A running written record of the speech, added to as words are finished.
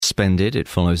suspended. It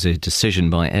follows a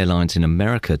decision by airlines in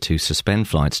America to suspend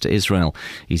flights to Israel.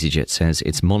 EasyJet says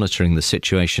it's monitoring the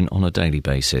situation on a daily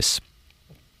basis.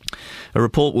 A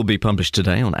report will be published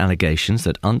today on allegations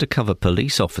that undercover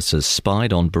police officers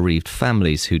spied on bereaved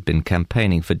families who'd been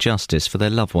campaigning for justice for their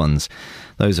loved ones.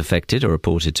 Those affected are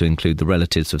reported to include the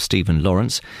relatives of Stephen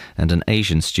Lawrence and an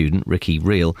Asian student, Ricky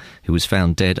Reel, who was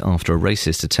found dead after a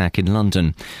racist attack in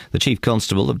London. The Chief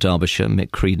Constable of Derbyshire,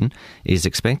 Mick Creedon, is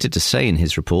expected to say in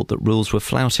his report that rules were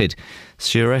flouted.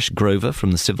 Suresh Grover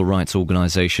from the civil rights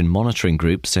organisation Monitoring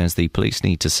Group says the police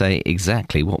need to say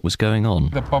exactly what was going on.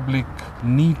 The public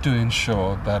need to ensure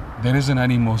that there isn't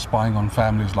any more spying on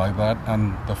families like that,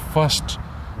 and the first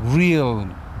real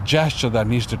gesture that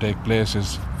needs to take place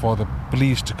is for the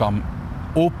police to come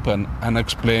open and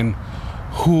explain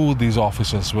who these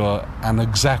officers were and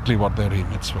exactly what their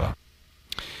remits were.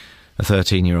 A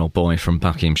 13-year-old boy from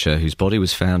Buckinghamshire whose body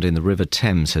was found in the River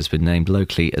Thames has been named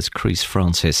locally as Crease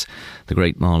Francis. The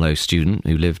Great Marlow student,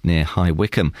 who lived near High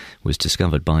Wycombe, was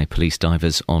discovered by police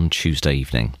divers on Tuesday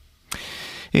evening.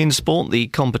 In sport, the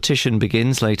competition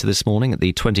begins later this morning at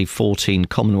the 2014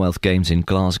 Commonwealth Games in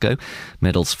Glasgow.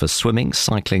 Medals for swimming,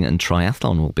 cycling and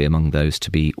triathlon will be among those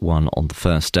to be won on the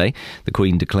first day. The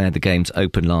Queen declared the Games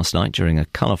open last night during a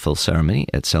colourful ceremony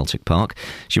at Celtic Park.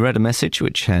 She read a message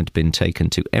which had been taken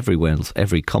to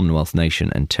every Commonwealth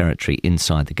nation and territory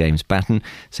inside the Games baton,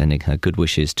 sending her good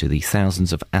wishes to the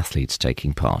thousands of athletes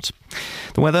taking part.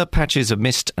 The weather, patches of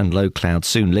mist and low cloud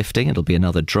soon lifting. It'll be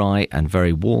another dry and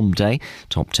very warm day.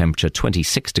 Top temperature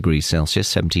 26 degrees Celsius,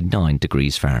 79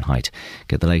 degrees Fahrenheit.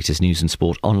 Get the latest news and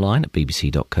sport online at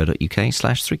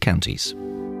bbc.co.uk/3 counties.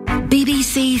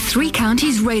 BBC Three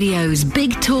Counties Radio's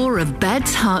big tour of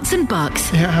beds, hearts and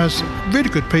bucks. It has really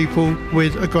good people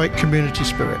with a great community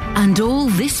spirit. And all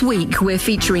this week we're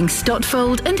featuring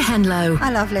Stotfold and Henlow. I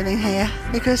love living here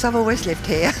because I've always lived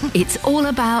here. It's all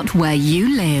about where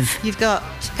you live. You've got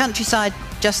countryside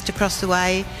just across the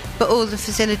way, but all the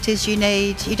facilities you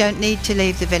need. You don't need to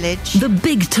leave the village. The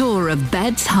big tour of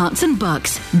beds, hearts and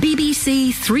bucks.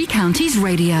 BBC Three Counties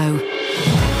Radio.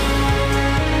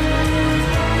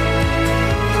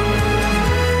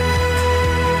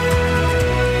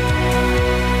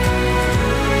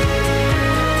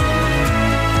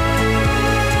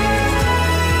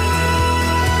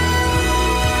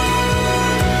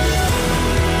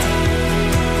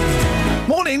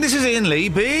 This is Iain Lee,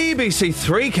 BBC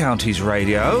Three Counties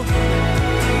Radio.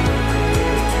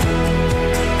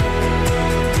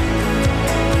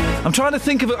 I'm trying to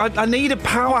think of it. I need a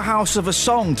powerhouse of a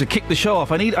song to kick the show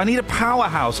off. I need a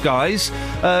powerhouse, guys.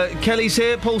 Kelly's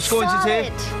here. Paul Scoins is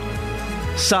here.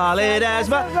 Solid as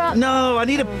my... No, I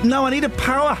need a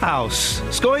powerhouse.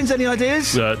 Scoins, any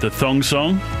ideas? The thong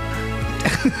song.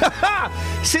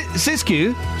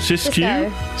 Siskiyou.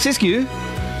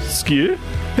 Skew?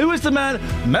 Who was the man?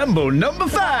 Mambo number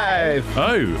 5.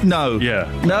 Oh. No. Yeah.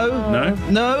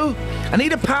 No. I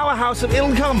need a powerhouse of...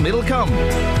 It'll come.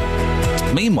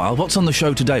 Meanwhile, what's on the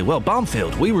show today? Well,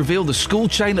 Barnfield, we reveal the school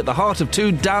chain at the heart of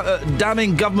two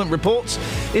damning government reports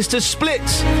is to split.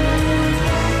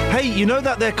 Hey, you know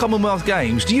that they're Commonwealth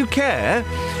Games? Do you care?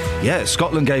 Yeah,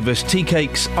 Scotland gave us tea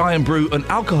cakes, iron brew and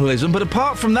alcoholism, but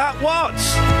apart from that, what?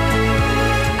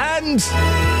 And...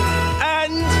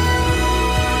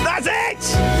 that's it!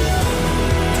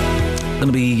 Going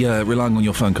to be relying on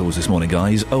your phone calls this morning,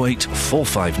 guys.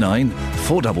 08459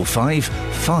 455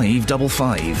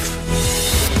 555.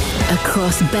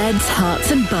 Across beds,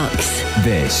 hearts and bucks.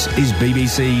 This is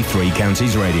BBC Three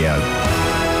Counties Radio.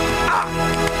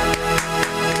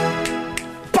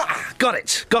 Got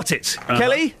it.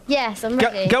 Kelly? Yes, I'm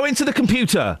ready. Go into the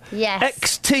computer. Yes.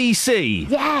 XTC.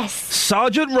 Yes.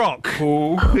 Sergeant Rock.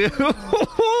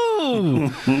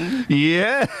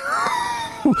 Yeah.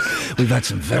 We've had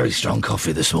some very strong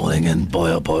coffee this morning, and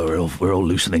boy, oh boy, we're all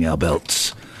loosening our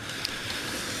belts.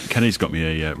 Kenny's got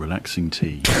me a relaxing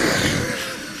tea.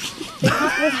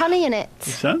 With honey in it. It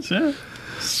sounds, yeah.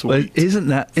 Sweet. Well,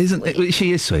 isn't it?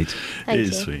 She is sweet. Thank you. It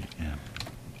is sweet, yeah.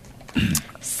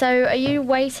 So, are you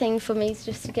waiting for me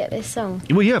just to get this song?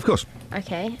 Well, yeah, of course.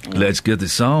 Okay. Let's get the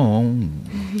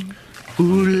song.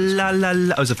 Ooh la la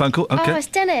la. Oh, it's a phone call? Okay. Oh, it's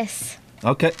Dennis.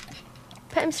 Okay.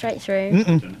 Put him straight through.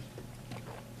 Mm-mm.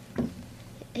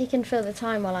 He can fill the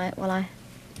time while I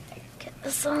get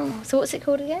the song. So what's it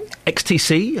called again?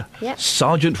 XTC. Yep.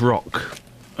 Sergeant Rock.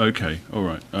 Okay, all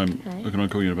right. Can I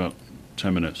call you in about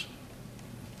 10 minutes?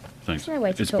 Thanks. There's no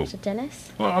way to talk Paul. to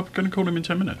Dennis. Well, I'm going to call him in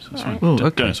 10 minutes. That's fine. Oh,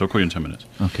 okay. Dennis, I'll call you in 10 minutes.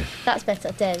 Okay. That's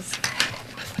better, Des.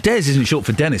 Des isn't short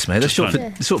for Dennis, mate. That's short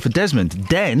for Desmond.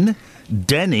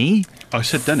 Denny. I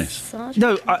said Dennis. Sergeant.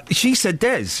 No, she said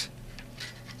Des.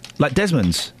 Like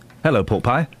Desmond's. Hello, pork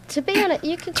pie. To be honest,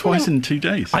 you could Twice call him... in 2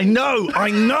 days. I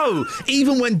know.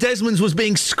 Even when Desmond's was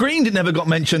being screened, it never got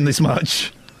mentioned this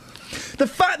much. The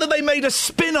fact that they made a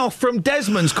spin-off from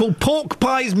Desmond's called Pork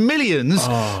Pie's Millions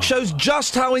shows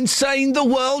just how insane the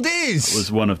world is. It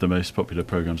was one of the most popular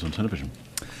programmes on television.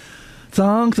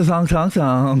 Song.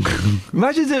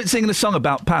 Imagine singing a song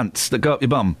about pants that go up your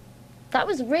bum. That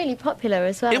was really popular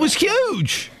as well. It was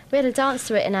huge! We had a dance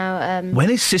to it in our...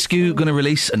 When is Siskiyou going to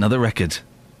release another record?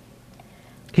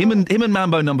 Him and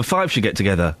Mambo No. 5 should get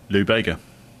together. Lou Bega.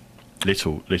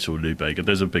 Little Lou Bega.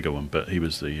 There's a bigger one, but he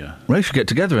was the... They should get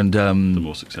together and... the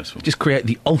more successful. Just create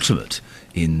the ultimate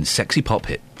in sexy pop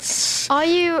hits.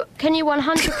 Can you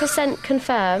 100%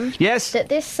 confirm... Yes. ...that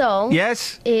this song...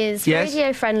 Yes. ...is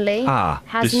radio-friendly,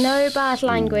 has no bad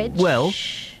language... Well,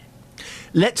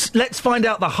 let's find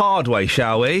out the hard way,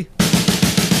 shall we?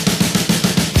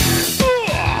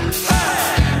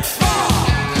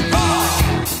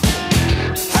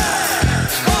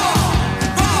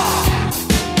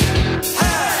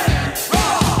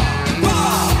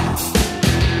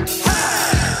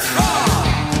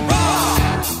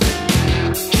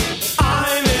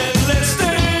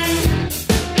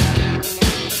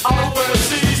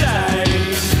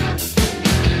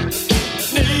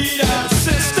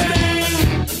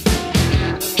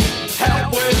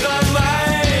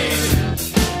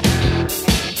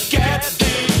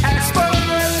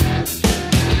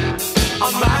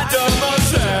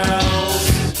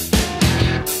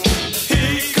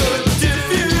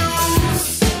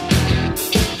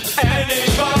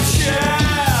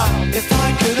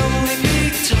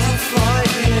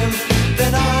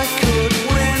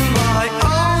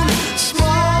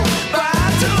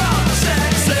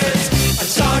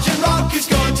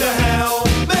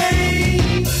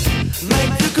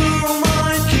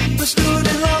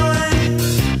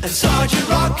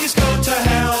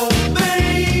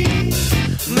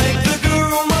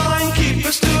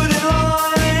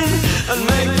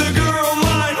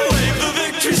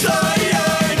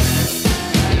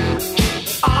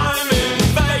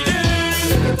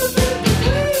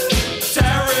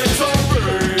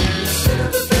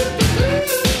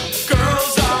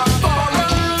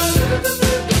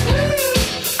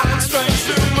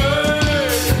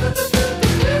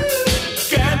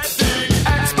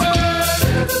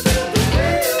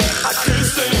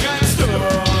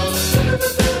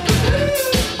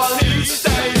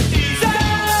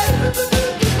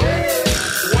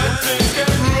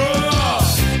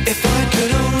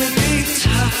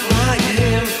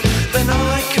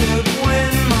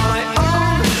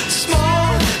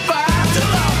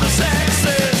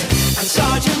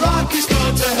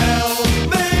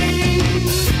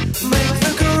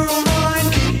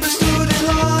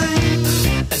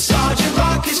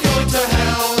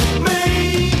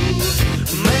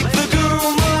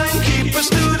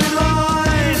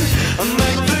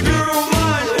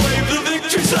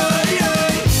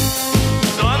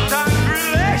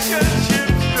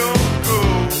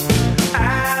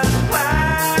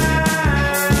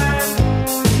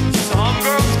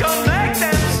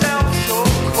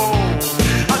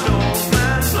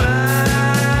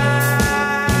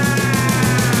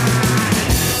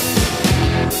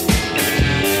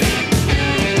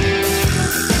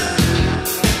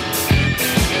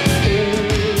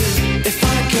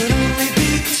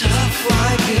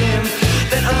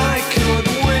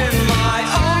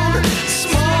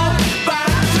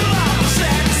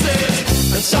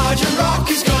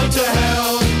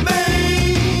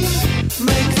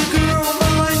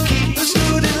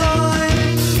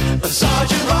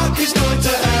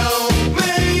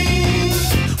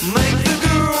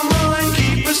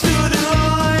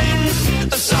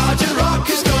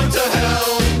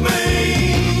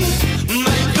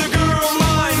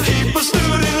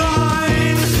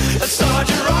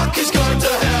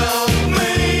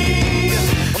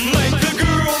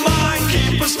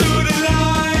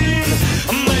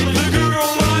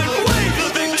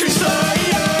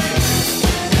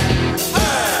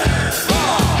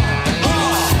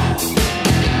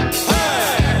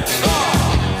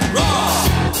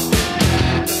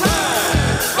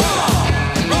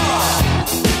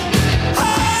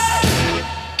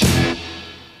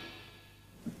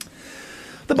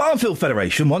 Barnfield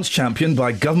Federation, once championed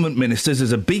by government ministers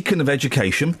as a beacon of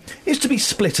education, is to be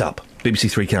split up.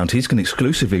 BBC Three Counties can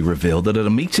exclusively reveal that at a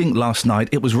meeting last night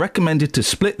it was recommended to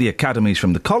split the academies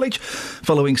from the college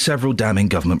following several damning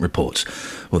government reports.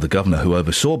 Well, the governor who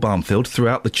oversaw Barnfield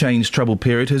throughout the Change troubled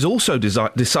period has also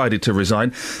decided to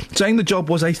resign, saying the job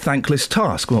was a thankless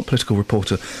task. Well, political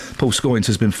reporter Paul Scoynes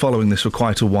has been following this for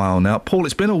quite a while now. Paul,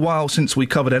 it's been a while since we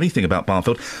covered anything about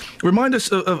Barnfield. Remind us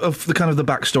of the kind of the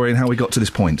backstory and how we got to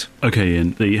this point. OK,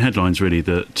 Ian, the headline's really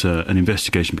that an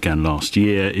investigation began last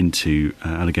year into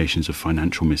allegations of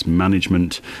financial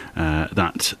mismanagement.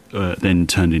 That then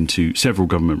turned into several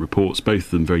government reports, both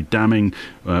of them very damning.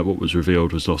 What was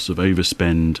revealed was lots of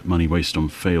overspend, money wasted on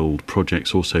failed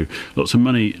projects, also lots of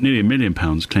money, nearly £1 million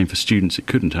claimed for students it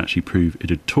couldn't actually prove it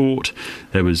had taught.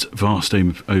 There was vast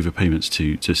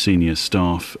overpayments to senior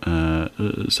staff,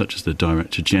 such as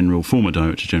the former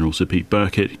Director General Sir Pete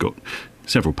Burkett. He got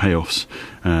several payoffs,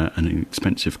 and an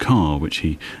expensive car, which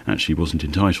he actually wasn't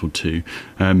entitled to.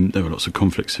 There were lots of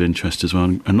conflicts of interest as well,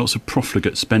 and lots of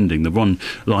profligate spending. The one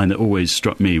line that always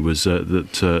struck me was that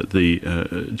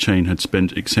the chain had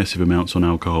spent excessive amounts on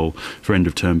alcohol for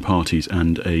end-of-term parties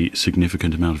and a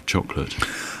significant amount of chocolate.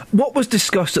 What was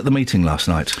discussed at the meeting last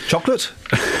night? Chocolate?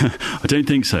 I don't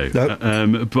think so.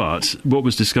 No. But what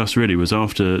was discussed really was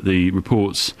after the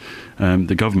reports,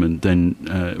 the government then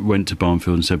went to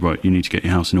Barnfield and said, right, you need to get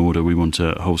your house in order. We want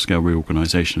a whole-scale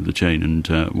reorganisation of the chain. And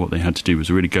what they had to do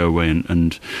was really go away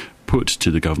and put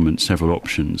to the government several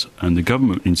options, and the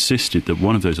government insisted that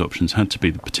one of those options had to be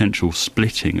the potential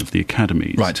splitting of the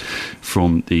academies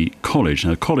from the college.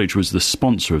 Now, the college was the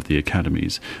sponsor of the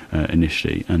academies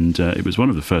initially, and it was one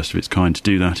of the first of its kind to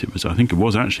do that. I think it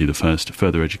was actually the first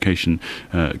further education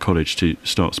college to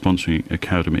start sponsoring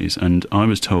academies, and I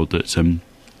was told that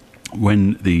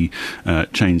when the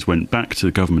chains went back to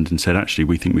the government and said, actually,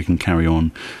 we think we can carry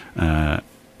on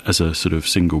as a sort of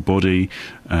single body,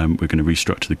 we're going to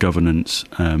restructure the governance.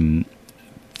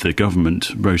 The government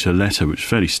wrote a letter which was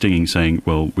fairly stinging, saying,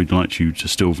 well, we'd like you to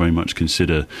still very much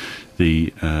consider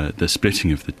the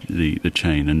splitting of the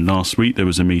chain. And last week there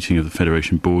was a meeting of the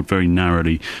Federation Board, very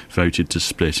narrowly voted to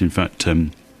split. In fact, a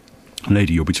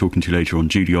lady you'll be talking to later on,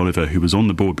 Judy Oliver, who was on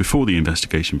the board before the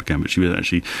investigation began, but she was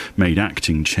actually made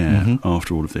acting chair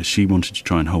after all of this. She wanted to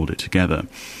try and hold it together.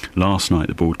 Last night,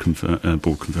 the board confirmed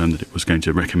that it was going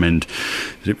to recommend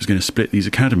that it was going to split these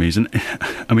academies. And,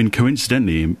 I mean,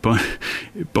 coincidentally,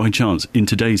 by chance, in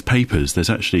today's papers,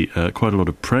 there's actually quite a lot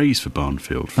of praise for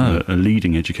Barnfield, for a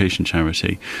leading education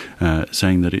charity,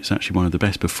 saying that it's actually one of the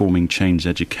best performing chains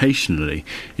educationally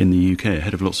in the UK,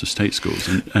 ahead of lots of state schools.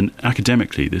 And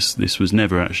academically, this was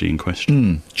never actually in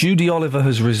question. Judy Oliver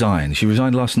has resigned. She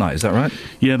resigned last night, is that right?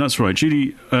 Yeah, that's right.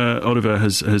 Judy Oliver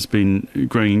has been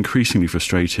growing increasingly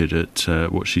frustrated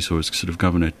at what she saw as sort of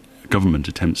government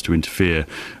attempts to interfere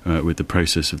with the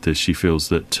process of this. She feels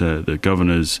that the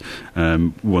governors,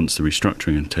 once the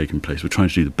restructuring had taken place, were trying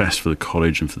to do the best for the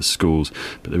college and for the schools,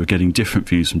 but they were getting different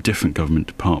views from different government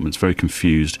departments, very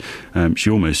confused. She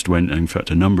almost went, in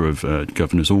fact, a number of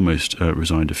governors almost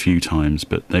resigned a few times,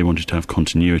 but they wanted to have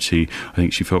continuity. I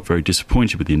think she felt very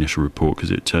disappointed with the initial report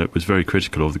because it was very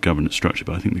critical of the governance structure,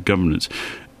 but I think the governance,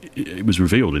 it was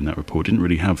revealed in that report, didn't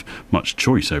really have much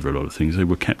choice over a lot of things. They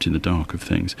were kept in the dark of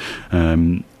things.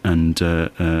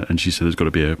 And she said there's got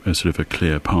to be a sort of a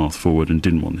clear path forward, and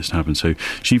didn't want this to happen. So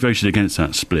she voted against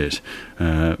that split,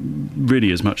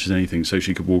 really as much as anything, so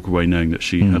she could walk away knowing that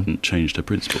she hadn't changed her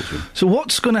principles. So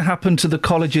what's going to happen to the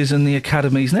colleges and the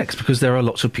academies next? Because there are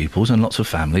lots of pupils and lots of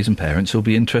families and parents who'll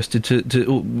be interested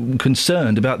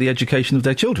concerned about the education of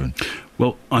their children.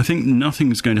 Well, I think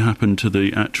nothing's going to happen to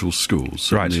the actual schools,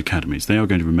 the academies. They are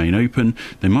going to remain open.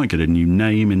 They might get a new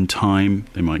name in time.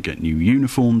 They might get new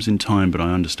uniforms in time, but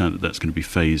I understand that that's going to be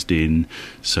phased in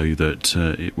so that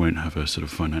it won't have a sort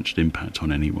of financial impact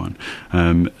on anyone.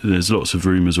 There's lots of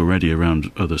rumours already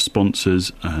around other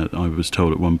sponsors. I was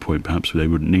told at one point perhaps they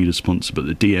wouldn't need a sponsor, but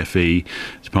the DFE,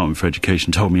 Department for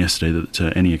Education, told me yesterday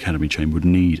that any academy chain would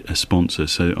need a sponsor.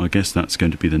 So I guess that's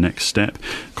going to be the next step.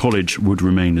 College would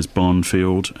remain as Barnfield.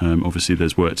 Obviously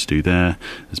there's work to do there.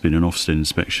 There's been an Ofsted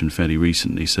inspection fairly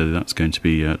recently, so that's going to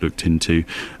be looked into.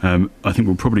 I think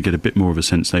we'll probably get a bit more of a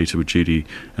sense later with Judy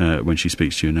when she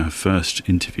speaks to you in her first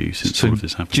interview since all of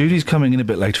this happened. Judy's coming in a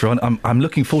bit later on. I'm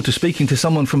looking forward to speaking to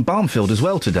someone from Barnfield as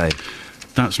well today.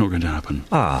 That's not going to happen,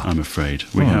 Ah. I'm afraid.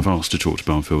 We have asked to talk to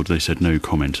Barnfield. They said no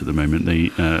comment at the moment. They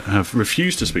have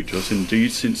refused to speak to us,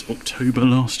 indeed, since October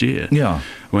last year. Yeah.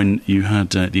 When you had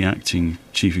the acting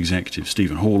chief executive,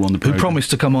 Stephen Hall, on the programme. Who promised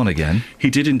to come on again. He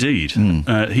did indeed.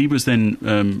 He was then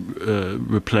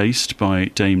replaced by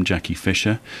Dame Jackie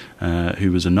Fisher,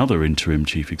 who was another interim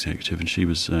chief executive, and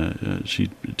she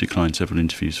declined several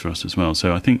interviews for us as well.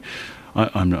 So I think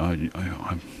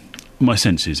my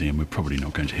sense is, Ian, we're probably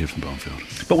not going to hear from Barnfield.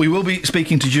 But we will be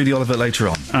speaking to Judy Oliver later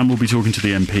on. And we'll be talking to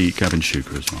the MP, Gavin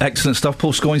Shuker, as well. Excellent stuff.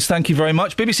 Paul Scoins, thank you very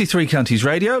much. BBC Three Counties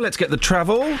Radio. Let's get the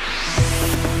travel.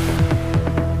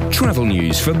 Travel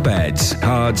news for beds,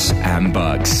 cards and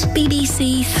bugs.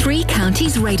 BBC Three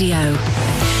Counties Radio.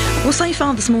 Well, so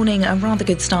far this morning, a rather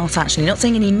good start, actually. Not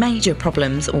seeing any major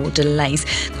problems or delays.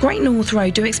 Great North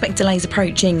Road, do expect delays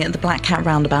approaching the Black Cat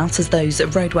roundabout as those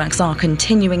roadworks are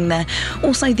continuing there.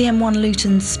 Also, the M1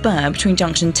 Luton Spur between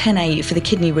junction 10A for the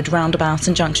Kidneywood roundabout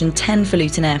and junction 10 for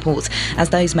Luton Airport as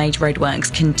those major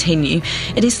roadworks continue.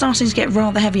 It is starting to get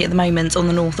rather heavy at the moment on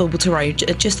the North Orbital Road,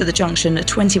 just at the junction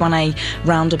 21A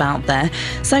roundabout there.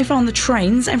 So far on the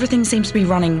trains, everything seems to be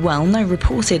running well. No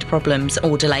reported problems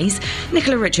or delays.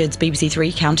 Nicola Richards, BBC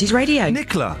Three Counties Radio.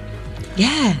 Nicola?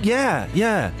 Yeah.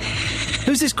 Yeah.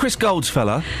 Who's this Chris Golds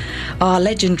fella?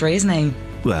 Legendary, isn't he?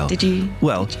 Well... Did you...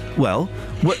 Well,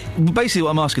 basically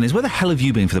what I'm asking is, where the hell have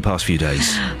you been for the past few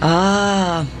days?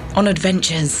 On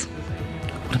adventures.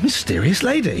 What a mysterious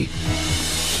lady.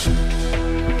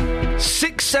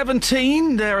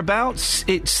 6:17, thereabouts.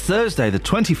 It's Thursday, the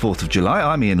 24th of July.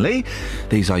 I'm Iain Lee.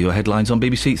 These are your headlines on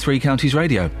BBC Three Counties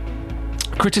Radio.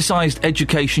 Criticised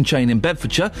education chain in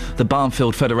Bedfordshire, the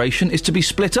Barnfield Federation, is to be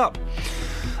split up.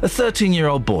 A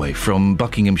 13-year-old boy from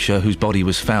Buckinghamshire whose body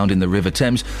was found in the River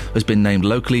Thames has been named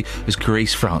locally as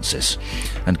Carice Francis.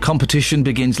 And competition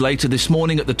begins later this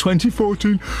morning at the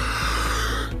 2014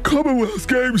 Commonwealth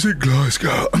Games in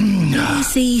Glasgow.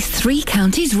 BBC Three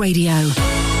Counties Radio.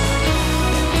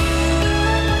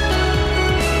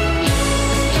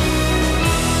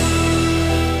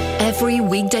 Every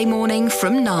weekday morning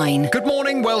from 9. Good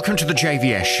morning, welcome to the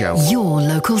JVS show. Your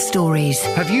local stories.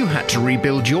 Have you had to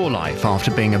rebuild your life after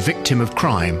being a victim of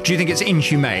crime? Do you think it's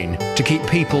inhumane to keep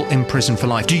people in prison for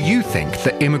life? Do you think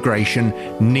that immigration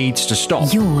needs to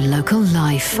stop? Your local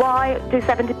life. Why do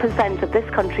 70% of this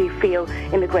country feel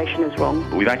immigration is wrong?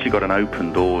 We've actually got an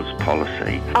open doors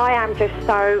policy. I am just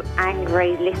so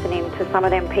angry listening to some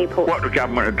of them people. What the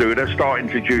government will do, they'll start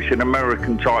introducing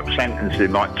American-type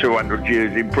sentencing, like 200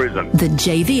 years in prison. The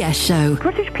JVS Show.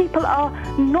 British people are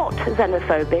not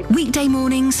xenophobic. Weekday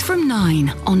mornings from 9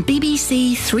 on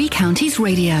BBC Three Counties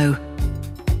Radio.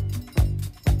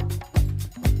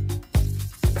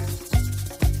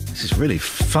 This is really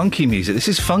funky music. This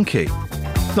is funky.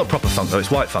 It's not proper funk, though.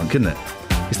 It's white funk, isn't it?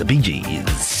 It's the Bee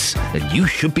Gees. And you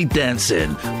should be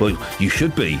dancing. Well, you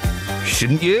should be.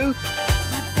 Shouldn't you?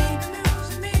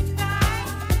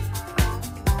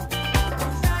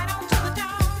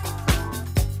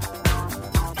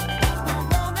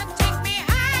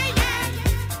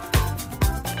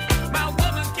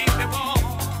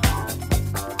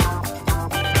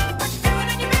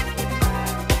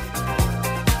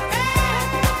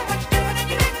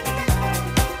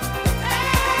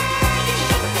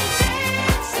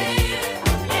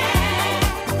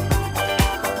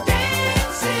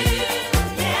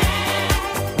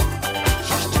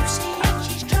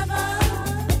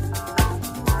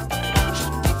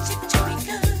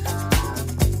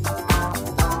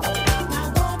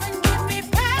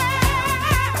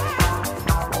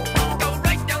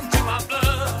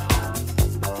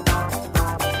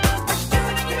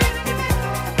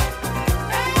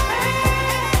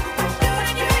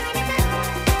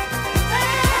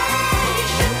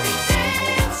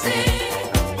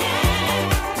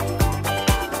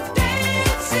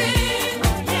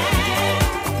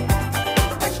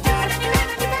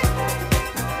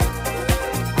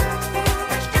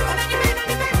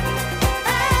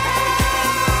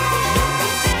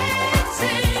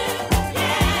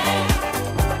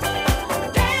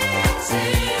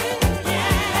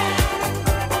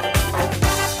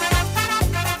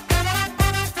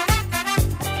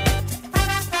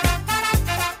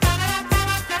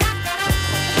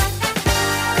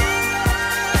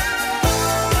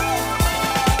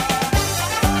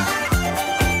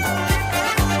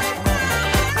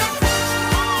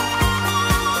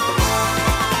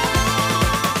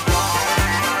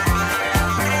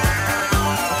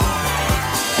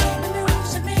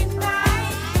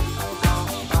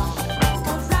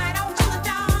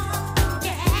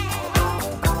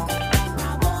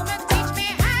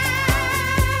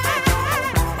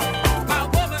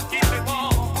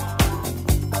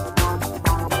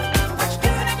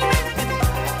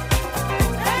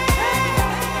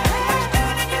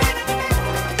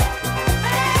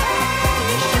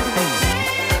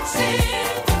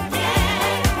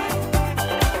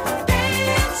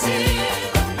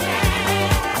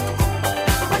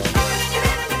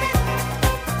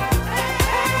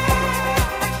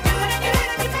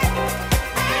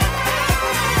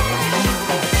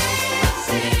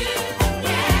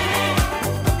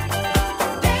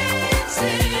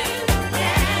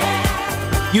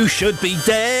 You should be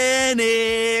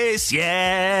Dennis,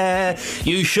 yeah.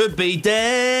 You should be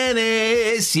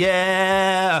Dennis,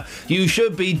 yeah. You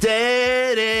should be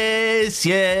Dennis,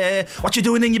 yeah. What you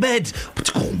doing in your bed?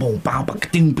 What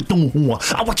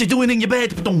you doing in your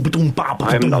bed? I'm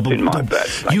not in my bed.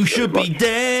 You should be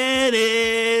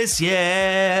Dennis,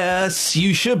 yes.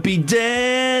 You should be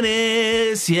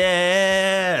Dennis,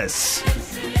 yes.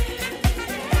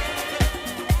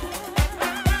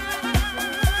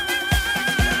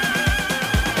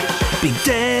 Be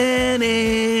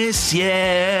Dennis,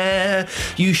 yeah.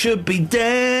 You should be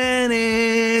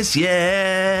Dennis,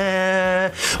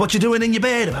 yeah. What you doing in your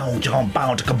bed? What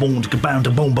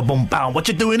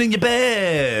you doing in your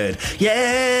bed?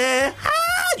 Yeah.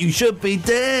 You should be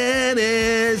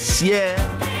Dennis, yeah.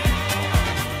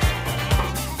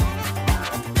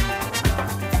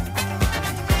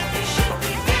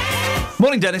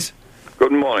 Morning, Dennis.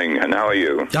 Good morning, and how are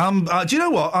you? Do you know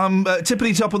what? I'm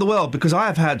tippity top of the world because I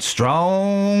have had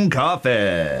strong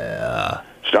coffee.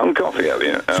 Strong coffee, have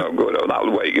you? Oh, good. Oh,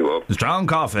 that'll wake you up. Strong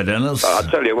coffee, Dennis. I'll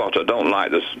tell you what, I don't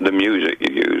like the music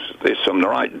you use. There's some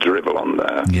right drivel on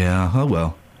there. Yeah, oh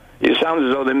well. You sound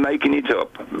as though they're making it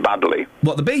up badly.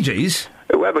 What, the Bee Gees?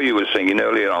 Whoever you were singing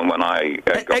earlier on when I...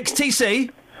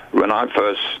 XTC? When I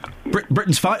first...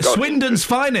 Britain's Swindon's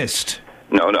finest.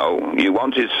 No, you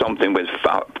wanted something with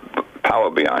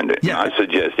power behind it. Yeah. I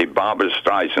suggested Barbara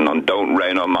Streisand on Don't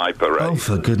Rain on My Parade. Oh,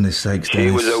 for goodness sakes, Dennis.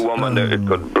 She was a woman that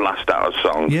could blast out a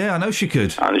song. Yeah, I know she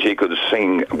could. And she could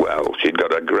sing well. She'd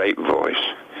got a great voice.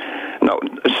 No,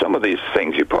 some of these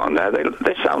things you put on there,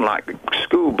 they sound like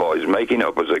schoolboys making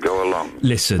up as they go along.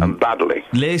 Listen. And badly.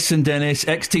 Listen, Dennis,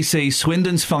 XTC,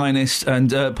 Swindon's finest,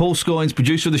 and Paul Scoynes,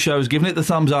 producer of the show, has given it the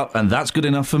thumbs up, and that's good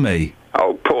enough for me.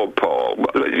 Oh, poor Paul.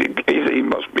 He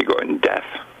must be going deaf.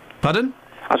 Pardon?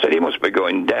 I said he must be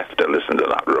going deaf to listen to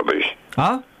that rubbish.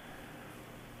 Huh?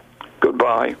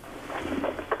 Goodbye.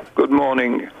 Good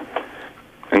morning.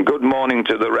 And good morning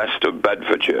to the rest of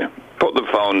Bedfordshire. Put the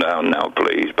phone down now,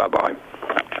 please. Bye-bye.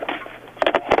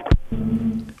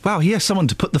 Wow, he has someone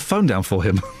to put the phone down for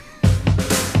him.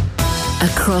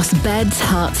 Across beds,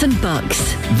 hearts and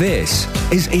bucks. This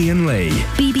is Iain Lee.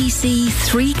 BBC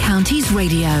Three Counties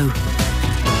Radio.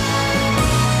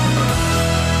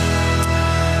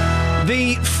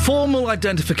 The formal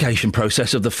identification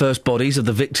process of the first bodies of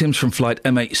the victims from flight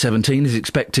MH17 is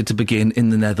expected to begin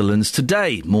in the Netherlands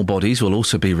today. More bodies will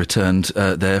also be returned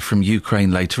there from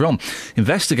Ukraine later on.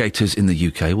 Investigators in the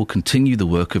UK will continue the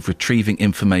work of retrieving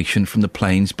information from the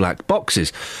plane's black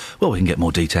boxes. Well, we can get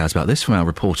more details about this from our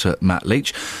reporter Matt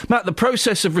Leach. Matt, the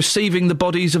process of receiving the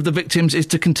bodies of the victims is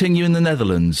to continue in the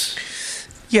Netherlands.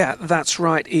 Yeah, that's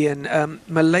right, Iain.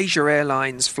 Malaysia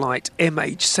Airlines flight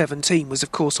MH17 was,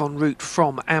 of course, en route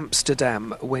from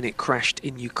Amsterdam when it crashed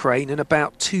in Ukraine, and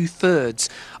about two-thirds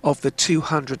of the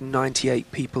 298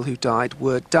 people who died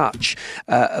were Dutch.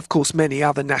 Of course, many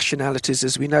other nationalities,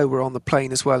 as we know, were on the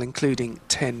plane as well, including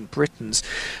 10 Britons.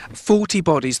 40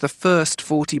 bodies, the first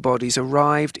 40 bodies,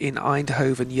 arrived in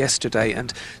Eindhoven yesterday,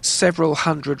 and several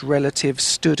hundred relatives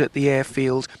stood at the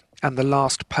airfield and the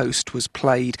last post was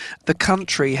played. The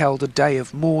country held a day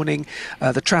of mourning.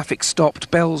 The traffic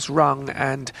stopped, bells rung,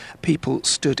 and people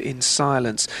stood in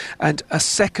silence. And a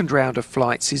second round of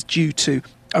flights is due to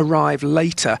arrive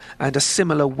later, and a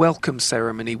similar welcome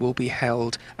ceremony will be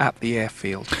held at the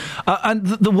airfield. And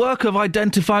the work of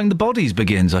identifying the bodies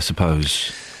begins, I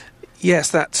suppose.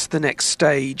 Yes, that's the next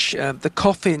stage. The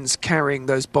coffins carrying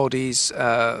those bodies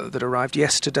that arrived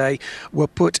yesterday were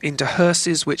put into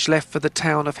hearses which left for the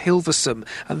town of Hilversum,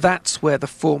 and that's where the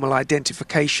formal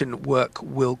identification work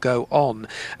will go on.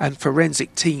 And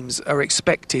forensic teams are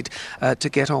expected to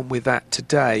get on with that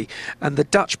today. And the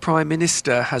Dutch Prime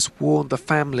Minister has warned the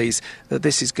families that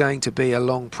this is going to be a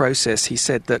long process. He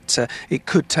said that it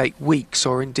could take weeks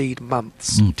or indeed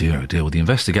months. Oh dear. Well, the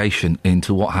investigation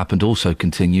into what happened also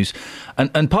continues.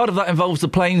 And part of that involves the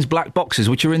plane's black boxes,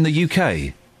 which are in the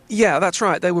UK. Yeah, that's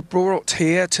right. They were brought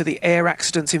here to the Air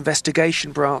Accidents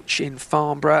Investigation Branch in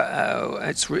Farnborough.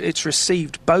 It's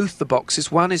received both the boxes.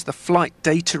 One is the flight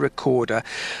data recorder,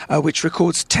 which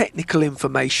records technical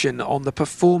information on the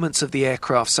performance of the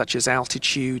aircraft, such as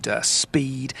altitude,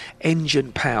 speed,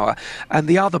 engine power. And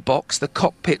the other box, the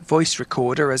cockpit voice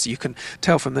recorder, as you can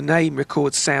tell from the name,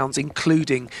 records sounds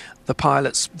including the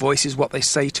pilots' voices, what they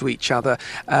say to each other,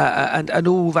 and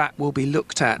all that will be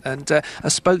looked at. And a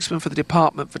spokesman for the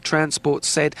Department for Transport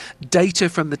said data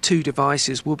from the two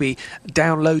devices will be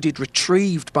downloaded,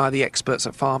 retrieved by the experts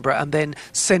at Farnborough, and then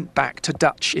sent back to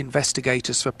Dutch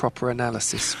investigators for proper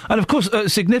analysis. And of course, a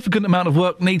significant amount of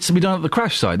work needs to be done at the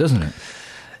crash site, doesn't it?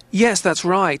 Yes, that's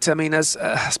right. I mean, as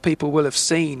people will have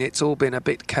seen, it's all been a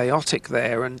bit chaotic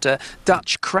there, and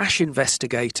Dutch crash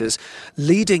investigators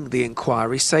leading the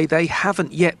inquiry say they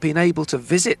haven't yet been able to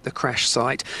visit the crash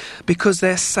site because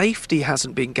their safety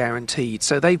hasn't been guaranteed.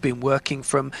 So they've been working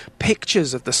from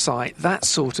pictures of the site, that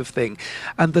sort of thing.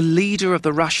 And the leader of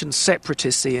the Russian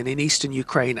separatists, Iain, in eastern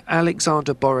Ukraine,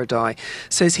 Alexander Borodai,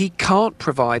 says he can't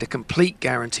provide a complete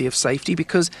guarantee of safety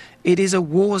because it is a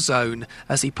war zone,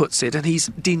 as he puts it, and he's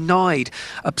denied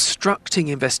obstructing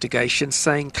investigations,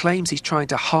 saying claims he's trying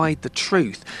to hide the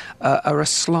truth are a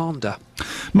slander.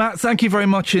 Matt, thank you very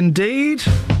much indeed.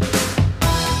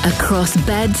 Across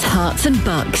beds, hearts and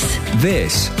bucks.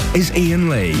 This is Iain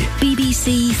Lee.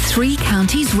 BBC Three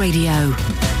Counties Radio.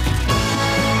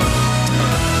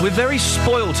 We're very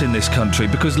spoilt in this country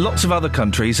because lots of other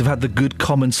countries have had the good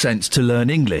common sense to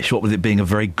learn English, what with it being a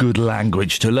very good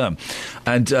language to learn.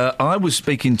 And I was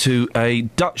speaking to a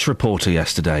Dutch reporter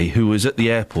yesterday who was at the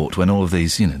airport when all of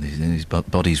these, these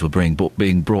bodies were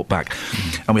being brought back.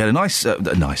 And we had a nice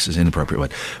is an inappropriate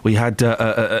word. We had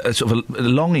a sort of a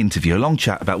long interview, a long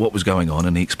chat about what was going on,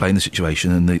 and he explained the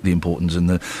situation and the importance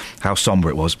and how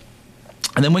sombre it was.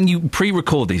 And then when you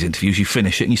pre-record these interviews, you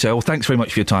finish it and you say, thanks very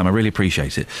much for your time, I really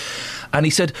appreciate it. And he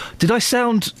said, did I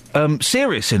sound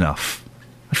serious enough?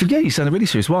 I said, yeah, you sounded really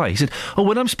serious. Why? He said,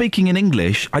 when I'm speaking in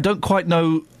English, I don't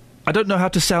know how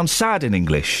to sound sad in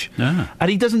English. Ah. And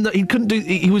he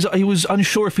was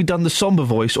unsure if he'd done the sombre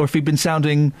voice or if he'd been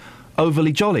sounding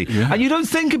overly jolly. Yeah. And you don't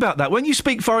think about that. When you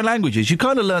speak foreign languages, you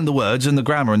kind of learn the words and the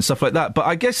grammar and stuff like that. But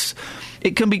I guess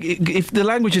it can be, if the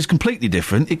language is completely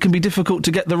different, it can be difficult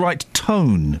to get the right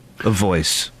tone of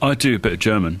voice. I do a bit of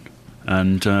German,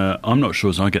 and I'm not sure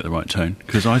as I get the right tone,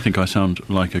 because I think I sound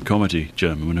like a comedy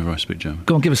German whenever I speak German.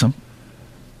 Go on, give us some.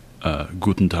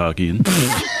 Guten Tag, Iain.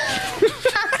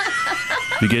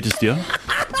 Wie geht es dir?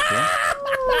 Ja?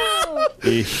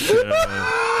 Ich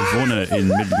wohne in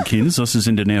Milton Keynes, das ist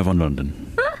in der Nähe von London.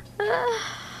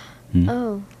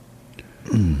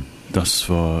 Das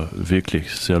war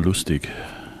wirklich sehr lustig.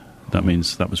 That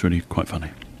means that was really quite funny.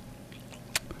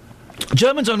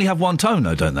 Germans only have one tone,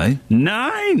 though, don't they?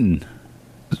 9!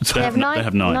 They have nine. They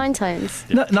have 9. 9 tones.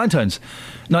 No, 9 tones.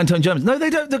 9-tone Germans. No, they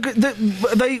don't.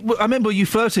 I remember you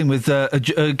flirting with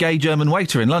a gay German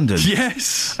waiter in London.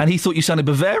 Yes. And he thought you sounded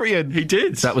Bavarian. He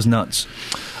did. That was nuts.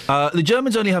 The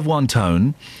Germans only have one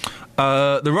tone.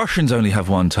 The Russians only have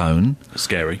one tone.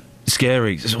 Scary.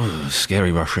 Scary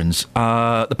Russians.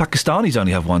 The Pakistanis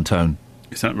only have one tone.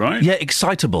 Is that right? Yeah,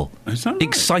 excitable. Is that right?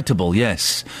 Excitable,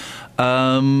 yes.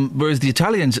 Whereas the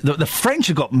Italians, the French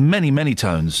have got many, many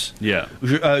tones. Yeah.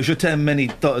 Je t'aime many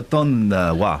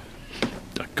tonnes,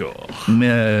 D'accord.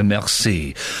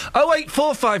 Merci.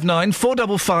 08459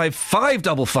 455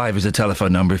 555 is the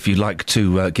telephone number if you'd like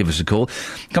to give us a call.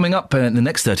 Coming up in the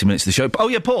next 30 minutes of the show. Oh,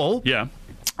 yeah, Paul? Yeah.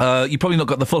 You've probably not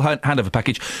got the full handover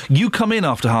package. You come in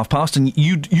after past and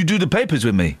you do the papers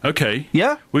with me. OK.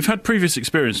 Yeah? We've had previous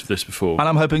experience of this before. And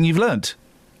I'm hoping you've learnt.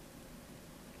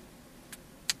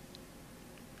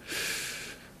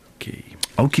 OK.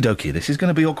 Okie dokie, this is going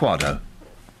to be your quado.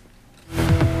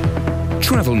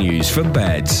 Travel news for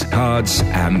beds, cards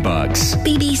and bugs.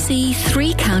 BBC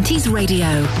Three Counties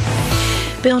Radio.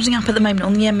 Building up at the moment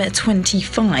on the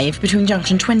M25 between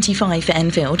junction 25 for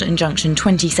Enfield and junction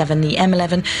 27, the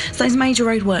M11. So those major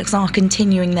roadworks are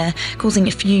continuing there, causing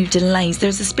a few delays.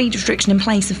 There's a speed restriction in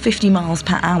place of 50 miles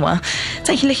per hour.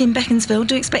 Taking a look in Beaconsfield,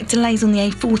 do expect delays on the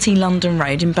A40 London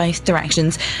Road in both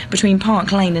directions between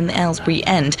Park Lane and the Aylesbury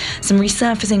End. Some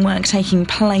resurfacing work taking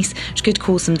place, which could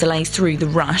cause some delays through the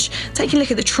rush. Taking a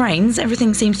look at the trains,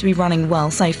 everything seems to be running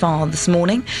well so far this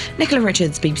morning. Nicola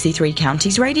Richards, BBC Three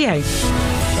Counties Radio.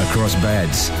 Across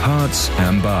beds, hearts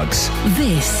and bugs.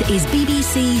 This is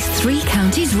BBC Three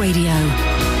Counties Radio.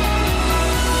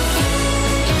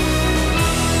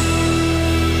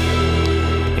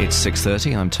 It's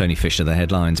 6:30. I'm Tony Fisher. The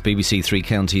headlines. BBC Three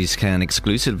Counties can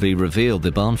exclusively reveal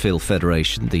the Barnfield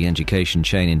Federation, the education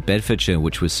chain in Bedfordshire,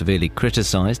 which was severely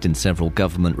criticised in several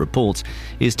government reports,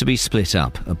 is to be split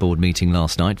up. A board meeting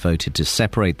last night voted to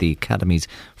separate the academies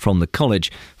from the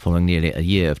college, following nearly a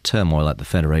year of turmoil at the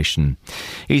Federation.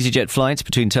 EasyJet flights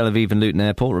between Tel Aviv and Luton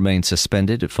Airport remain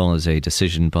suspended. It follows a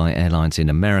decision by airlines in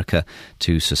America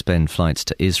to suspend flights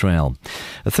to Israel.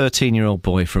 A 13-year-old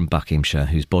boy from Buckinghamshire,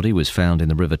 whose body was found in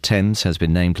the River Thames, has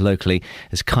been named locally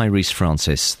as Kyrese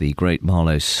Francis. The Great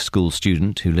Marlow school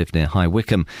student who lived near High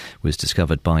Wycombe was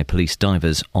discovered by police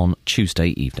divers on Tuesday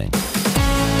evening.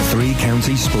 Three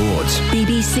Counties Sports.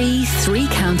 BBC Three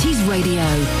Counties Radio.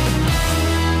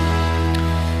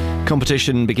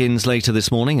 Competition begins later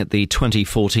this morning at the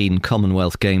 2014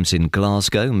 Commonwealth Games in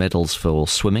Glasgow. Medals for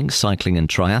swimming, cycling and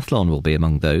triathlon will be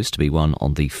among those to be won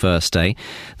on the first day.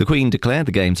 The Queen declared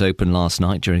the Games open last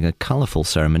night during a colourful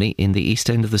ceremony in the East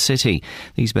End of the city.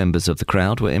 These members of the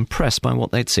crowd were impressed by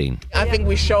what they'd seen. I think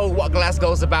we showed what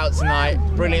Glasgow's about tonight.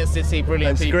 Brilliant city,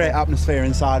 brilliant people. It's a great atmosphere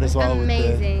inside as well.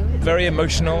 Amazing. Very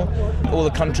emotional. All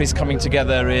the countries coming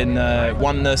together in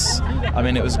oneness. I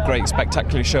mean, it was a great,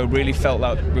 spectacular show. Really felt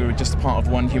like we were just a part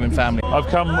of one human family. I've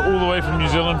come all the way from New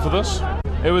Zealand for this.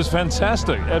 It was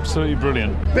fantastic, absolutely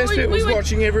brilliant. Best bit was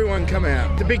watching everyone come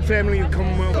out. The big family of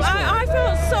Commonwealth. I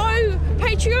felt so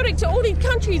patriotic to all these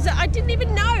countries that I didn't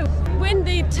even know. When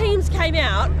the teams came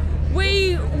out,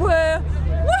 we were,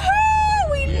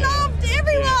 woohoo! We loved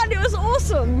everyone. It was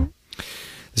awesome.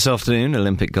 This afternoon,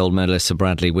 Olympic gold medalist Sir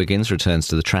Bradley Wiggins returns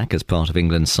to the track as part of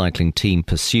England's cycling team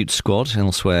pursuit squad.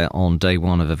 Elsewhere on day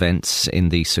one of events in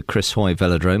the Sir Chris Hoy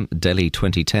Velodrome, Delhi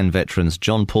 2010 veterans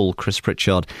John Paul, Chris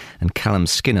Pritchard and Callum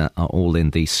Skinner are all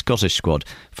in the Scottish squad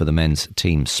for the men's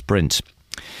team sprint.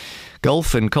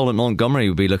 Golf, and Colin Montgomery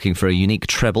will be looking for a unique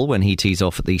treble when he tees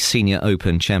off at the Senior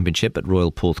Open Championship at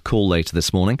Royal Porthcawl later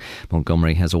this morning.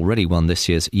 Montgomery has already won this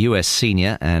year's US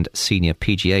Senior and Senior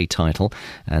PGA title,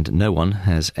 and no one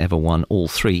has ever won all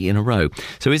three in a row.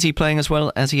 So is he playing as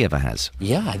well as he ever has?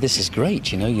 Yeah, this is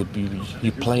great. You know,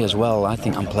 you play as well. I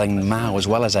think I'm playing now as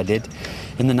well as I did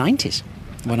in the 90s.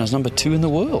 When I was number 2 in the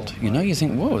world. You know, you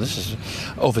think, whoa, this is...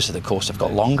 Obviously, the course have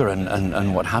got longer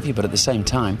and what have you, but at the same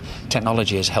time,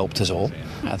 technology has helped us all.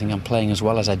 I think I'm playing as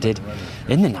well as I did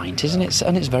in the 90s,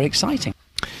 and it's very exciting.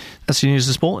 That's your news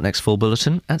and sport. Next full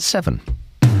bulletin at 7.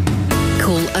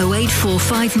 Call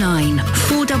 08459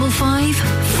 455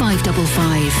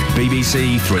 555.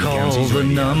 BBC Three Call Counties the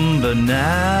Radio. number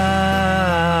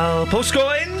now. Paul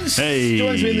Scoins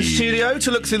joins me in the studio to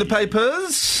look through the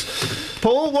papers.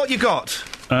 Paul, what you got?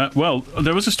 Well,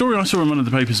 there was a story I saw in one of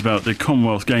the papers about the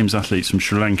Commonwealth Games athletes from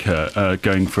Sri Lanka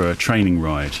going for a training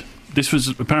ride. This was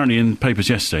apparently in the papers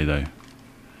yesterday, though.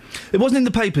 It wasn't in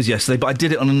the papers yesterday, but I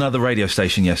did it on another radio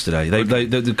station yesterday.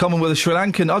 The Commonwealth, the Sri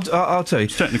Lankan... I'll tell you.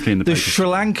 It's technically in the papers. papers. The Sri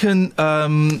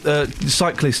Lankan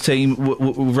cyclist team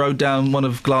rode down one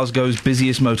of Glasgow's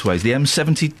busiest motorways, the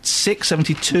M76,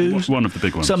 72? One of the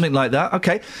big ones. Something like that.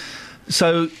 OK.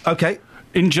 So, OK.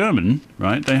 In German,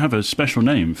 right, they have a special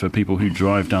name for people who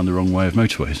drive down the wrong way of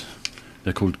motorways.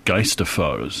 They're called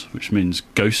Geisterfahrers, which means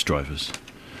ghost drivers.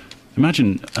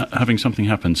 Imagine having something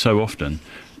happen so often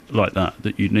like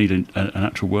that you need an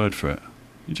actual word for it.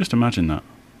 You just imagine that.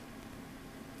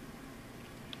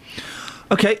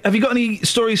 OK, have you got any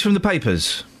stories from the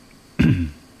papers?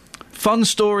 Fun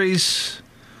stories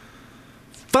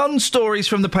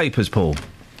from the papers, Paul.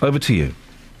 Over to you.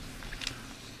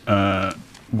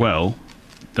 Well,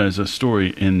 there's a story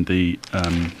in the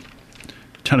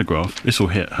Telegraph. This will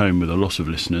hit home with a lot of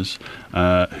listeners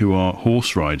who are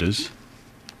horse riders.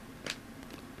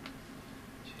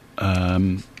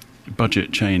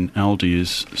 Budget chain Aldi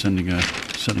is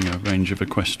selling a range of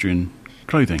equestrian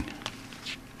clothing.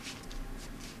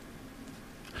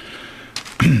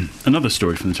 Another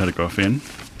story from the Telegraph, Iain.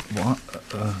 What?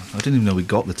 I didn't even know we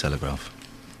got the Telegraph.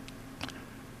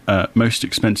 Most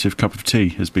expensive cup of tea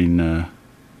has been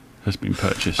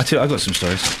purchased. I got some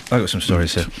stories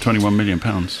here. £21 million.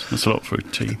 That's a lot for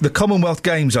tea. The Commonwealth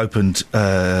Games opened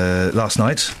last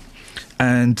night,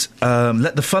 and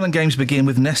let the fun and games begin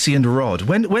with Nessie and Rod.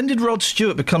 When did Rod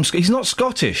Stewart become? He's not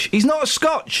Scottish. He's not a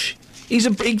Scotch.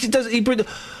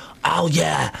 Oh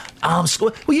yeah,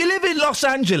 well, you live in Los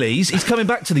Angeles. He's coming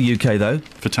back to the UK though.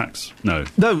 For tax? No,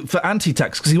 for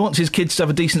anti-tax, because he wants his kids to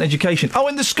have a decent education. Oh,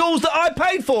 in the schools that I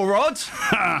paid for, Rod.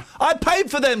 I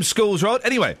paid for them schools, Rod.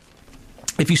 Anyway,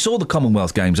 if you saw the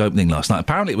Commonwealth Games opening last night,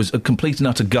 apparently it was a complete and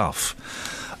utter guff,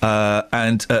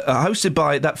 and hosted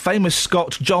by that famous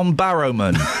Scot John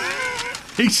Barrowman.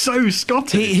 He's so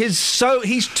Scottish.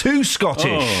 He's too Scottish.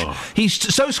 Oh. He's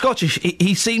so Scottish.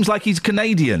 He seems like he's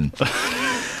Canadian.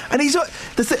 And he's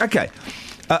okay.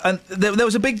 And there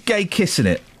was a big gay kiss in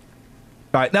it.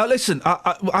 Right, now listen,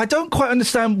 I don't quite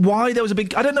understand why there was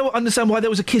understand why there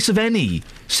was a kiss of any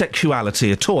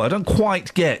sexuality at all. I don't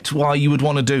quite get why you would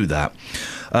want to do that.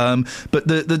 But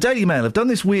the Daily Mail have done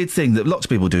this weird thing that lots of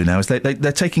people do now, is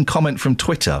they're taking comment from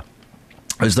Twitter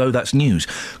as though that's news.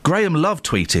 Graham Love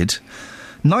tweeted,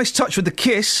 "Nice touch with the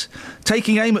kiss,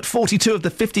 taking aim at 42 of the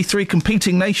 53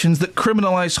 competing nations that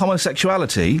criminalise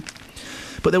homosexuality."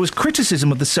 But there was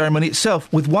criticism of the ceremony itself,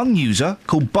 with one user,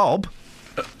 called Bob,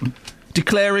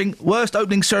 declaring worst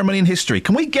opening ceremony in history.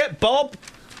 Can we get Bob?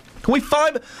 Can we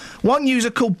find one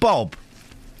user called Bob?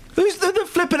 Who's the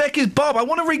flippin' heck is Bob? I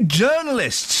want to read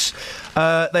journalists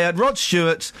They had Rod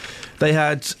Stewart. They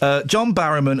had John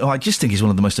Barrowman, who I just think is one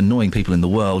of the most annoying people in the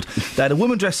world. They had a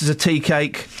woman dressed as a tea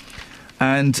cake.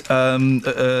 And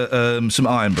some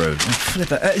iron brew.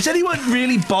 Is anyone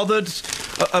really bothered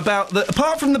about the...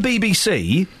 Apart from the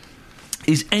BBC,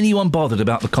 is anyone bothered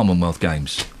about the Commonwealth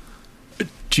Games?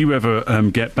 Do you ever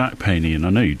get back pain, Ian?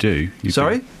 I know you do.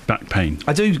 Sorry? Back pain.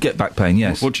 I do get back pain,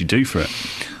 yes. What do you do for it?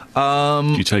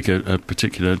 Do you take a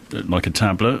particular... like a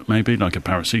tablet, maybe? Like a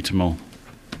paracetamol?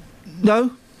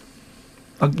 No.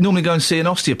 I normally go and see an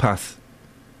osteopath.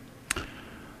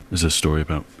 There's a story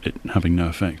about it having no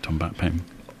effect on back pain.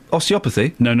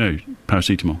 Osteopathy? No,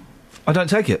 paracetamol. I don't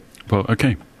take it. Well,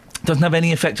 OK. Doesn't have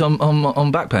any effect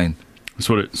on back pain. That's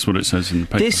what it says in the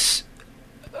paper. This...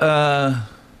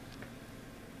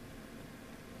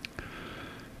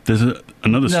 There's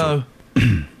another story.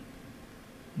 No.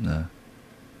 No.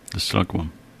 The slug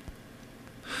one.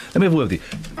 Let me have a word with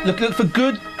you. Look for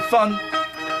good, fun...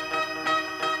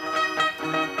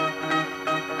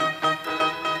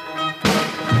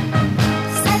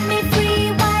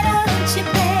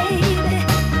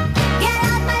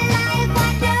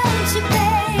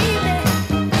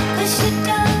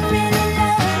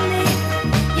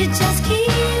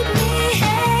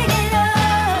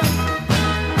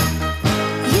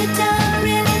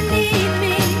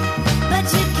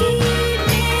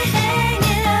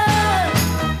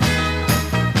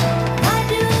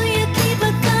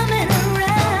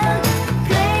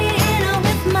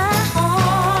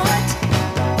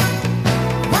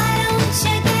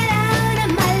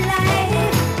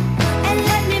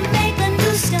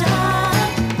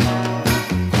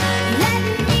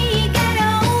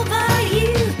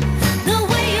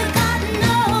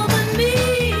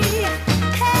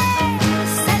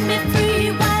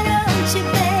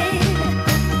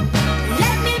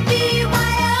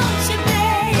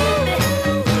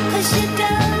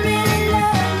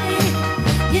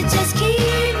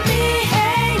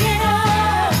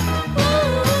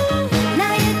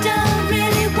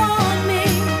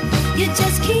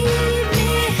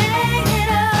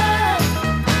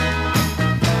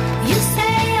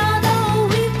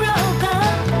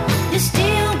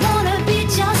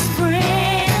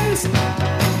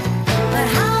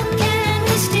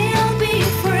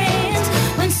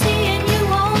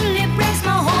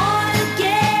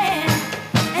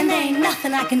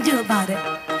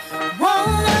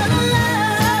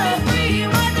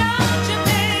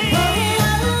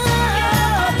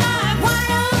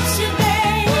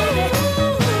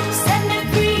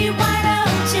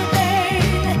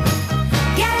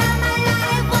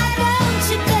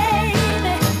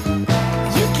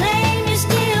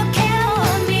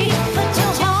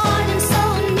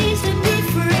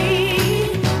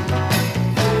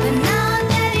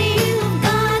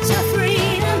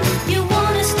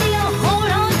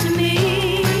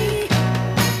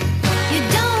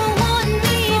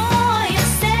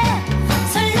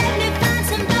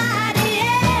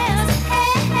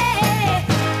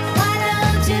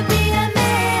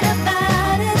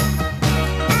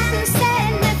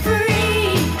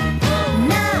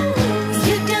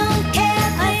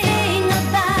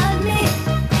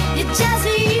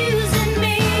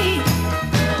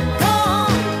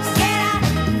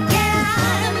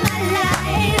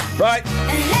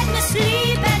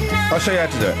 I'll show you how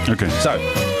to do it. OK. So...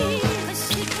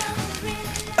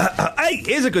 hey,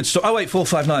 here's a good story.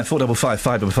 08459 455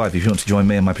 555 if you want to join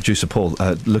me and my producer Paul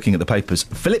looking at the papers.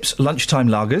 Phillips lunchtime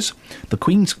lagers, the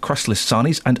Queen's crustless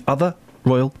sarnies and other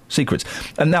royal secrets.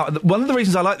 And now, one of the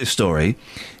reasons I like this story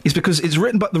is because it's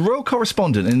written by the royal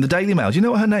correspondent in the Daily Mail. Do you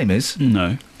know what her name is?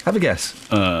 No. Have a guess.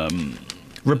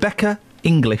 Rebecca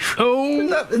English. Oh!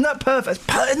 Isn't that perfect?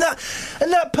 Isn't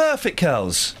that perfect,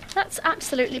 Kels? That's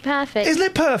absolutely perfect. Isn't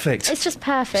it perfect? It's just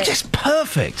perfect. It's just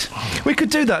perfect. We could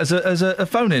do that as a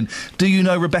phone-in. Do you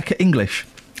know Rebecca English?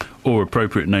 Or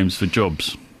appropriate names for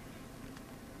jobs.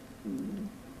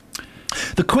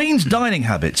 The Queen's dining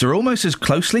habits are almost as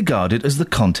closely guarded as the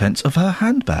contents of her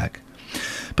handbag.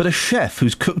 But a chef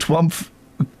who's cooked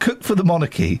for the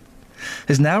monarchy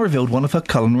has now revealed one of her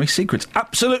culinary secrets.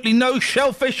 Absolutely no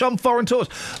shellfish on foreign tours.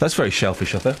 That's very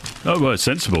shellfish of her. Oh, well, it's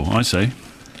sensible, I say.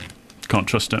 Can't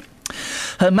trust it.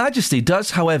 Her Majesty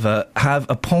does, however, have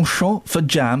a penchant for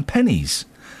jam pennies.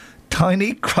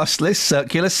 Tiny, crustless,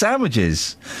 circular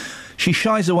sandwiches. She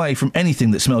shies away from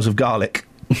anything that smells of garlic.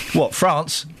 What,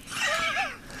 France?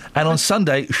 And on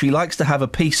Sunday, she likes to have a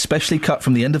piece specially cut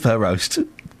from the end of her roast.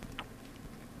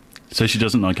 So she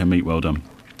doesn't like her meat well done?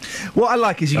 What I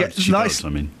like is you get nice... Does, I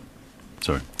mean,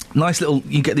 sorry. Nice little...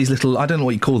 You get these little... I don't know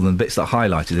what you call them, bits that are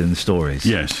highlighted in the stories.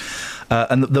 Yes.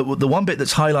 And the one bit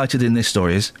that's highlighted in this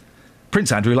story is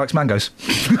Prince Andrew likes mangoes.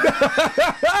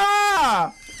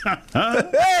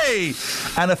 Hey!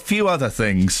 And a few other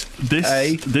things. This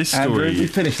story... Andrew, we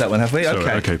finished that one, have we? Sorry,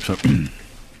 okay.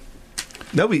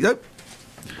 Nope.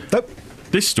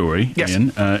 This story, yes.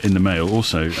 Ian, in the Mail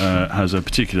also has a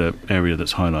particular area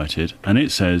that's highlighted, and it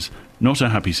says, "Not a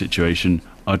happy situation,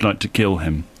 I'd like to kill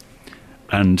him."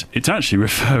 And it's actually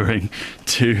referring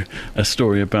to a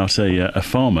story about a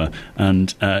farmer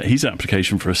and his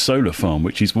application for a solar farm,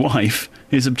 which his wife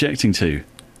is objecting to.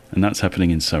 And that's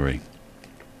happening in Surrey.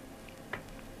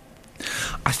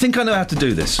 I think I know how to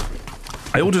do this.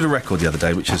 I ordered a record the other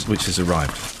day, which has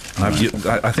arrived.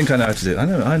 I think I know how to do it.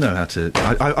 I know how to.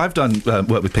 I've done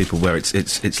work with people where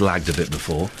it's lagged a bit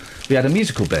before. We had a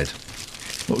musical bed.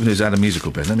 What we're going to do is add a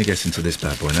musical bed. Let me get into this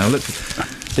bad boy now. Look,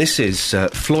 this is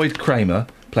Floyd Kramer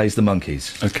plays the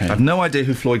Monkees. Okay. I have no idea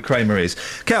who Floyd Kramer is.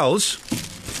 Kels,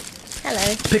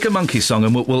 hello. Pick a monkey song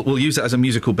and we'll use it as a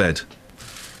musical bed.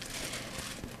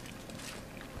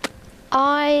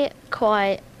 I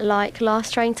quite like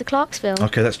Last Train to Clarksville.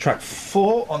 Okay, that's track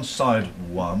 4 on side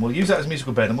 1. We'll use that as a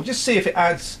musical bed and we'll just see if it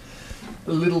adds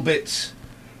a little bit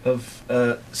of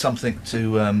something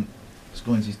to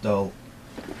Scoinsy's doll.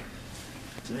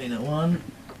 1,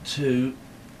 2,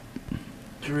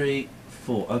 3,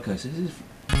 4. Okay, so this is.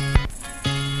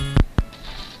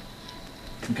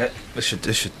 Okay, this should.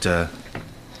 Got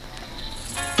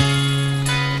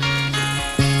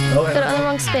it on the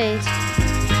wrong speed.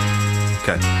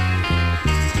 Okay.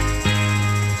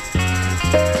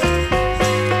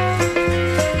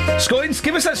 Scoins,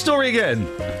 give us that story again.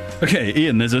 Okay,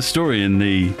 Ian, there's a story in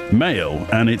the Mail,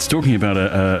 and it's talking about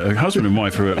a husband and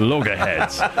wife who are at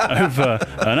loggerheads over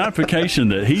an application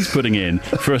that he's putting in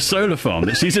for a solar farm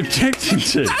that she's objecting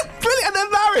to. That's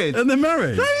brilliant, and they're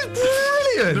married! That is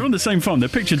brilliant! They're on the same farm, they're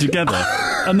pictured together,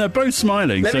 and they're both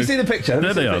smiling. Let me see the picture.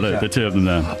 There they are, look, the two of them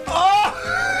there. Oh!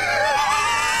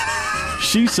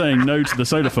 She's saying no to the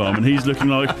solar farm, and he's looking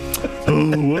like, oh,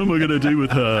 what am I going to do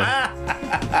with her?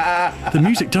 The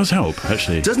music does help,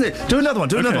 actually. Doesn't it? Do another one,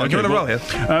 another one. You're on a roll here.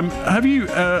 Have you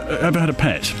ever had a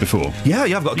pet before? Yeah,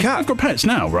 I've got a cat. You've got pets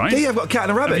now, right? Yeah, I've got a cat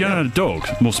and a rabbit. Have you had a dog,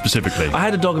 more specifically? I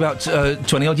had a dog about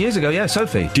 20-odd years ago, yeah,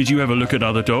 Sophie. Did you ever look at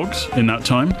other dogs in that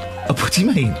time? What do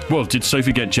you mean? Well, did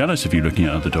Sophie get jealous of you looking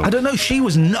at other dogs? I don't know, she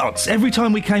was nuts. Every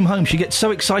time we came home, she gets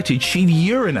so excited, she'd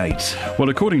urinate. Well,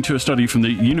 according to a study from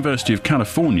the University of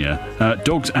California,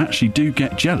 dogs actually do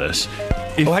get jealous.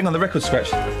 Oh, hang on, the record's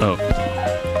scratched. Oh.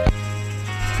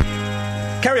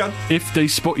 Carry on. If they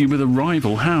spot you with a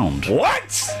rival hound.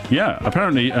 What? Yeah,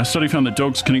 apparently a study found that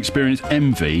dogs can experience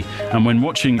envy, and when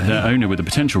watching their owner with a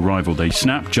potential rival, they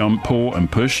snap, jump, paw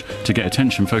and push to get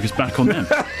attention focused back on them.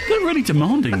 They're really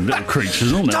demanding little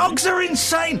creatures, aren't they? Dogs are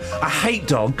insane! I hate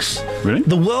dogs. Really?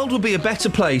 The world would be a better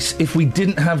place if we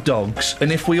didn't have dogs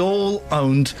and if we all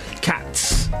owned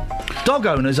cats. Dog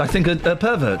owners, I think, are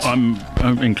perverts. I'm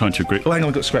inclined to agree. Oh, hang on,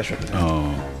 I've got scratch record.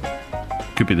 Oh.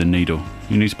 Could be the needle.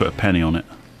 You need to put a penny on it.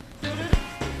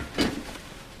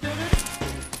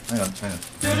 Hang on.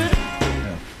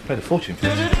 Paid a fortune for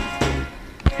this.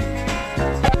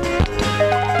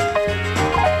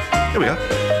 Here we go.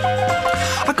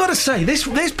 I've got to say,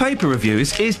 this paper review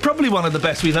is probably one of the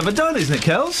best we've ever done, isn't it,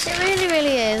 Kels? It really,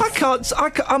 really is.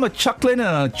 I'm a chuckling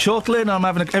and a chortling and I'm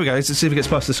having a... Here we go, let's see if it gets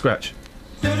past the scratch.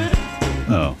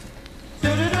 Oh.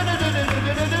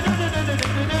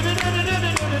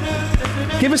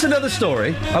 Give us another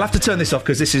story. I'll have to turn this off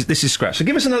because this is scratched. So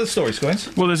give us another story,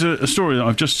 Scoins. Well, there's a story that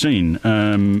I've just seen.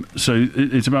 So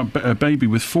it's about a baby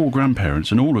with 4 grandparents,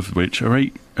 and all of which are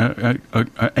 8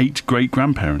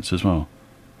 great-grandparents as well.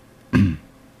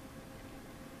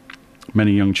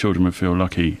 Many young children would feel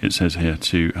lucky, it says here,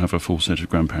 to have a full set of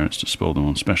grandparents to spoil them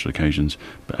on special occasions.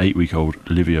 But 8-week-old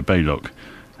Olivia Baylock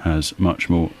has much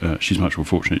more. She's much more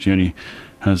fortunate. She only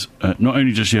has not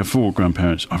only does she have 4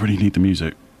 grandparents. I really need the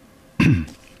music.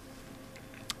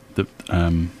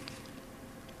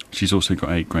 She's also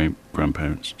got 8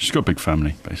 great-grandparents. She's got a big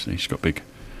family, basically. She's got a big,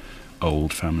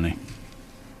 old family.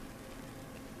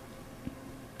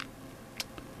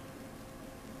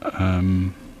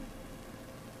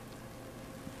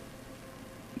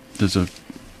 There's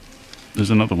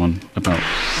another one about...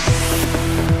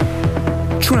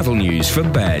 Travel news for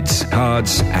beds,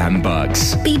 cards and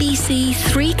bugs. BBC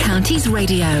Three Counties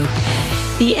Radio.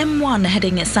 The M1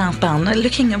 heading southbound,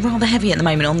 looking rather heavy at the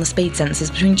moment on the speed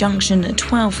sensors between junction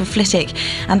 12 for Flitwick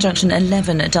and junction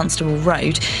 11 at Dunstable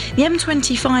Road. The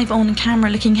M25 on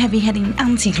camera looking heavy heading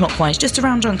anti-clockwise just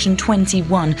around junction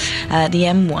 21, the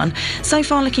M1. So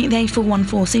far looking at the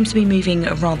A414 seems to be moving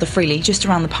rather freely just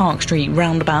around the Park Street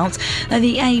roundabout.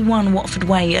 The A1 Watford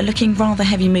Way looking rather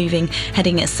heavy moving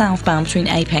heading southbound between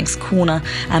Apex Corner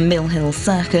and Mill Hill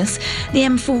Circus. The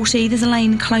M40, there's a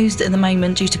lane closed at the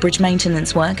moment due to bridge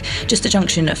maintenance work just at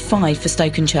junction 5 for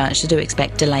Stokenchurch, so do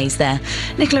expect delays there.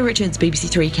 Nicola Richards, BBC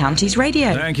Three Counties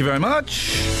Radio. Thank you very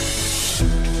much.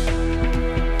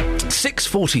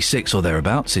 6:46 or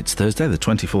thereabouts. It's Thursday, the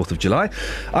 24th of July.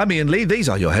 I'm Iain Lee. These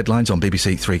are your headlines on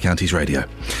BBC Three Counties Radio.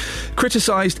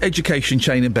 Criticised education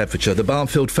chain in Bedfordshire, the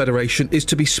Barnfield Federation is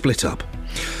to be split up.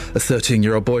 A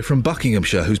 13-year-old boy from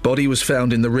Buckinghamshire whose body was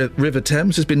found in the River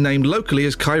Thames has been named locally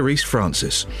as Kyrese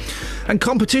Francis. And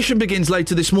competition begins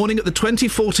later this morning at the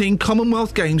 2014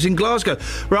 Commonwealth Games in Glasgow.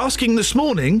 We're asking this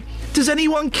morning, does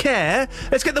anyone care?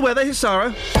 Let's get the weather. Here's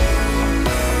Sarah.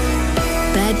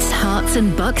 Beds, Herts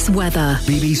and Bucks weather.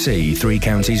 BBC Three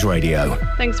Counties Radio.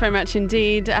 Thanks very much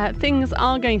indeed. Things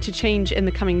are going to change in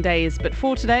the coming days, but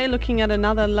for today, looking at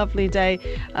another lovely day,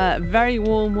 very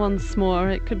warm once more.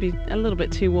 It could be a little bit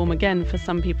too warm again for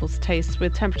some people's taste,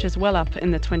 with temperatures well up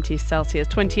in the 20s Celsius,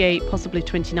 28, possibly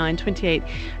 29, 28.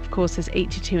 Of course, is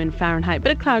 82 in Fahrenheit.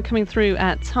 Bit of cloud coming through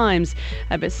at times,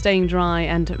 but staying dry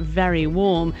and very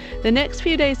warm. The next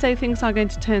few days, though, things are going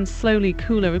to turn slowly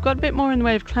cooler. We've got a bit more in the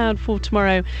way of cloud for tomorrow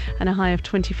and a high of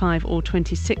 25 or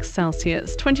 26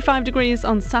 Celsius. 25 degrees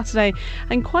on Saturday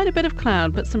and quite a bit of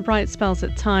cloud, but some bright spells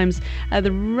at times.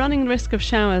 The running risk of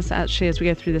showers, actually, as we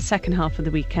go through the second half of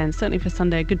the weekend. Certainly for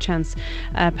Sunday, a good chance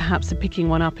perhaps of picking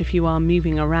one up if you are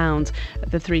moving around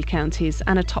the three counties.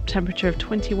 And a top temperature of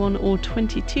 21 or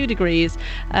 22 degrees,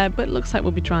 but it looks like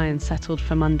we'll be dry and settled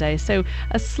for Monday. So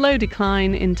a slow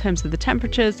decline in terms of the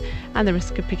temperatures and the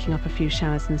risk of picking up a few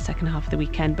showers in the second half of the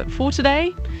weekend. But for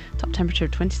today, top temperature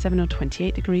of 27 or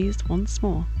 28 degrees once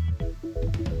more.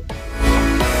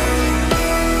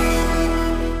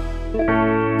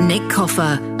 Nick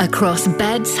Coffer, across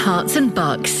Beds, Herts and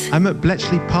Bucks. I'm at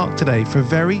Bletchley Park today for a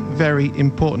very, very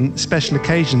important special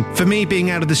occasion. For me, being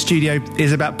out of the studio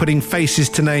is about putting faces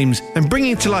to names and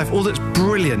bringing to life all that's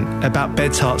brilliant about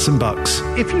Beds, Herts and Bucks.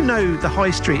 If you know the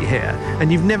high street here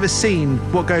and you've never seen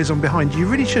what goes on behind you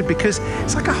really should, because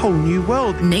it's like a whole new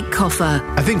world. Nick Coffer.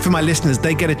 I think for my listeners,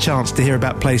 they get a chance to hear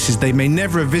about places they may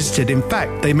never have visited, in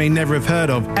fact, they may never have heard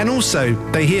of. And also,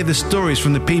 they hear the stories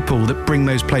from the people that bring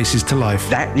those places to life.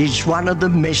 That is one of the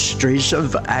mysteries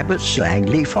of Abbots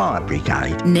Langley Fire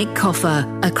Brigade. Nick Coffer,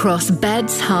 across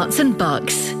Beds, Herts and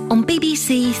Bucks on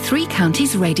BBC Three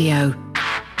Counties Radio.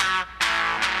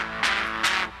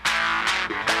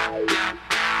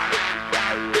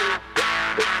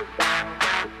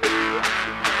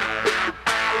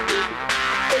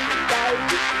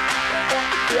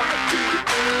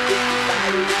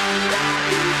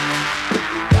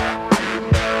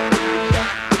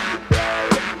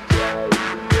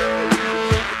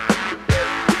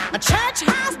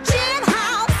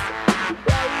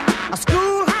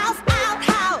 Schoolhouse,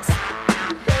 outhouse,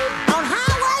 on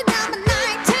highway number 9.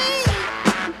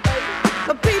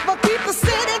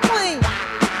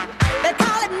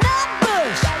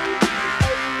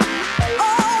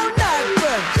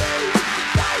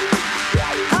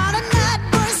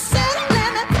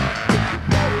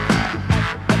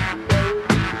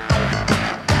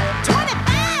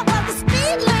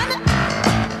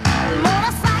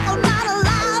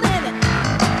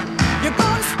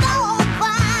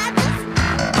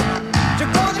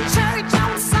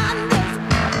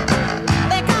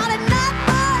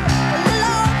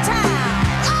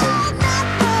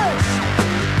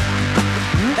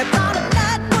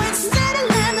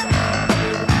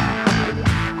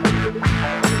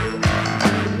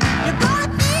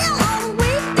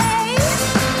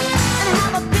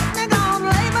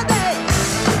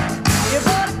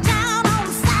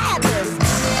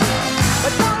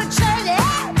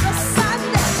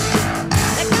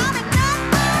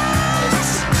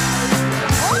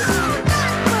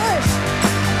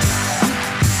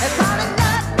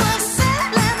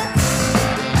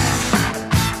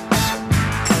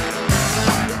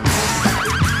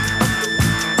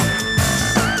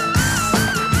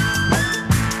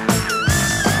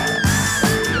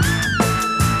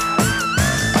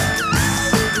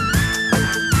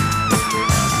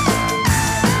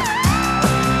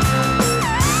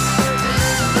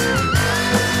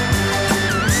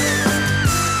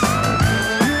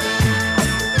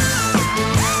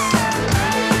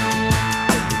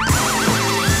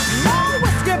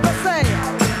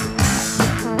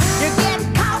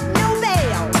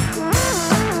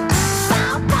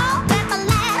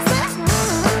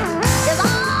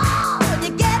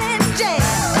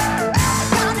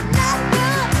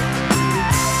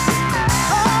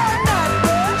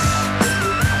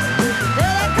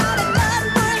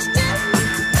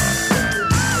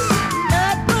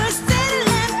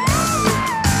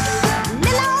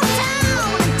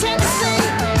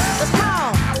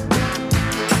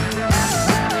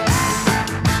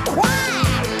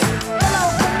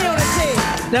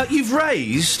 Now, you've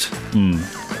raised...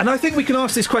 And I think we can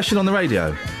ask this question on the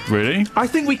radio. Really? I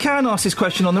think we can ask this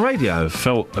question on the radio.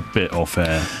 Felt a bit off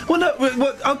air. Well, no,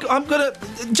 I'm going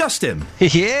to... Justin.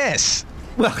 Yes.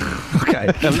 Well,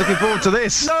 OK. I'm looking forward to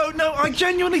this. No, I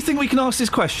genuinely think we can ask this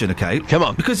question, OK? Come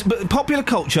on. Because popular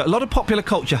culture, a lot of popular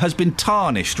culture has been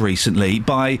tarnished recently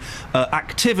by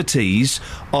activities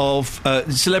of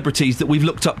celebrities that we've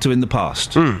looked up to in the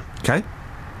past. OK?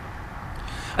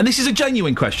 And this is a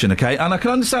genuine question, OK? And I can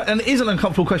understand, and it is an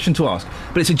uncomfortable question to ask,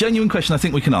 but it's a genuine question I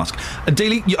think we can ask. And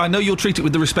Dealey, I know you'll treat it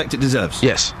with the respect it deserves.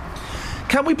 Yes.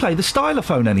 Can we play the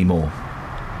stylophone anymore?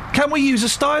 Can we use a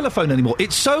stylophone anymore?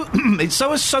 It's so it's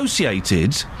so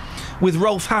associated with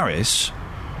Rolf Harris,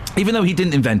 even though he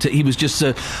didn't invent it. He was just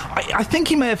I think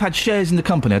he may have had shares in the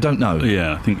company. I don't know.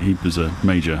 Yeah, I think he was a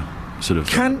major sort of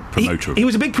promoter. He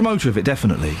was a big promoter of it,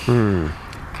 definitely.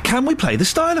 Can we play the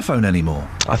stylophone anymore?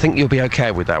 I think you'll be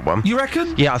okay with that one. You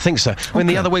reckon? Yeah, I think so. I mean,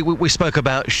 the other week we spoke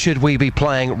about should we be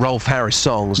playing Rolf Harris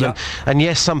songs, and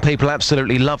yes, some people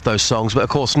absolutely love those songs, but of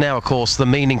course the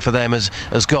meaning for them has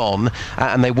gone,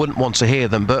 and they wouldn't want to hear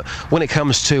them. But when it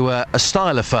comes to a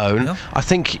stylophone, I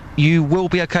think you will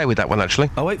be okay with that one, actually.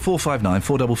 08459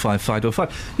 455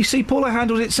 555. You see, Paul, I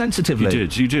handled it sensitively.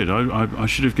 You did. I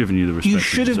should have given you the respect. You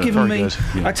should have given me...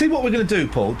 Yeah. I tell you what we're going to do,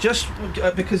 Paul, just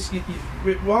because...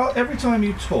 every time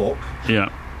you talk... Yeah.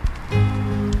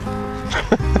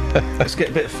 Let's get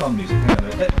a bit of fun music.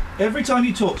 Every time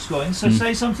you talk, Scoyne, so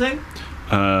say something.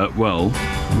 Well,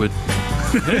 we're...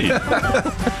 Hey.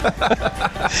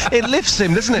 It lifts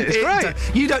him, doesn't it? It's great.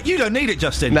 You don't need it,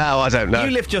 Justin. No, I don't know.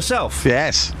 You lift yourself.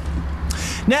 Yes.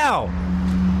 Now...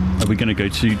 Are we going to go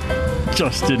to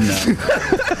Justin now?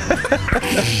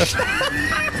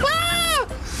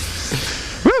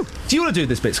 Woo! Do you want to do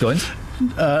this bit, Scoyne?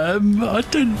 I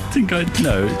don't think I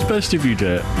know. It's best if you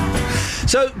do it.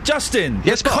 So, Justin,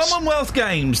 yes, the boss. Commonwealth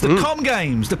Games, the Com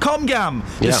Games, the Comgam,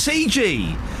 the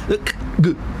CG,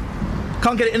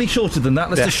 can't get it any shorter than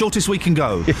that. That's the shortest we can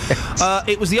go. Yes.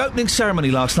 It was the opening ceremony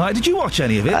last night. Did you watch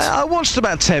any of it? I watched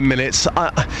about 10 minutes.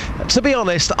 To be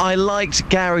honest, I liked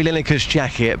Gary Lineker's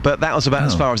jacket, but that was about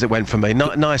as far as it went for me.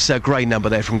 Nice grey number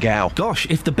there from Gal. Gosh,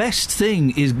 if the best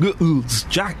thing is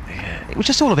jacket... It was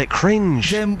just all a bit cringe.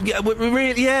 Then,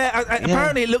 really,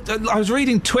 apparently it looked... I was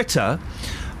reading Twitter,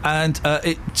 and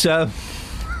it...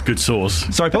 Good source.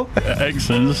 Sorry, Paul?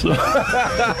 Excellent.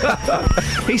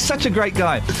 He's such a great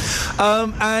guy.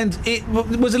 And it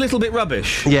was a little bit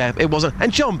rubbish. Yeah, it wasn't.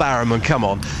 And John Barrowman, come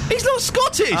on. He's not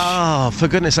Scottish! Oh, for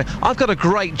goodness sake. I've got a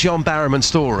great John Barrowman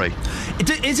story.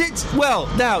 Is it? Well,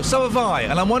 now, so have I,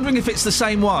 and I'm wondering if it's the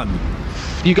same one.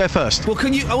 You go first. Well,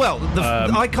 can you...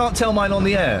 I can't tell mine on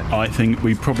the air. I think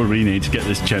we probably need to get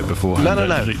this checked beforehand. No.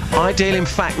 I deal in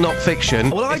fact, not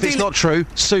fiction. Well, if it's not true,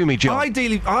 sue me, John. I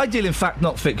deal in fact,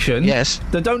 not fiction. Yes.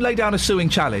 Don't lay down a suing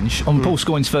challenge on Paul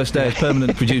Scoyne's first day as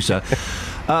permanent producer.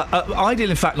 I deal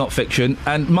in fact, not fiction,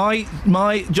 and my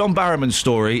John Barrowman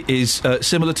story is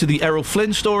similar to the Errol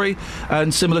Flynn story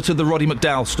and similar to the Roddy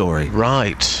McDowall story.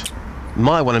 Right.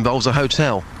 My one involves a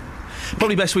hotel.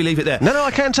 Probably best we leave it there. No, I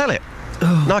can tell it.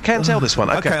 No, I can't tell this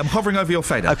one. Okay, I'm hovering over your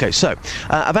fader. Okay, so,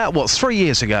 about, 3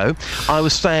 years ago, I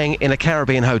was staying in a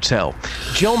Caribbean hotel.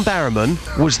 John Barrowman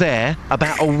was there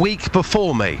about a week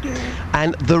before me,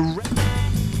 and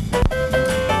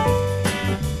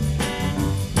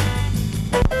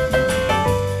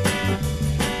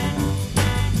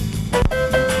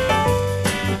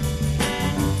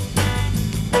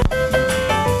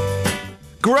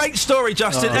Great story,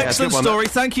 Justin. Excellent story.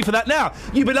 Thank you for that. Now,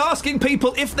 you've been asking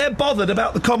people if they're bothered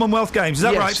about the Commonwealth Games. Is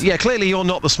that right? Yeah, clearly you're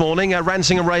not this morning,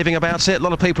 ranting and raving about it. A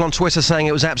lot of people on Twitter saying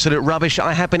it was absolute rubbish.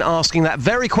 I have been asking that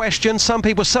very question. Some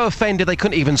people so offended they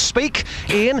couldn't even speak.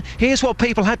 Ian, here's what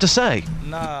people had to say.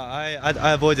 No,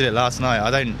 I avoided it last night.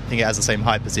 I don't think it has the same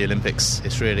hype as the Olympics.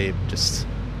 It's really just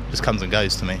comes and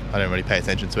goes to me. I don't really pay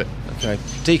attention to it. Okay.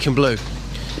 Deacon Blue.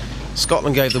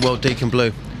 Scotland gave the world Deacon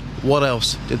Blue. What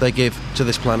else did they give to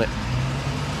this planet?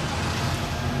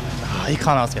 Oh, you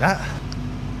can't ask me that.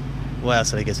 What else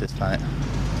did they give to this planet?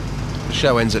 The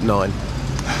show ends at 9.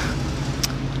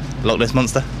 Loch Ness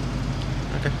Monster.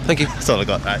 Okay, thank you. That's all I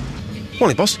got, right?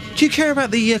 Morning, boss. Do you care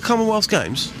about the Commonwealth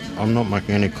Games? I'm not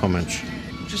making any comments.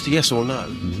 Just a yes or no?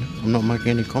 I'm not making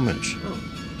any comments. Oh.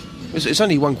 It's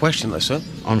only one question, though, sir.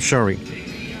 I'm sorry.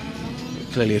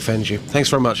 It clearly offends you. Thanks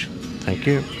very much. Thank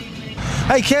you.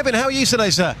 Hey, Kevin, how are you today,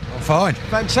 sir? I'm fine.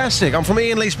 Fantastic. I'm from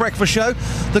Ian Lee's Breakfast Show.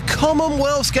 The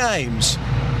Commonwealth Games.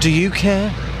 Do you care?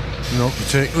 Not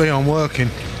particularly. I'm working.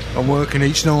 I'm working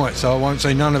each night, so I won't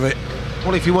say none of it.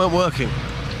 What if you weren't working?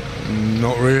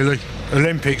 Not really.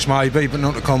 Olympics maybe, but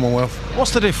not the Commonwealth.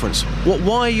 What's the difference?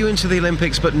 Why are you into the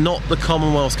Olympics but not the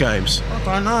Commonwealth Games? I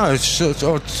don't know. It's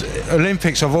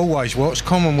Olympics I've always watched.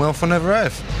 Commonwealth I never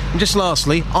have. And just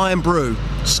lastly, Iron Brew.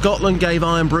 Scotland gave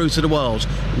Iron Brew to the world.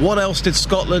 What else did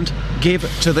Scotland give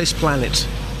to this planet?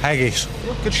 Haggis.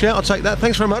 Good shout, I'll take that.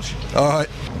 Thanks very much. All right.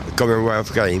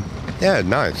 Commonwealth game. Yeah,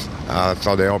 nice. I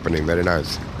saw the opening, very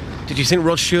nice. Did you think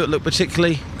Rod Stewart looked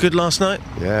particularly good last night?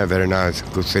 Yeah, very nice.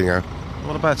 Good singer.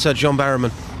 What about John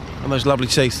Barrowman and those lovely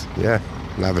teeth? Yeah,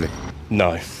 lovely.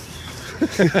 No.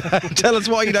 Tell us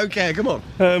why you don't care, come on.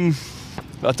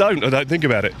 I don't think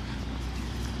about it.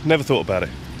 Never thought about it.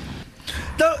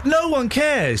 No one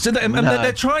cares, do they? No.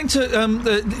 They're trying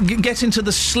to get into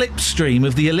the slipstream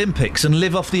of the Olympics and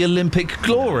live off the Olympic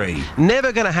glory.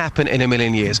 Never going to happen in a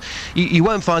million years. You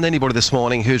won't find anybody this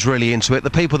morning who's really into it. The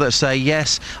people that say,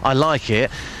 yes, I like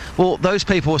it, well, those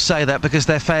people will say that because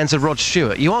they're fans of Rod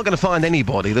Stewart. You aren't going to find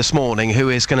anybody this morning who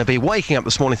is going to be waking up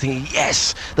this morning thinking,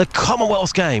 yes, the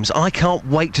Commonwealth Games, I can't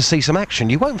wait to see some action.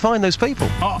 You won't find those people.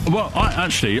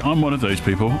 I'm one of those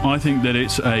people. I think that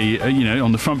it's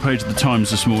on the front page of the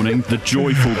Times this morning, the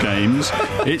joyful games,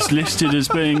 it's listed as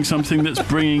being something that's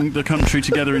bringing the country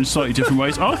together in slightly different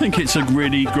ways. I think it's a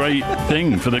really great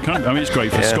thing for the country. I mean, it's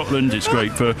great for Scotland, it's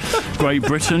great for Great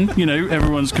Britain,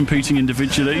 everyone's competing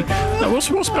individually. What's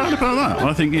bad about that?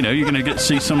 I think, you're going to get to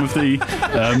see some of the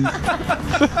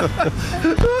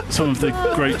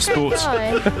great sports.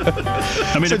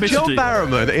 I mean, so John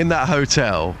Barrowman in that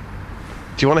hotel,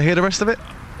 do you want to hear the rest of it?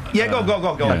 Yeah, go.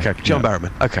 Okay, John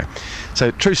Barrowman. Okay. So,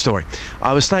 true story.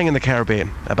 I was staying in the Caribbean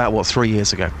about, 3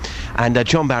 years ago, and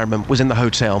John Barrowman was in the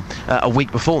hotel a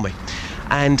week before me.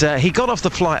 And he got off the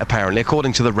flight, apparently,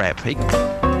 according to the rep.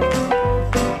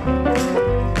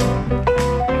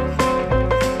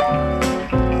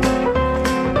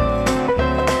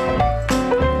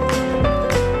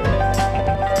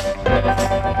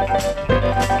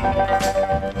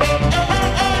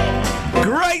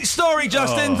 Great story,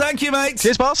 Justin. Thank you, mate.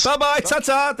 Cheers, boss. Bye-bye.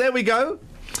 Ta-ta. There we go.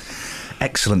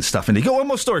 Excellent stuff, indeed. Got one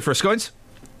more story for us, Scoins?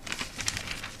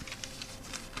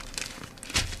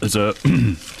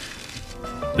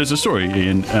 There's a story,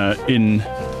 Ian, in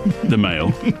the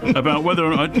Mail about whether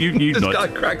or not you this like... guy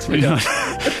cracks me up.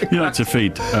 You like to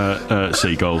feed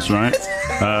seagulls, right?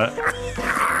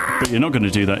 But you're not going to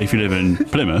do that if you live in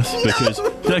Plymouth, because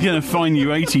they're going to fine you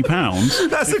 £80.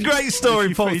 That's a great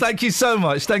story, Paul. Thank you so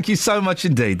much. Thank you so much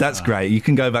indeed. That's great. You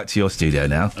can go back to your studio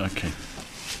now. Okay.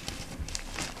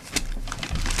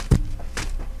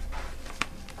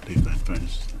 Leave that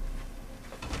first.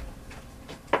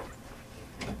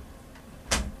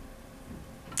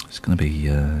 It's going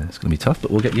to be tough,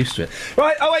 but we'll get used to it.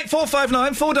 Right,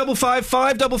 08459 455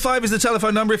 555 is the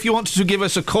telephone number if you want to give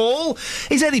us a call.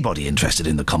 Is anybody interested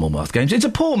in the Commonwealth Games? It's a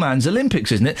poor man's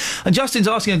Olympics, isn't it? And Justin's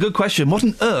asking a good question. What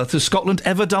on earth has Scotland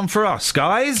ever done for us,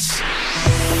 guys?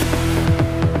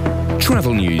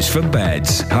 Travel news for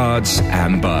beds, cards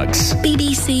and bugs.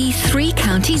 BBC Three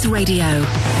Counties Radio.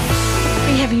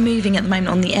 Very heavy moving at the moment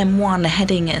on the M1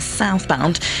 heading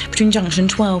southbound between junction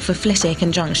 12 for Flitwick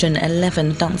and junction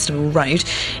 11 Dunstable Road.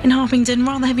 In Harpington,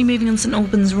 rather heavy moving on St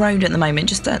Albans Road at the moment,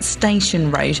 just at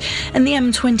Station Road. And the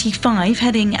M25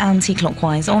 heading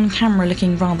anti-clockwise on camera,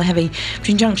 looking rather heavy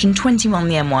between junction 21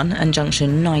 the M1 and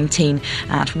junction 19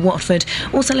 at Watford.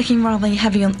 Also looking rather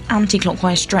heavy on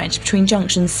anti-clockwise stretch between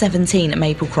junction 17 at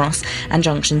Maple Cross and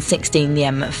junction 16 the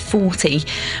M40.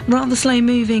 Rather slow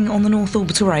moving on the North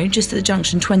Orbital Road, just at the junction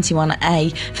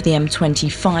 21A for the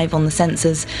M25 on the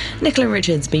sensors. Nicola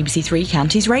Richards, BBC Three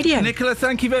Counties Radio. Nicola,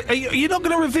 thank you very... Are you not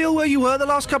going to reveal where you were the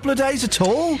last couple of days at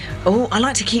all? Oh, I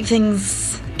like to keep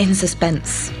things in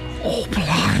suspense. Oh,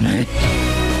 blimey.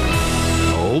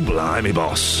 Oh, blimey,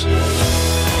 boss.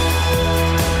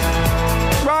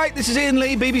 Right, this is Iain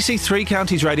Lee, BBC Three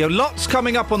Counties Radio. Lots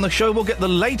coming up on the show. We'll get the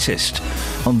latest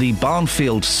on the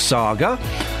Barnfield saga.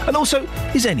 And also,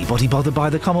 is anybody bothered by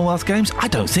the Commonwealth Games? I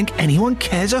don't think anyone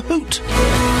cares a hoot.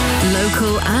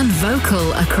 Local and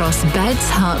vocal across beds,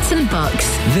 hearts and bucks.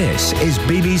 This is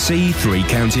BBC Three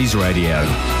Counties Radio.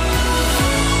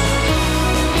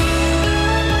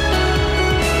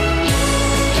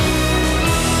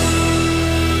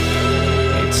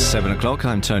 7 o'clock,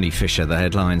 I'm Tony Fisher. The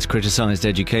headlines: criticised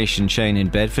education chain in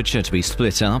Bedfordshire to be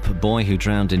split up, boy who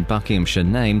drowned in Buckinghamshire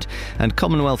named, and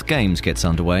Commonwealth Games gets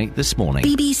underway this morning.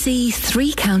 BBC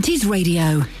Three Counties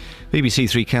Radio. BBC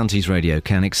Three Counties Radio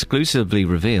can exclusively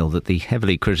reveal that the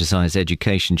heavily criticised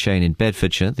education chain in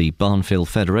Bedfordshire, the Barnfield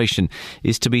Federation,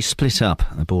 is to be split up.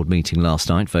 A board meeting last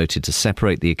night voted to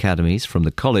separate the academies from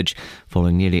the college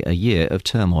following nearly a year of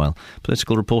turmoil.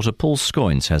 Political reporter Paul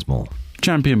Scoins has more.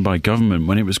 Championed by government,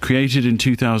 when it was created in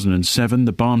 2007,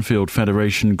 the Barnfield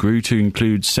Federation grew to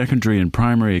include secondary and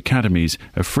primary academies,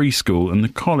 a free school and the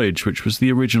college, which was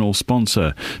the original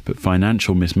sponsor. But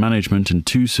financial mismanagement and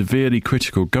two severely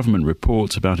critical government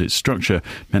reports about its structure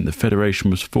meant the Federation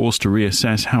was forced to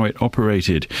reassess how it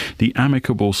operated. The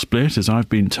amicable split, as I've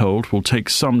been told, will take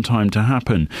some time to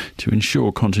happen to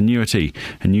ensure continuity.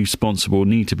 A new sponsor will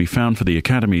need to be found for the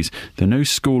academies, though no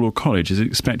school or college is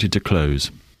expected to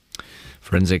close.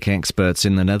 Forensic experts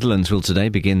in the Netherlands will today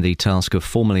begin the task of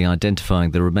formally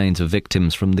identifying the remains of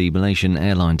victims from the Malaysian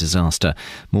airline disaster.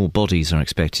 More bodies are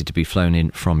expected to be flown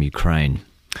in from Ukraine.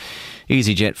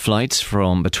 EasyJet flights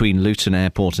from between Luton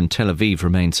Airport and Tel Aviv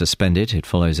remain suspended. It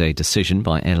follows a decision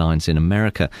by airlines in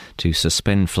America to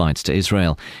suspend flights to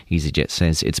Israel. EasyJet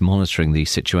says it's monitoring the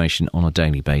situation on a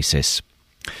daily basis.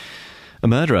 A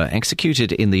murderer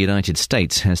executed in the United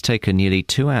States has taken nearly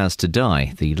 2 hours to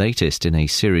die, the latest in a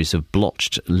series of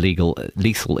blotched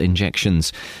lethal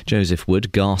injections. Joseph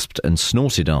Wood gasped and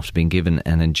snorted after being given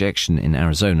an injection in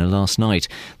Arizona last night.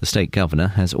 The state governor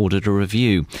has ordered a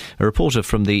review. A reporter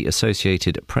from the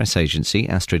Associated Press Agency,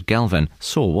 Astrid Galvan,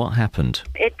 saw what happened.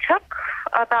 It took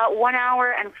about 1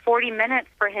 hour and 40 minutes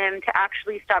for him to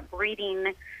actually stop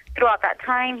breathing. Throughout that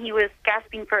time, he was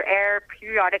gasping for air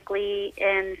periodically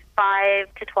in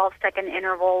 5 to 12-second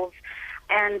intervals.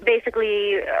 And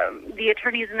basically, the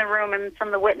attorneys in the room and some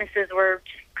of the witnesses were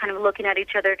just kind of looking at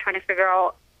each other, trying to figure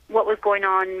out what was going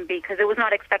on, because it was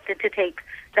not expected to take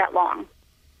that long.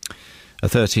 A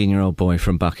 13-year-old boy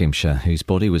from Buckinghamshire, whose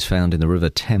body was found in the River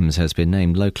Thames, has been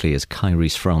named locally as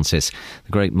Kairis Francis.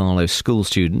 The Great Marlow school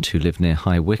student who lived near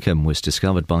High Wycombe was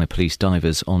discovered by police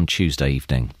divers on Tuesday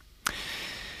evening.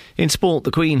 In sport,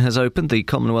 the Queen has opened the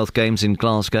Commonwealth Games in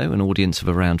Glasgow. An audience of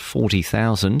around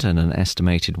 40,000 and an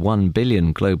estimated 1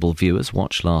 billion global viewers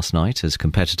watched last night as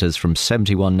competitors from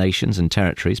 71 nations and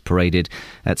territories paraded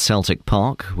at Celtic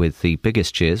Park, with the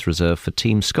biggest cheers reserved for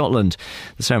Team Scotland.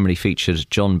 The ceremony featured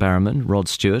John Barrowman, Rod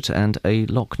Stewart and a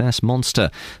Loch Ness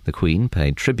monster. The Queen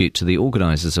paid tribute to the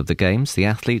organisers of the Games, the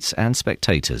athletes and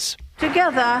spectators.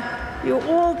 Together, you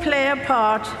all play a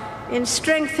part in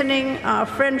strengthening our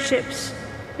friendships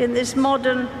in this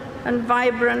modern and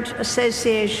vibrant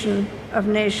association of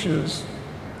nations.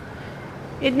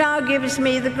 It now gives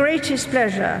me the greatest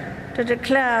pleasure to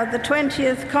declare the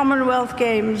 20th Commonwealth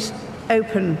Games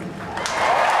open.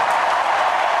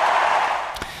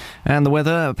 And the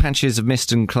weather, patches of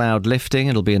mist and cloud lifting.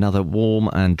 It'll be another warm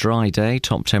and dry day.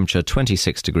 Top temperature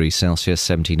 26 degrees Celsius,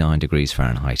 79 degrees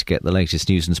Fahrenheit. Get the latest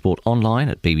news and sport online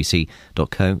at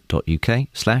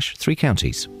bbc.co.uk/3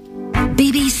 counties.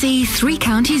 BBC Three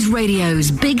Counties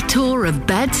Radio's big tour of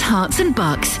beds, hearts and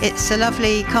bucks. It's a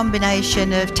lovely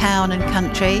combination of town and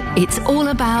country. It's all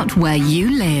about where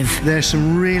you live. There's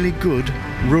some really good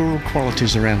rural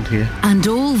qualities around here. And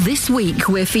all this week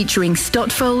we're featuring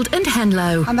Stotfold and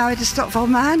Henlow. I married a Stotfold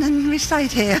man and we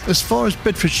stayed here. As far as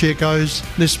Bedfordshire goes,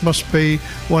 this must be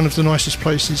one of the nicest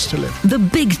places to live. The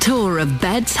big tour of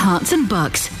beds, hearts and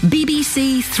bucks.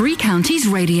 BBC Three Counties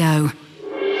Radio.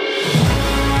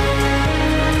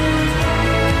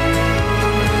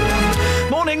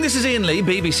 This is Iain Lee,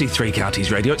 BBC Three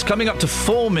Counties Radio. It's coming up to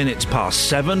 4 minutes past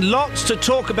 7. Lots to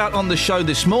talk about on the show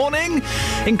this morning,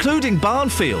 including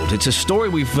Barnfield. It's a story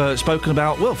we've spoken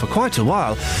about, well, for quite a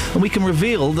while, and we can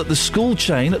reveal that the school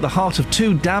chain at the heart of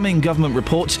two damning government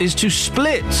reports is to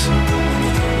split.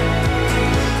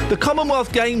 The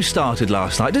Commonwealth Games started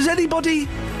last night. Does anybody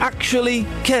actually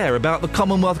care about the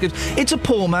Commonwealth Games? It's a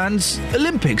poor man's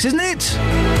Olympics, isn't it?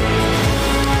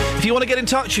 If you want to get in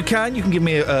touch, you can. You can give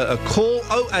me a call,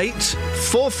 08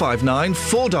 459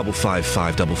 455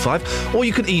 555, or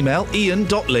you can email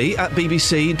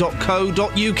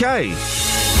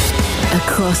ian.lee@bbc.co.uk.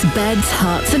 Across beds,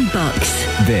 hearts and bucks.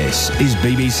 This is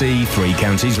BBC Three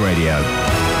Counties Radio.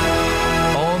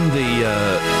 On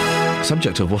the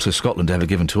subject of what has Scotland ever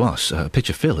given to us,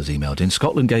 Pitcher Phil has emailed in.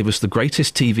 Scotland gave us the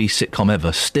greatest TV sitcom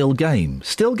ever, Still Game.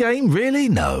 Still Game? Really?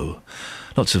 No.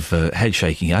 Lots of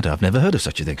head-shaking adder. I've never heard of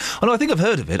such a thing. Oh, no, I think I've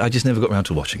heard of it. I just never got round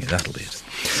to watching it. That'll be it.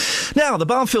 Now, the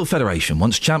Barnfield Federation,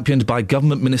 once championed by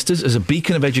government ministers as a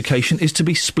beacon of education, is to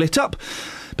be split up.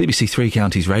 BBC Three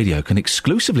Counties Radio can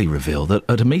exclusively reveal that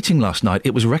at a meeting last night,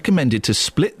 it was recommended to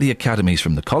split the academies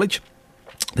from the college.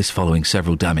 This following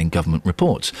several damning government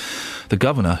reports. The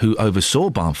governor, who oversaw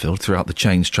Barnfield throughout the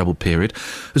chain's troubled period,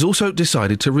 has also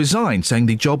decided to resign, saying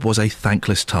the job was a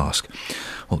thankless task.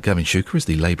 Well, Gavin Shuker is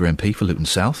the Labour MP for Luton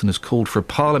South and has called for a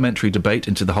parliamentary debate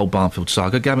into the whole Barnfield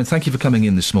saga. Gavin, thank you for coming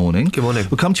in this morning. Good morning.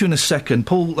 We'll come to you in a second.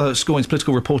 Paul Scoynes,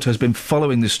 political reporter, has been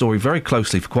following this story very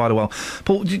closely for quite a while.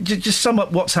 Paul, just sum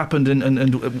up what's happened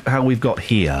and how we've got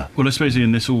here. Well, I suppose,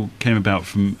 Ian, this all came about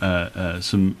from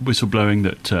some whistleblowing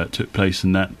that took place,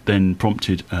 and that then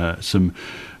prompted some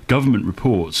government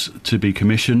reports to be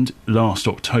commissioned last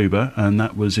October, and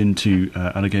that was into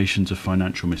allegations of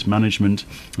financial mismanagement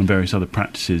and various other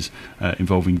practices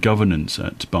involving governance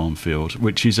at Barnfield,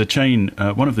 which is a chain,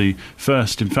 one of the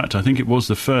first, in fact, I think it was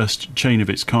the first chain of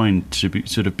its kind to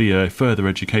be a further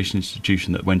education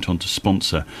institution that went on to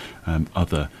sponsor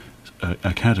other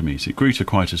academies. It grew to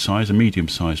quite a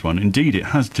medium-sized one. Indeed, it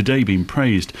has today been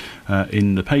praised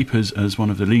in the papers as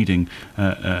one of the leading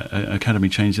academy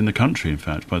chains in the country, in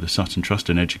fact, by the Sutton Trust,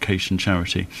 an education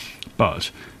charity.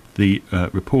 But the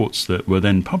reports that were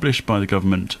then published by the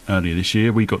government earlier this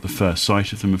year, we got the first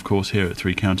sight of them, of course, here at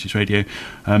Three Counties Radio.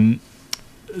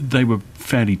 They were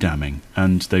fairly damning,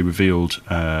 and they revealed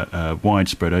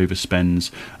widespread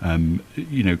overspends,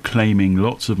 claiming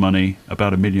lots of money,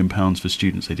 about £1 million for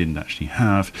students they didn't actually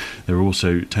have. There were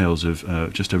also tales of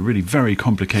just a really very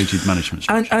complicated management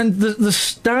structure. And the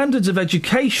standards of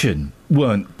education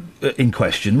weren't in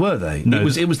question, were they? No,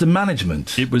 it was the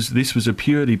management. This was a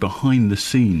purely behind the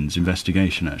scenes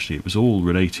investigation. Actually, it was all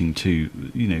relating to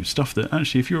stuff that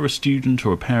actually, if you're a student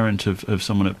or a parent of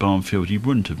someone at Barnfield, you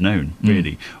wouldn't have known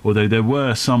really. Although there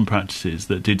were some practices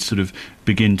that did sort of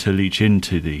begin to leach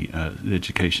into the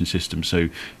education system. So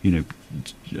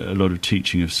a lot of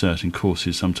teaching of certain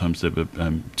courses. Sometimes there were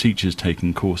teachers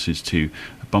taking courses to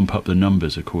bump up the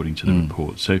numbers according to the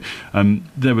report. So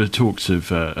there were talks of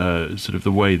sort of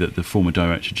the way that the former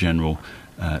Director General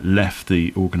left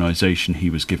the organisation. He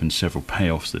was given several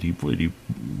payoffs that he really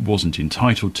wasn't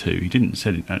entitled to. He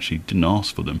didn't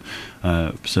ask for them,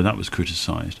 so that was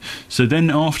criticised. So then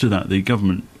after that, the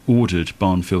government ordered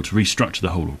Barnfield to restructure the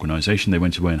whole organisation. They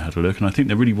went away and had a look, and I think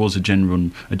there really was a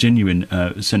genuine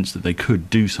sense that they could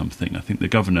do something. I think the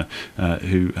governor,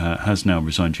 who has now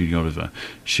resigned, Julie Oliver,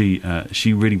 she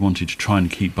really wanted to try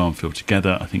and keep Barnfield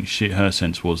together. I think her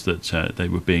sense was that they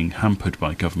were being hampered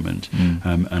by government,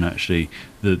 and actually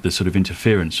the sort of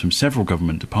interference from several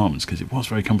government departments, because it was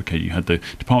very complicated. You had the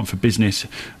Department for Business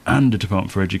and the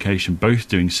Department for Education both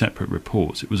doing separate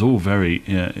reports. It was all very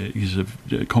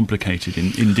complicated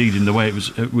indeed in the way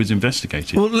it was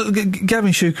investigated. Well, look,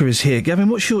 Gavin Shuker is here. Gavin,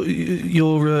 what's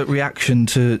your reaction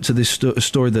to this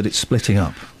story that it's splitting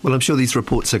up? Well, I'm sure these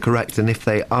reports are correct, and if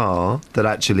they are, that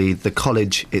actually the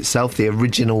college itself, the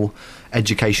original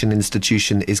education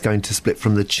institution, is going to split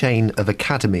from the chain of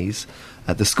academies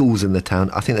at the schools in the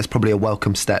town, I think that's probably a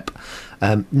welcome step.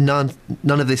 None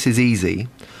of this is easy,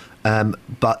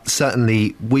 but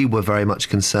certainly we were very much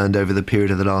concerned over the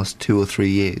period of the last 2 or 3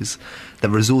 years that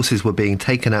resources were being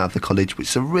taken out of the college, which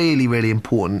is a really, really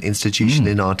important institution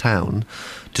in our town,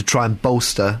 to try and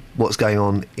bolster what's going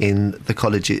on in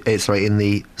the in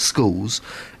the schools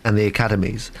and the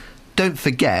academies. Don't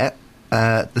forget,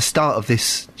 the start of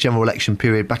this general election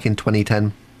period back in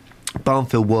 2010,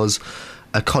 Barnfield was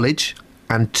a college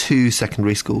and 2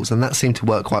 secondary schools, and that seemed to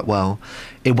work quite well.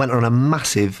 It went on a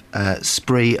massive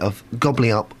spree of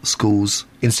gobbling up schools,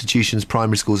 institutions,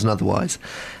 primary schools and otherwise,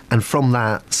 and from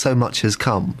that so much has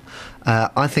come.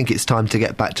 I think it's time to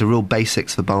get back to real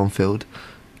basics for Barnfield,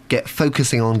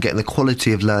 focusing on getting the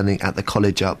quality of learning at the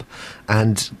college up,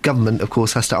 and government of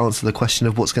course has to answer the question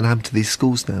of what's going to happen to these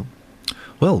schools now.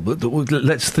 Well,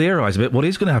 let's theorise a bit. What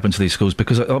is going to happen to these schools?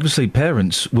 Because obviously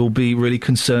parents will be really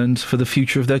concerned for the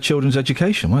future of their children's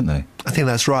education, won't they? I think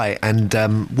that's right. And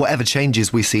whatever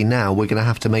changes we see now, we're going to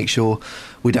have to make sure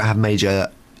we don't have major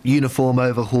uniform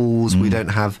overhauls. We don't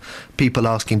have people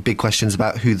asking big questions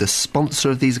about who the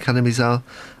sponsor of these academies are.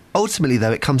 Ultimately,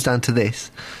 though, it comes down to this,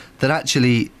 that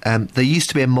actually there used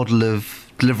to be a model of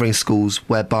delivering schools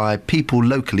whereby people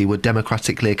locally were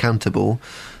democratically accountable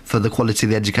for the quality of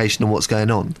the education and what's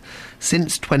going on.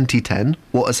 Since 2010,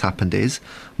 what has happened is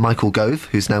Michael Gove,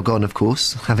 who's now gone, of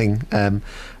course, having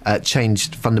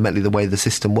changed fundamentally the way the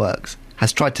system works,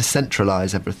 has tried to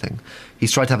centralise everything.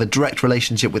 He's tried to have a direct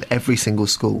relationship with every single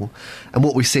school. And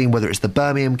what we've seen, whether it's the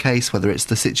Birmingham case, whether it's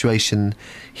the situation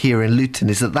here in Luton,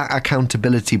 is that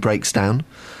accountability breaks down,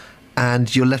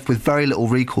 and you're left with very little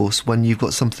recourse when you've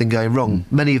got something going wrong.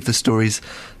 Many of the stories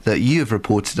that you have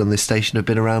reported on this station have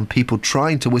been around people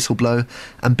trying to whistleblow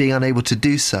and being unable to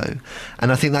do so.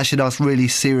 And I think that should ask really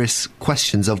serious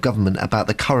questions of government about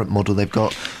the current model they've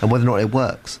got and whether or not it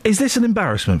works. Is this an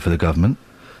embarrassment for the government?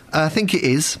 I think it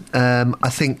is. I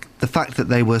think the fact that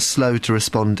they were slow to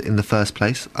respond in the first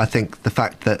place, I think the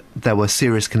fact that there were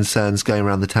serious concerns going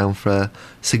around the town for a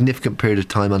significant period of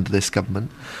time under this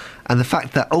government, and the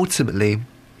fact that ultimately,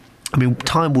 I mean,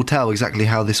 time will tell exactly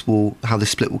how this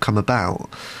split will come about,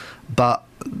 but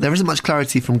there isn't much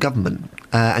clarity from government,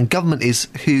 and government is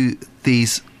who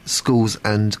these schools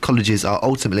and colleges are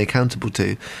ultimately accountable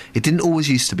to. It didn't always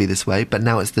used to be this way, but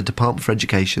now it's the Department for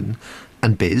Education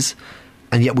and BIS,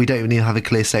 and yet we don't even have a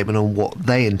clear statement on what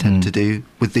they intend to do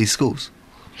with these schools.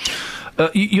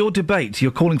 Your debate,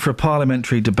 you're calling for a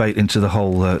parliamentary debate into the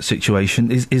whole situation.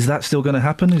 Is that still going to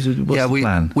happen? What's the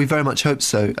plan? We very much hope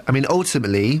so. I mean,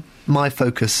 ultimately, my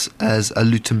focus as a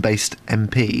Luton-based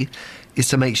MP is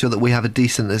to make sure that we have a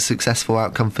decent and successful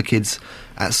outcome for kids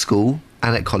at school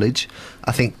and at college.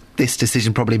 I think this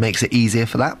decision probably makes it easier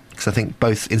for that, because I think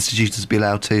both institutions will be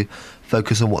allowed to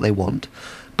focus on what they want.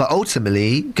 But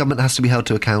ultimately, government has to be held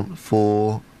to account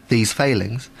for these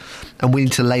failings, and we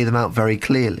need to lay them out very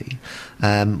clearly.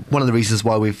 One of the reasons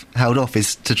why we've held off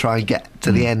is to try and get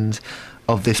to the end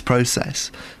of this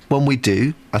process. When we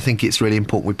do, I think it's really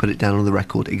important we put it down on the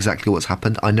record exactly what's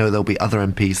happened. I know there'll be other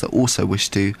MPs that also wish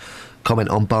to comment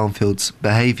on Barnfield's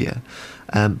behaviour.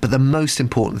 But the most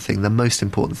important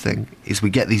thing is we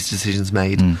get these decisions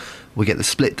made, we get the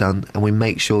split done, and we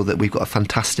make sure that we've got a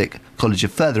fantastic College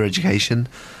of Further Education,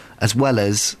 as well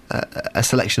as a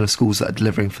selection of schools that are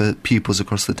delivering for pupils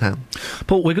across the town.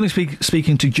 Paul, we're going to be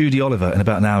speaking to Judy Oliver in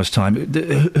about an hour's time.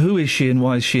 Who is she and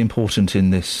why is she important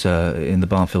in this in the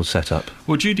Barnfield setup?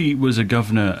 Well, Judy was a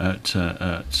governor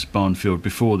at Barnfield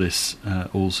before this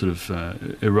all sort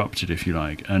of erupted, if you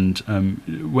like, and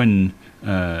when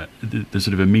the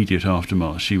sort of immediate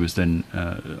aftermath, she was then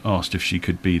asked if she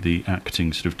could be the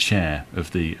acting sort of chair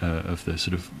of the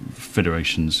sort of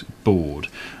federation's board,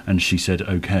 and she said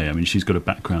okay. I mean, she's got a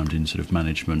background in sort of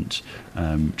management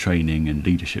training and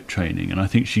leadership training, and I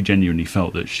think she genuinely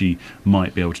felt that she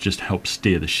might be able to just help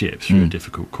steer the ship through a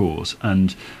difficult course.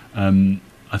 And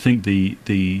I think the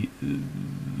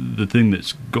thing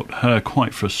that's got her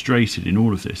quite frustrated in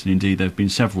all of this, and indeed there have been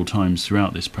several times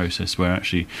throughout this process where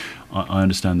actually I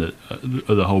understand that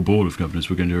the whole board of governors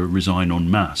were going to resign en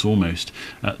masse, almost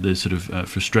at the sort of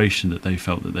frustration that they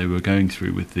felt that they were going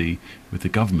through with the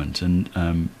government,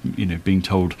 and being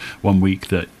told one week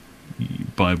that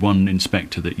by one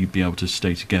inspector that you'd be able to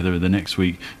stay together, and the next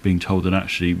week being told that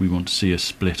actually we want to see a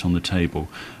split on the table.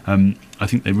 I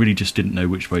think they really just didn't know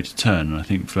which way to turn, and I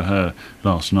think for her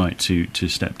last night to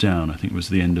step down, I think was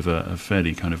the end of a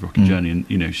fairly kind of rocky journey.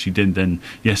 And she did then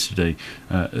yesterday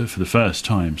for the first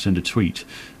time send a tweet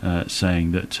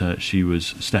saying that she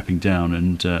was stepping down,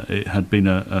 and it had been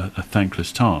a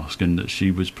thankless task, and that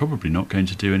she was probably not going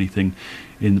to do anything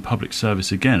in the public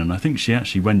service again. And I think she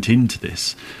actually went into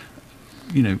this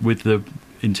with the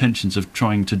intentions of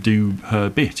trying to do her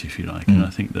bit, if you like. And I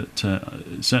think that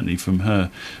certainly from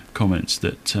her comments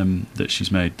that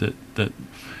she's made, that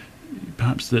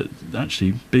perhaps that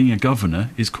actually being a governor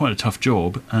is quite a tough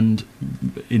job, and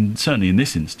certainly in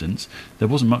this instance there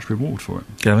wasn't much reward for it.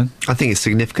 Gavin? I think it's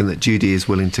significant that Judy is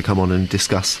willing to come on and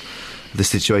discuss the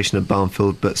situation at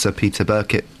Barnfield, but Sir Peter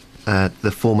Burkitt,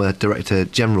 the former Director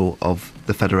General of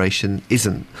the Federation,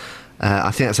 isn't.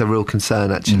 I think that's a real concern,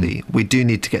 actually. We do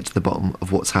need to get to the bottom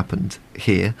of what's happened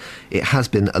here. It has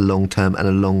been a long-term and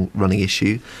a long-running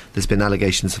issue. There's been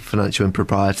allegations of financial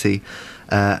impropriety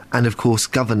and, of course,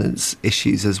 governance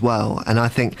issues as well. And I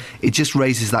think it just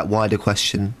raises that wider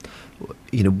question,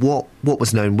 what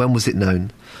was known, when was it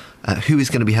known, who is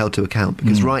going to be held to account?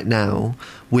 Because right now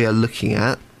we are looking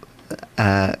at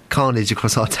carnage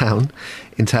across our town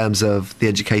in terms of the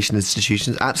education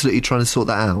institutions, absolutely trying to sort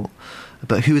that out.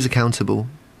 But who is accountable?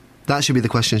 That should be the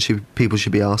question people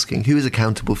should be asking. Who is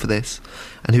accountable for this,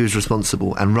 and who is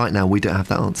responsible? And right now we don't have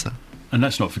that answer. And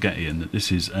let's not forget, Iain, that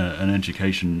this is an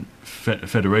education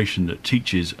federation that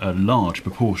teaches a large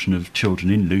proportion of children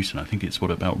in Luton. I think it's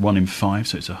about 1 in 5,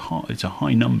 so it's a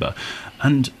high number.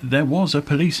 And there was a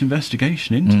police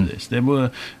investigation into this. There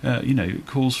were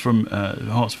calls from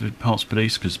Herts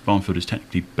Police, because Barnfield is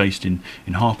technically based in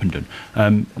Harpenden.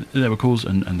 There were calls,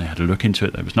 and they had a look into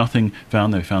it. There was nothing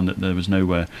found. They found that there was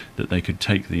nowhere that they could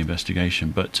take the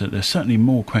investigation. But there's certainly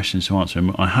more questions to answer.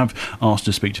 And I have asked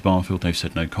to speak to Barnfield. They've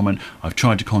said no comment. I've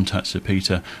tried to contact Sir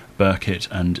Peter, Burkitt,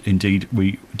 and indeed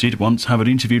we did once have an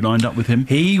interview lined up with him.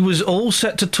 He was all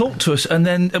set to talk to us, and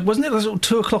then, wasn't it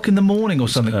 2 o'clock in the morning or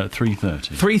something?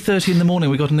 3:30. 3:30 in the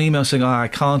morning, we got an email saying, I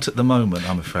can't at the moment,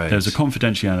 I'm afraid. There's a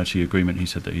confidentiality agreement, he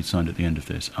said, that he'd signed at the end of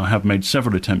this. I have made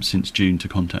several attempts since June to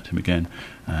contact him again,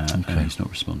 and he's not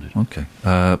responded. OK.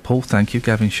 Paul, thank you.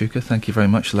 Gavin Shuker, thank you very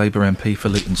much. Labour MP for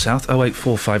Luton South.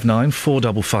 08459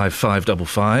 455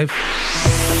 555.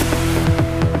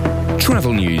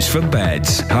 Travel news for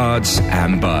beds, cards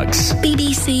and bugs.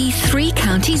 BBC Three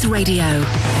Counties Radio.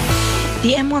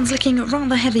 The M1's looking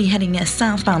rather heavy heading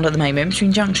southbound at the moment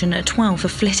between junction 12 for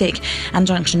Flitwick and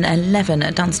junction 11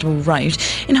 at Dunstable Road.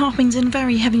 In Harpington,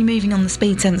 very heavy moving on the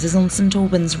speed sensors on St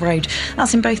Albans Road.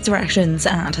 That's in both directions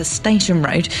at Station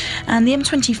Road. And the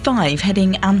M25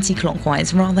 heading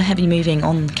anti-clockwise, rather heavy moving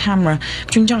on camera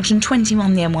between junction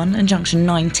 21 the M1 and junction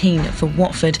 19 for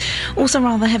Watford. Also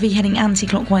rather heavy heading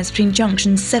anti-clockwise between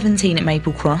junction 17 at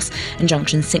Maple Cross and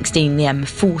junction 16 the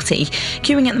M40.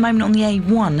 Queuing at the moment on the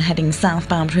A1 heading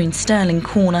southbound between Stirling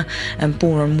Corner and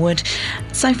Boreham Wood.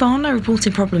 So far, no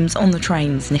reported problems on the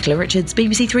trains. Nicola Richards,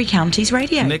 BBC Three Counties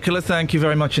Radio. Nicola, thank you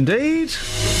very much indeed.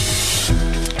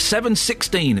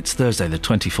 7:16, it's Thursday the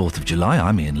 24th of July.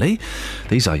 I'm Iain Lee.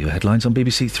 These are your headlines on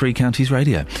BBC Three Counties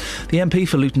Radio. The MP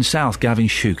for Luton South, Gavin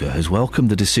Shuker, has welcomed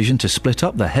the decision to split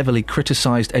up the heavily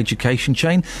criticised education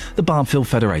chain, the Barnfield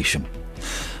Federation.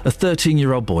 A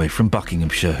 13-year-old boy from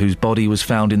Buckinghamshire, whose body was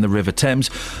found in the River Thames,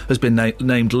 has been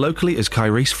named locally as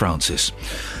Kyrese Francis.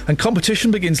 And competition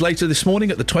begins later this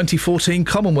morning at the 2014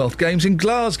 Commonwealth Games in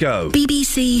Glasgow.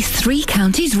 BBC Three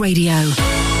Counties Radio.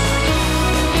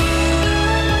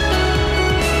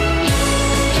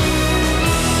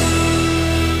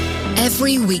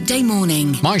 Every weekday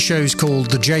morning. My show's called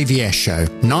The JVS Show,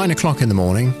 9 o'clock in the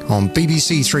morning on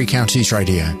BBC Three Counties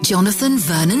Radio. Jonathan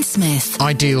Vernon Smith.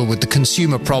 I deal with the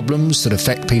consumer problems that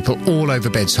affect people all over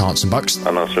Beds, Herts and Bucks.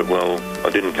 And I said, well, I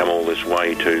didn't come all this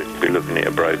way to be looking at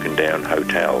a broken down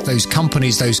hotel. Those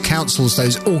companies, those councils,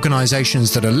 those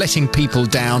organisations that are letting people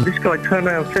down. This guy turned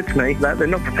around and said to me that they're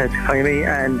not prepared to pay me,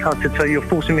 and I said, so you're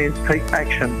forcing me to take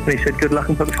action. And he said, good luck,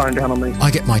 and put the phone down on me.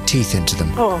 I get my teeth into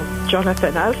them. Oh,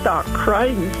 Jonathan, I'll start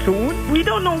crying soon. We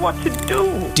don't know what to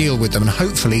do. Deal with them and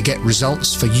hopefully get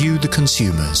results for you, the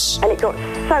consumers. And it got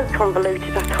so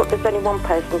convoluted, I thought there's only one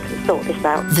person who can sort this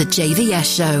out. The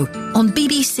JVS Show on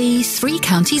BBC Three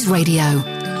Counties Radio.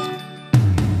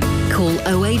 Call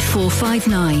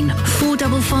 08459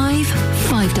 455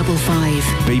 555.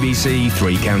 BBC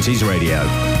Three Counties Radio.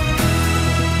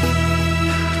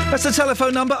 That's the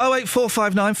telephone number,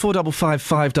 08459 455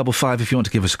 555. If you want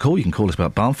to give us a call, you can call us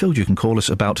about Barnfield, you can call us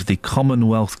about the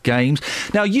Commonwealth Games.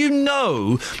 Now, you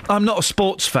know I'm not a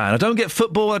sports fan. I don't get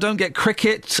football, I don't get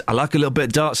cricket. I like a little bit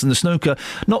of darts and the snooker,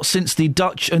 not since the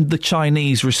Dutch and the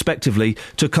Chinese, respectively,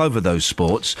 took over those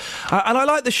sports. And I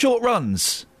like the short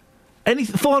runs.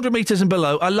 Anything 400 metres and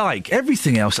below, I like.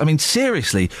 Everything else, I mean,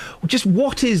 seriously, just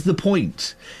what is the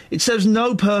point? It serves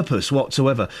no purpose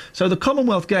whatsoever. So the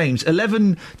Commonwealth Games,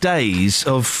 11 days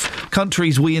of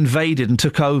countries we invaded and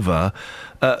took over,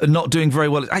 not doing very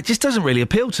well. It just doesn't really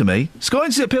appeal to me. Sky,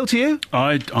 does it appeal to you?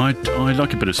 I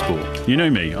like a bit of sport. You know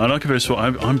me. I like a bit of sport.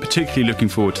 I'm particularly looking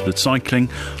forward to the cycling.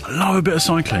 I love a bit of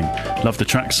cycling. Love the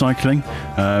track cycling.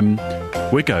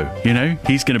 Wiggo, you know,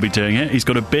 he's going to be doing it. He's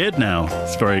got a beard now.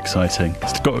 It's very exciting.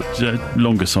 He's got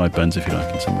longer sideburns, if you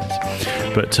like, in some ways.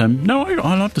 But no,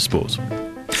 I love the sports.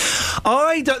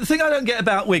 The thing I don't get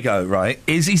about Wiggo, right,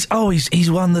 is he's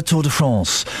won the Tour de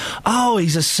France. Oh,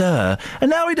 he's a sir,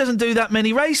 and now he doesn't do that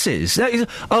many races. Don't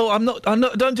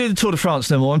do the Tour de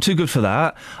France no more. I'm too good for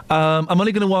that. I'm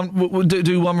only going to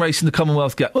do one race in the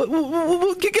Commonwealth Games.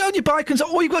 Get on your bike and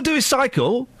all you've got to do is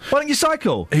cycle. Why don't you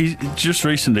cycle? He just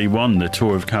recently won the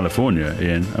Tour of California,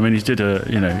 Ian. I mean, he did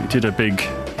a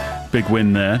big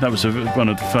win there. That was one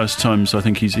of the first times I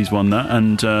think he's won that,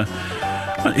 and.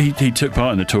 He took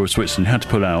part in the Tour of Switzerland. He had to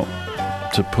pull out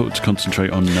to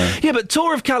concentrate on... Yeah, but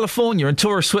Tour of California and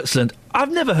Tour of Switzerland,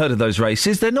 I've never heard of those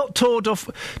races. They're not toured off...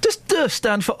 Does DE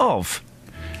stand for of?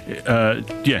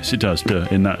 Yes, it does.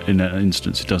 In that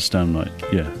instance, it does stand like,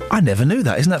 yeah. I never knew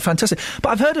that. Isn't that fantastic? But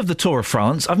I've heard of the Tour of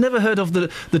France. I've never heard of the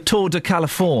Tour de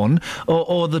Californie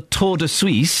or the Tour de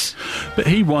Suisse. But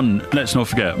he won, let's not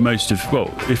forget, most of,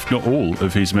 well, if not all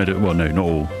of his medals, well, no, not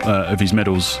all, of his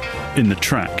medals in the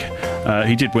track.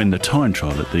 He did win the time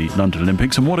trial at the London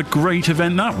Olympics, and what a great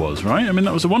event that was, right? I mean,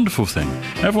 that was a wonderful thing.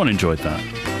 Everyone enjoyed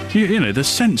that. You know, the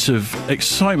sense of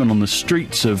excitement on the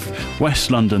streets of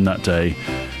West London that day,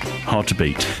 hard to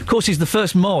beat. Of course, he's the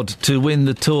first mod to win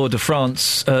the Tour de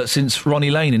France since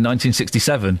Ronnie Lane in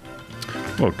 1967.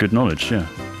 Well, good knowledge, yeah.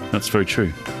 That's very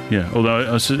true. Yeah,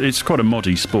 although it's quite a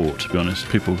moddy sport, to be honest.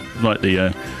 People like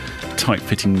the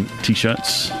tight-fitting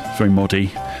T-shirts, very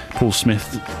moddy. Paul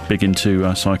Smith, big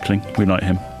into cycling. We like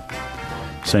him.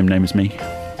 Same name as me.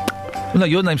 Well, no,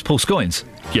 your name's Paul Scoins.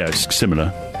 Yeah, it's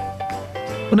similar.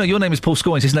 Well, no, your name is Paul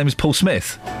Scoins. His name is Paul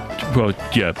Smith. Well,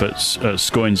 yeah, but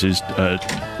Scoins is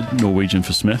Norwegian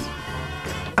for Smith.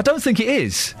 I don't think it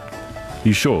is.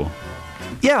 You sure?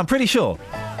 Yeah, I'm pretty sure.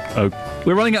 Oh.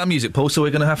 We're running out of music, Paul, so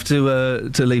we're going to have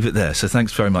to leave it there. So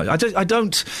thanks very much. I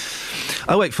don't.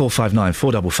 08459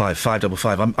 455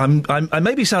 555. I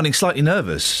may be sounding slightly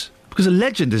nervous because a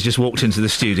legend has just walked into the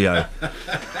studio.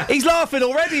 He's laughing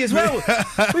already as well.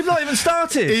 We've not even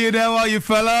started. Iain, how are you,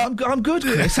 fella? I'm good,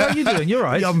 Chris. How are you doing? You're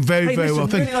right. Yeah, I'm very well.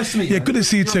 Really nice to meet you. Yeah, good to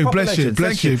see you too. Bless you.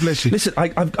 Bless you. Listen,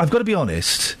 I've got to be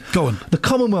honest. Go on. The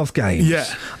Commonwealth Games. Yeah.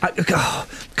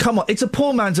 Come on, it's a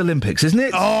poor man's Olympics, isn't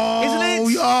it? Oh, isn't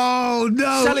it? Oh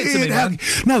no! Sell it to me, man.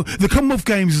 No, the Commonwealth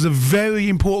Games is a very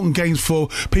important games for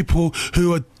people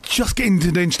who are just getting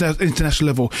to the international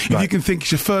level. If you can think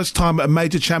it's your first time at a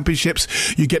major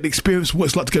championships, you get the experience of what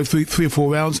it's like to go through 3 or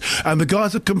 4 rounds, and the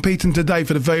guys that are competing today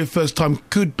for the very first time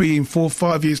could be in 4 or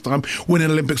 5 years' time winning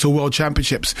Olympics or World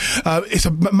Championships. It's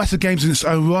a massive games in its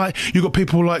own right. You've got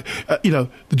people like the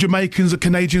Jamaicans, the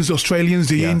Canadians, the Australians,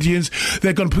 the Indians.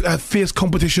 They're going to have fierce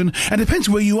competition, and it depends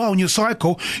where you are on your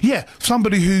cycle. Yeah,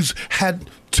 somebody who's had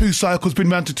 2 cycles, been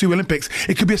round to 2 Olympics,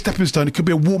 it could be a stepping stone. It could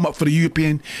be a warm-up for the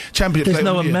European Championships. There's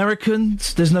no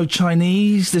Americans, there's no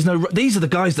Chinese, there's no... These are the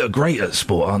guys that are great at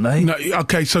sport, aren't they? No,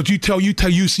 okay, so you tell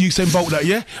Usain Bolt that,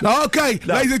 yeah? Okay,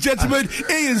 ladies and gentlemen,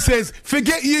 Iain says,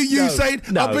 forget you,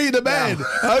 Usain, I'll be the man.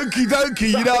 Okie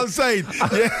dokie, you know what I'm saying?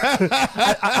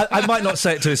 I might not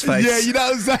say it to his face. Yeah, you know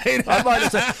what I'm saying? I might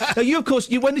not say it. Now, you, of course,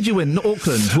 when did you win?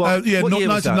 Auckland? What year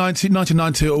was that?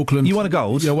 1990 at Auckland. You won a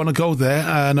gold? Yeah, I won a gold there,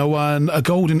 and I won a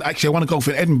gold I won a gold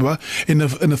for Edinburgh in the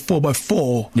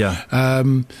 4x4. Yeah.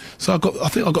 So I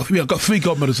got 3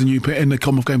 gold medals in the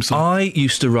Commonwealth Games. So. I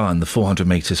used to run the 400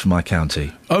 metres for my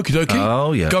county. Okie dokie.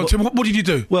 Oh yeah. Go on, what did you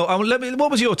do? Well, what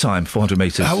was your time? 400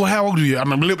 metres. How old are you?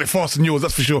 I'm a little bit faster than yours,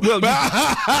 that's for sure. Well,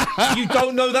 you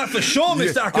don't know that for sure,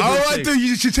 Mr. Akabusi. Oh, I do.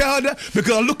 You should tell her that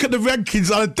because I look at the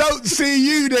rankings and I don't see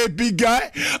you there, big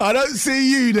guy. I don't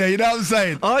see you there. You know what I'm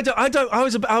saying? I don't.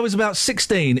 I was about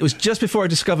 16. It was just before I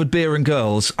discovered beer and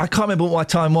girls. I can't remember what my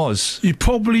time was. You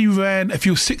probably ran, if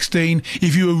you were 16,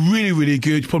 if you were really, really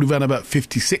good, you probably ran about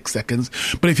 56 seconds.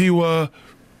 But if you were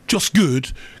just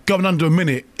good, going under a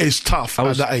minute is tough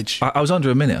at that age. I was under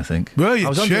a minute, I think. Well, I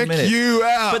was under a minute. You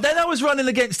out. But then I was running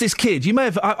against this kid. You may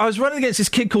have... I was running against this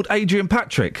kid called Adrian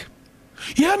Patrick.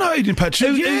 Yeah, I know Adrian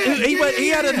Patrick. He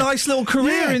had a nice little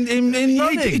career in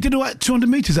running. He did about 200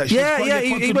 metres, actually.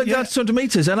 He went down to 200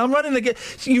 metres. And I'm running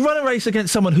against... You run a race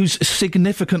against someone who's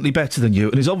significantly better than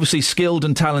you and is obviously skilled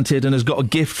and talented and has got a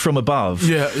gift from above.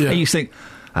 Yeah. And you think...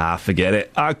 forget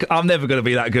it. I'm never going to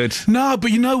be that good. No, but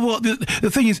you know what?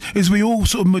 The thing is we all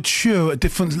sort of mature at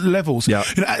different levels. Yeah.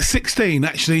 At 16,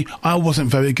 actually, I wasn't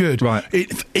very good. Right.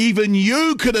 Even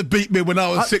you could have beat me when I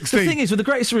was 16. The thing is, with the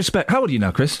greatest respect... How old are you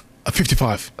now, Chris?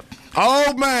 55.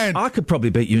 Oh, man! I could probably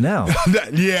beat you now.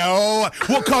 Yeah,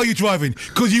 what car are you driving?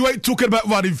 Because you ain't talking about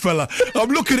running, fella. I'm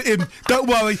looking at him. Don't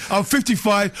worry, I'm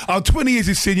 55. I'm 20 years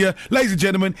his senior. Ladies and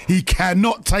gentlemen, he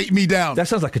cannot take me down. That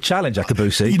sounds like a challenge,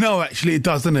 Akabusi. You know, actually, it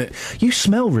does, doesn't it? You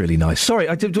smell really nice. Sorry,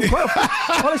 I did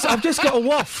honestly, I've just got a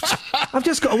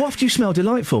waft. You smell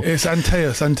delightful. It's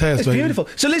Antaeus, It's baby. beautiful.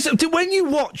 So listen, when you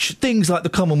watch things like the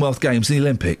Commonwealth Games and the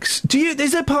Olympics,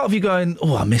 is there part of you going,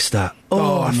 oh, I missed that?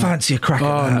 I fancy a crack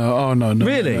at that. No.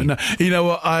 Really? No. You know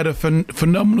what? I had a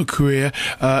phenomenal career.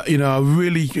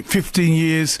 Really 15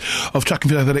 years of track and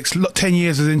field athletics, 10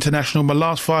 years as international. My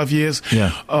last 5 years,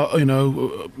 I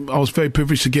was very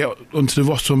privileged to get onto the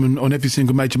roster on every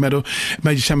single major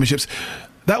championships.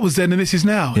 That was then and this is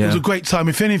now. Yeah. It was a great time.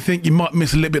 If anything, you might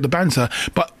miss a little bit of the banter.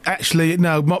 But actually,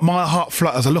 no, my heart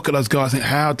flutters. I look at those guys and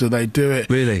think, how do they do it?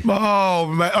 Really? Oh,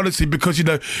 man, honestly, because,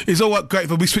 it's all great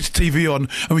when we switch the TV on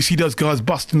and we see those guys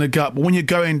busting the gut. But when you're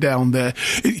going down there,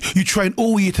 you train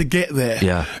all year to get there.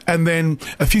 Yeah. And then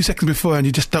a few seconds beforehand,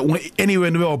 you just don't want it anywhere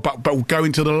in the world but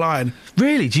going to the line.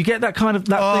 Really? Do you get that kind of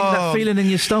that feeling in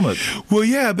your stomach? Well,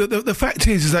 yeah, but the fact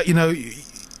is that,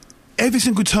 every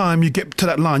single time you get to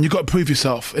that line, you've got to prove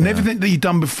yourself. And everything that you've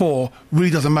done before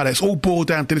really doesn't matter. It's all boiled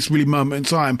down to this really moment in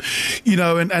time.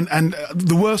 And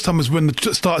the worst time is when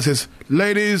the starter says,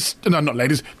 not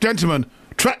ladies, gentlemen,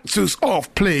 tracksuits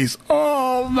off, please.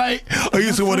 Oh, Oh, mate. I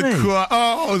used to want to cry.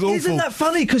 Oh, it was awful. Isn't that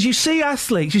funny? Because you see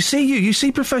athletes, you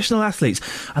see professional athletes,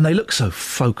 and they look so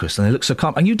focused and they look so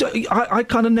calm. And I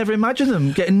kind of never imagine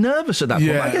them getting nervous at that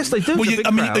point. I guess they do. Well,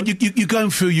 you're going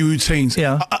through your routines.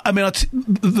 Yeah.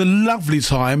 The lovely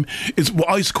time is what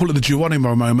I used to call it the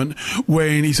Geronimo moment,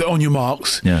 when he's on your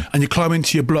marks, and you climb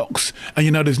into your blocks, and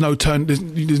you know there's no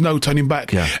turning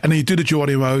back, and then you do the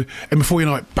Geronimo, and before you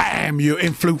know it, bam, you're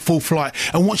in full flight.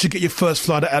 And once you get your first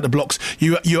flight out of the blocks,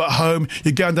 you're at home,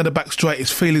 you're going down the back straight,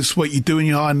 it's feeling sweet, you're doing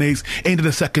your high knees into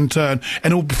the second turn,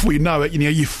 and all before you know it,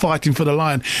 you're fighting for the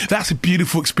line. That's a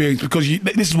beautiful experience, because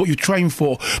this is what you train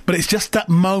for. But it's just that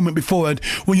moment beforehand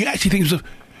when you actually think to yourself,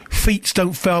 feet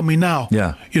don't fail me now.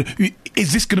 Yeah.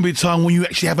 Is this going to be a time when you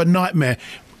actually have a nightmare?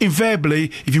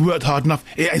 Invariably, if you worked hard enough,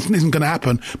 it isn't going to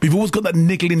happen. But you've always got that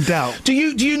niggling doubt. Do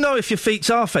you know if your feet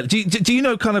are failing? Do you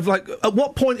know kind of like at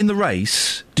what point in the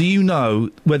race do you know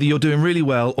whether you're doing really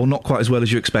well or not quite as well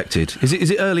as you expected?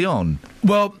 Is it early on?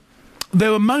 Well,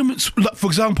 there were moments, like, for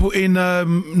example, in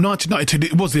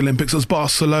 1992, it was the Olympics, it was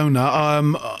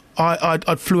Barcelona.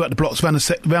 I flew out the blocks around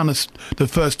the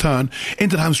first turn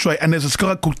into the home straight, and there's this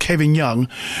guy called Kevin Young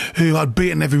who I'd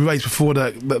beaten every race before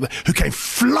who came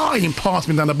flying past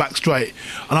me down the back straight,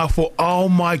 and I thought, oh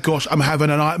my gosh, I'm having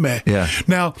a nightmare. Yeah.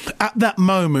 Now, at that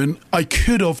moment, I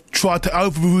could have tried to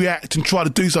overreact and try to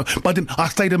do something, but I didn't. I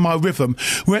stayed in my rhythm,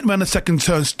 went around the second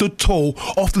turn, stood tall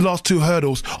off the last two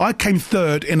hurdles. I came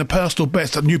third in a personal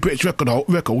best, a new British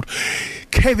record.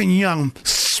 Kevin Young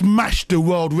smashed the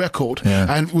world record,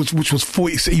 and which was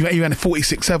 46. He ran a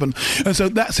 46.7, and so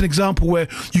that's an example where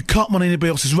you can't run anybody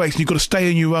else's race, and you've got to stay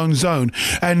in your own zone.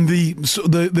 And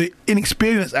the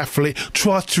inexperienced athlete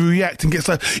tries to react and gets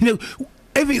like,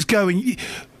 everything's going.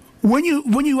 When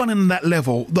you run in that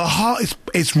level, the heart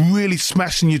is really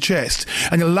smashing your chest,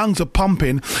 and your lungs are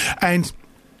pumping, and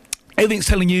everything's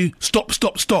telling you stop.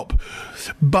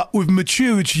 But with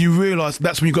maturity, you realise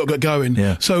that's when you've got to get going.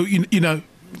 Yeah. So you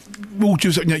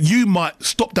might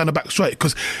stop down the back straight,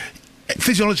 because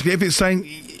physiologically, if it's saying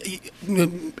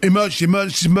emergency,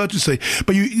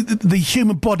 but the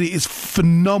human body is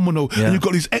phenomenal, and you've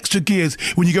got these extra gears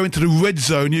when you go into the red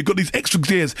zone. You've got these extra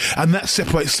gears, and that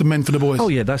separates the men from the boys. Oh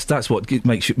yeah, that's what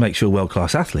makes you a world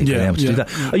class athlete. Being able to do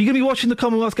that. Are you going to be watching the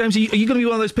Commonwealth Games? Are you going to be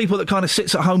one of those people that kind of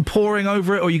sits at home poring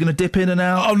over it, or are you going to dip in and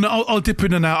out? Oh no, I'll dip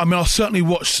in and out. I mean, I'll certainly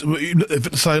watch.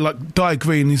 Say like Di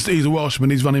Green, he's a Welshman.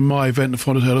 He's running my event, the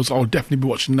 400 hurdles. I'll definitely be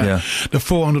watching that. Yeah. The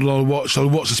 400 I'll watch. I'll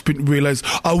watch the sprint relays.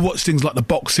 I'll watch things like the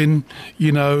boxing.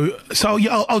 So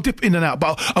yeah, I'll dip in and out,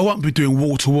 but I won't be doing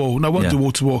wall to wall. No, I won't do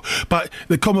wall to wall. But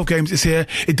the Commonwealth Games is here.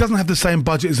 It doesn't have the same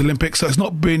budget as the Olympics, so it's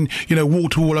not been wall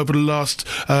to wall over the last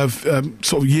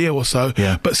sort of year or so.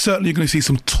 Yeah. But certainly you're going to see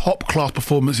some top class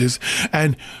performances,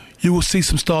 and you will see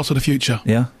some stars for the future.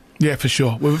 Yeah. Yeah, for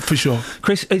sure. For sure.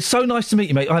 Chris, it's so nice to meet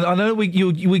you, mate. I know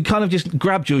we kind of just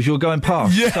grabbed you as you were going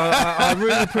past. Yeah. So I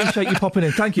really appreciate you popping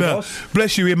in. Thank you, boss.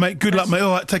 Bless you, Ian, mate. Good luck, mate.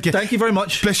 All right, take care. Thank you very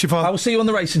much. Bless you, father. I will see you on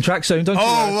the racing track soon, don't you?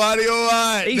 Oh, righty, all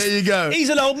right. There you go. He's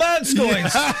an old man,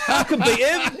 Scoins. I can beat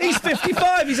him. He's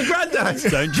 55. He's a granddad.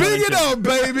 Bring it on,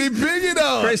 baby. Bring it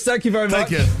on. Chris, thank you very much.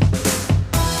 Take care.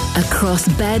 Across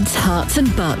beds, hearts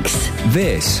and bucks.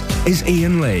 This is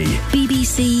Iain Lee.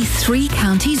 BBC Three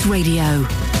Counties Radio.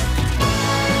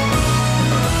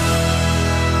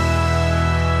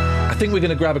 I think we're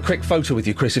going to grab a quick photo with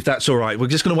you, Chris, if that's all right. We're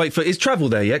just going to wait for... Is Travel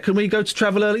there yet? Can we go to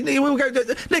Travel early? We'll go...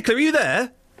 Nicola, are you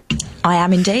there? I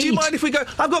am indeed. Do you mind if we go...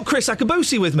 I've got Chris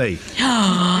Akabusi with me.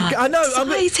 I know.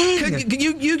 Exciting.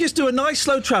 You just do a nice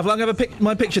slow travel. I'm going to have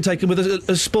my picture taken with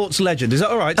a sports legend. Is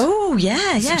that all right? Oh,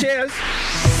 yeah. Cheers.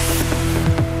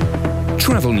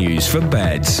 Travel news for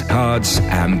beds, cards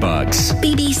and bugs.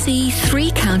 BBC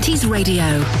Three Counties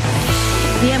Radio.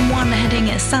 The M1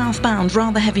 heading southbound,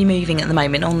 rather heavy moving at the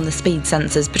moment on the speed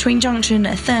sensors between junction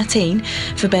 13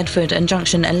 for Bedford and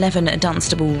junction 11 at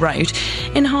Dunstable Road.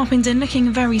 In Harpington,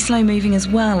 looking very slow moving as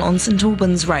well on St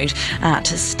Albans Road at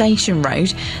Station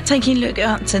Road. Taking a look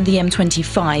at the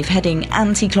M25 heading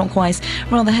anti-clockwise,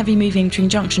 rather heavy moving between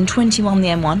junction 21 the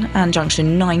M1 and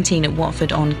junction 19 at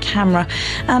Watford on camera,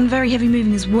 and very heavy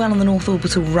moving as well on the North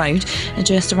Orbital Road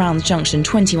just around junction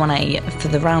 21A for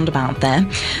the roundabout there.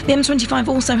 The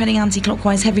M25 also heading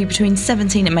anti-clockwise, heavy between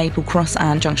 17 at Maple Cross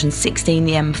and junction 16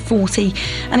 the M40,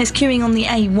 and it's queuing on the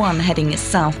A1 heading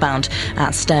southbound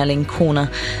at Stirling Corner.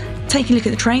 Taking a look at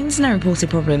the trains, no reported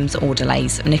problems or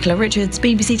delays. Nicola Richards,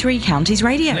 BBC Three Counties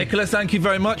Radio. Nicola, thank you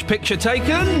very much. Picture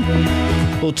taken.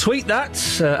 We'll tweet that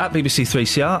at BBC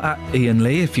 3CR, at Iain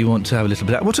Lee, if you want to have a little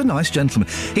bit. What a nice gentleman.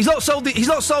 He's not sold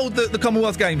the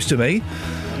Commonwealth Games to me.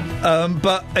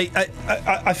 But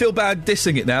I feel bad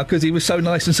dissing it now because he was so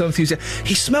nice and so enthusiastic.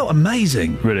 He smelled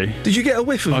amazing. Really? Did you get a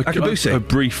whiff of Akabusi? A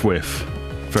brief whiff.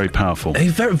 Very powerful. A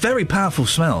very, very powerful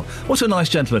smell. What a nice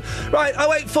gentleman. Right,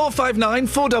 08459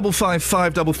 455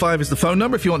 555 is the phone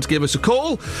number if you want to give us a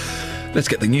call. Let's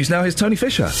get the news now. Here's Tony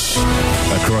Fisher.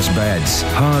 Across beds,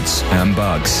 hearts and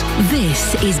bugs.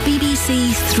 This is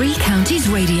BBC Three Counties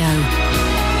Radio.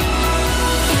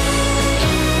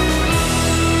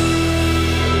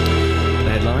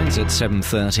 Headlines at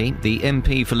 7:30. The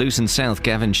MP for Luton South,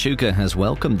 Gavin Shuker, has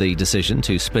welcomed the decision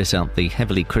to split up the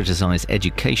heavily criticised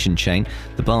education chain,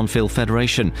 the Barnfield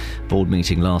Federation. Board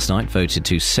meeting last night voted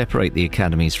to separate the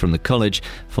academies from the college,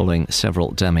 following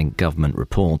several damning government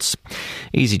reports.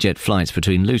 EasyJet flights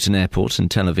between Luton Airport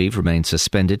and Tel Aviv remain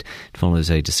suspended. It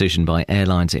follows a decision by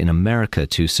airlines in America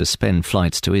to suspend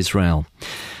flights to Israel.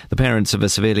 The parents of a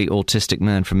severely autistic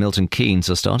man from Milton Keynes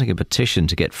are starting a petition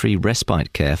to get free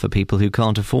respite care for people who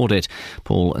can't afford it.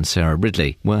 Paul and Sarah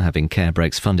Ridley were having care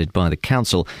breaks funded by the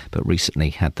council, but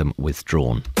recently had them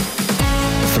withdrawn.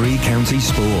 Three Counties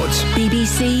Sports.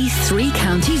 BBC Three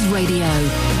Counties Radio.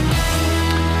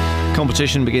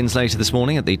 Competition begins later this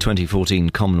morning at the 2014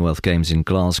 Commonwealth Games in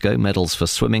Glasgow. Medals for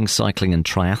swimming, cycling and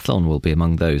triathlon will be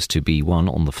among those to be won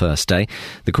on the first day.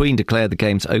 The Queen declared the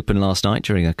Games open last night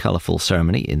during a colourful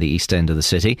ceremony in the East End of the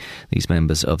city. These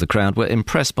members of the crowd were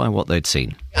impressed by what they'd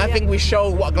seen. I think we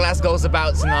showed what Glasgow's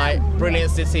about tonight.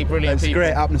 Brilliant city, brilliant people.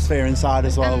 Great atmosphere inside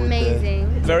as well. Amazing.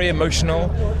 Very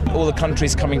emotional. All the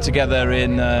countries coming together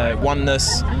in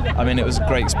oneness. I mean, it was a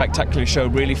great, spectacular show.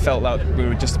 Really felt like we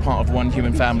were just a part of one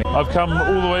human family. I've come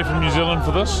all the way from New Zealand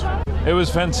for this. It was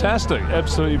fantastic,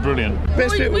 absolutely brilliant.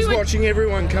 Best bit was watching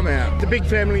everyone come out. The big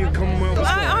family of Commonwealth.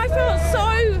 I felt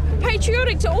so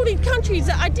patriotic to all these countries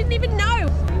that I didn't even know.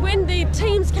 When the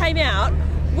teams came out,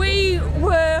 we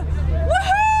were,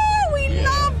 woohoo! We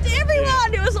loved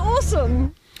everyone. It was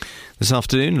awesome. This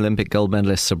afternoon, Olympic gold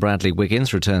medalist Sir Bradley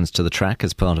Wiggins returns to the track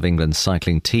as part of England's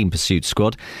cycling team pursuit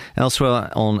squad.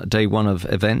 Elsewhere, on day one of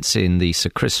events in the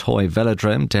Sir Chris Hoy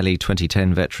Velodrome, Delhi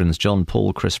 2010 veterans John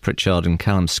Paul, Chris Pritchard and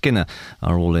Callum Skinner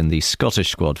are all in the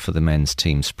Scottish squad for the men's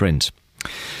team sprint.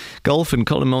 Golf, and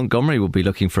Colin Montgomery will be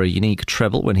looking for a unique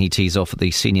treble when he tees off at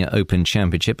the Senior Open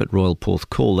Championship at Royal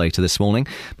Porthcawl later this morning.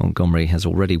 Montgomery has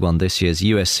already won this year's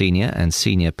US Senior and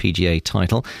Senior PGA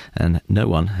title, and no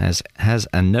one has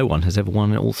ever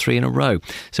won all three in a row.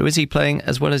 So is he playing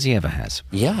as well as he ever has?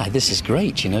 Yeah, this is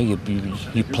great. You know,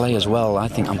 you play as well. I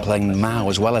think I'm playing now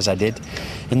as well as I did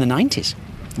in the 90s.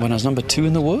 When I was number 2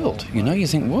 in the world. You know, you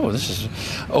think, whoa, this is...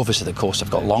 Obviously, the course have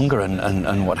got longer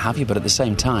and what have you, but at the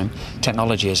same time,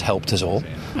 technology has helped us all.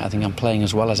 I think I'm playing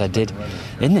as well as I did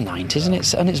in the 90s,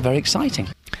 and it's very exciting.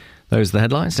 Those are the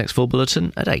headlines. Next full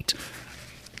bulletin at 8.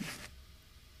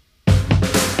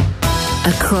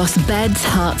 Across beds,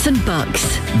 hearts and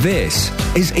bucks. This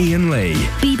is Iain Lee.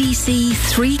 BBC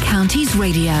Three Counties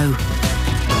Radio.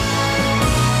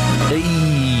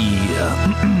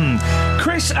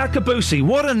 Chris Akabusi,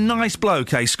 what a nice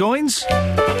bloke, eh, Scoins?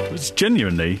 It's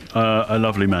genuinely a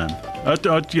lovely man. I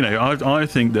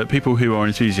think that people who are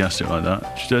enthusiastic like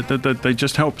that, they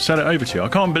just help sell it over to you. I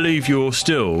can't believe you're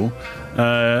still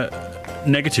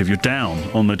negative. You're down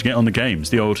on the games.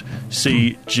 The old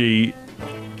CWGs.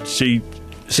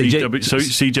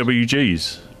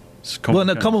 Well,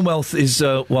 no, Commonwealth is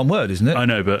one word, isn't it? I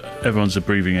know, but everyone's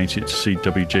abbreviating it to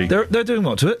CWG. They're doing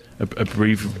what to it?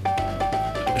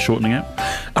 Shortening it.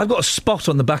 I've got a spot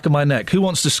on the back of my neck. Who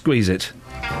wants to squeeze it?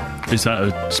 Is that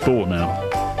a sport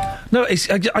now? No,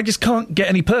 I just can't get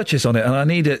any purchase on it, and I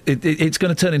need it. It's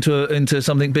going to turn into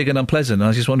something big and unpleasant. I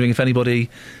was just wondering if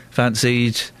anybody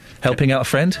fancied helping out a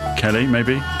friend. Kelly,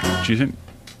 maybe? Do you think?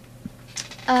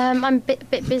 I'm a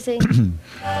bit busy.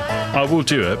 I will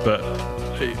do it, but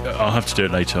I'll have to do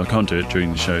it later. I can't do it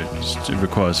during the show. It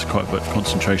requires quite a bit of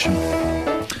concentration.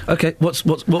 Okay, what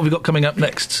have we got coming up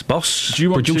next, boss? Do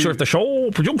you want producer of the show,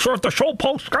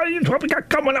 post games. What we got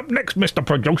coming up next, Mr.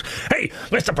 Producer? Hey,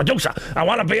 Mr. Producer, I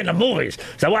want to be in the movies.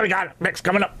 So what we got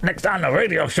coming up next on the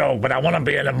radio show? But I want to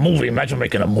be in a movie. Imagine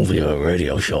making a movie or a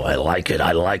radio show. I like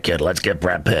it. Let's get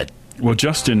Brad Pitt. Well,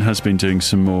 Justin has been doing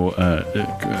some more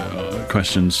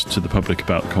questions to the public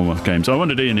about the Commonwealth Games. I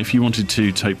wondered, Iain, if you wanted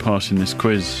to take part in this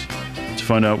quiz to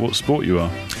find out what sport you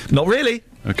are. Not really.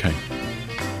 Okay.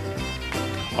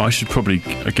 I should probably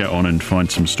get on and find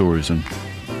some stories and...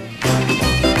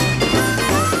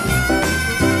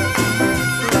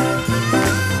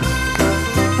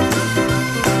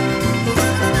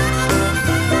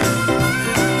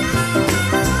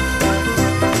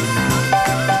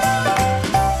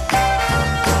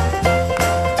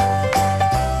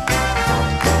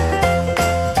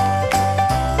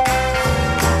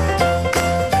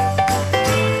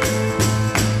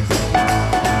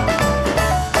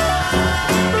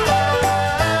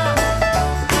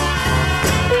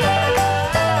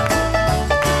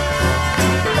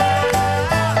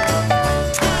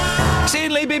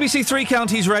 Tony, BBC Three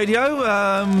Counties Radio,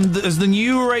 as the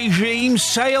new regime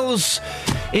sails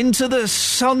into the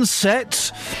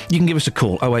sunset. You can give us a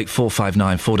call,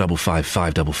 08459 455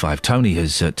 555. Tony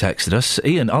has texted us.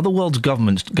 Iain, are the world's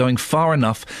governments going far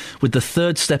enough with the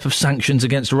third step of sanctions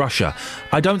against Russia?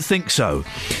 I don't think so.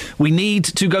 We need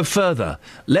to go further.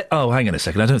 Hang on a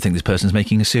second. I don't think this person's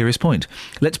making a serious point.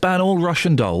 Let's ban all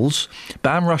Russian dolls,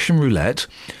 ban Russian roulette,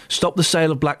 stop the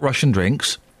sale of black Russian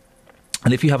drinks,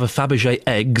 and if you have a Fabergé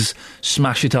eggs,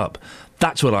 smash it up.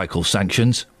 That's what I call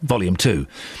sanctions, Volume 2.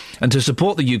 And to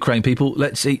support the Ukraine people,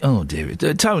 let's see... Oh, dear.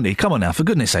 Tony, come on now, for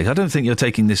goodness sake. I don't think you're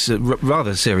taking this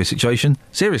rather serious situation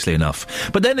seriously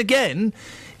enough. But then again,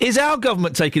 is our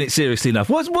government taking it seriously enough?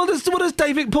 What has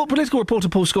David... Political reporter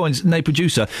Paul Scoins, nay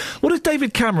producer, what has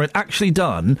David Cameron actually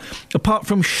done, apart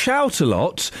from shout a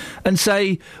lot and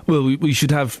say, well, we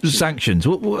should have sanctions?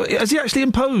 Has he actually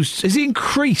imposed... Has he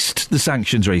increased the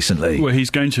sanctions recently? Well, he's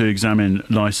going to examine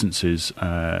licences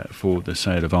for the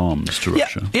sale of arms to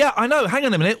Russia. Yeah, I know. Hang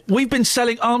on a minute. We've been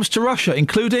selling arms to Russia,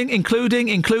 including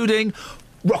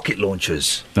rocket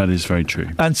launchers. That is very true.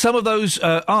 And some of those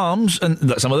arms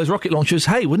and some of those rocket launchers,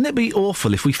 hey, wouldn't it be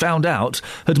awful if we found out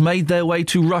had made their way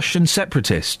to Russian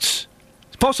separatists?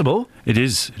 It's possible. It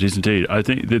is indeed. I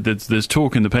think there's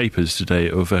talk in the papers today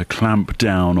of a clamp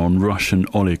down on Russian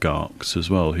oligarchs as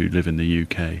well who live in the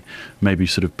UK, maybe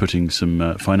sort of putting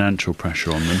some financial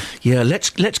pressure on them. Yeah,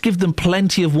 let's give them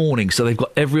plenty of warning so they've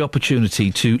got every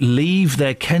opportunity to leave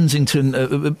their Kensington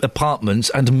apartments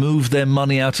and move their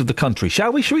money out of the country.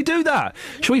 Shall we? Should we do that?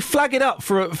 Shall we flag it up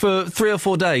for 3 or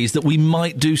 4 days that we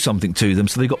might do something to them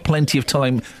so they've got plenty of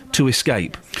time to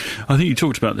escape? I think you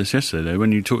talked about this yesterday, though,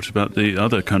 when you talked about the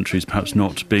other countries perhaps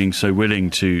not being so willing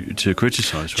to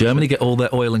criticise Russia. Germany get all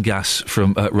their oil and gas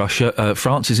from Russia.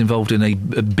 France is involved in a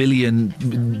 £1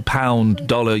 billion,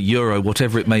 dollar, euro,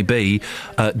 whatever it may be,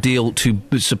 deal to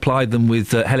supply them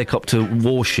with helicopter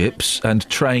warships and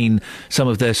train some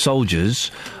of their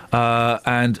soldiers.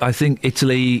 And I think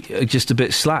Italy are just a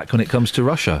bit slack when it comes to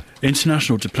Russia.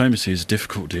 International diplomacy is a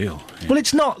difficult deal. Yeah. Well,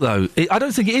 it's not, though. I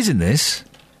don't think it is in this.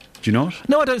 Do you not?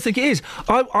 No, I don't think it is.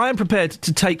 I am prepared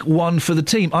to take one for the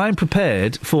team. I am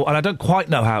prepared for, and I don't quite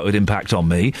know how it would impact on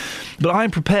me, but I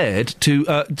am prepared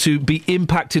to be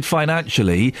impacted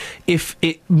financially if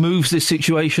it moves this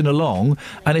situation along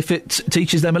and if it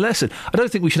teaches them a lesson. I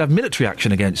don't think we should have military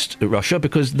action against Russia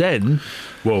because then...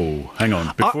 Whoa, hang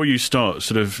on. Before you start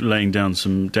sort of laying down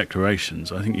some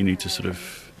declarations, I think you need to sort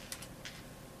of...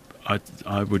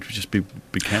 I would just be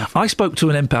careful. I spoke to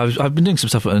an MP. I've been doing some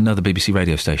stuff at another BBC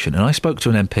radio station, and I spoke to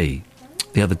an MP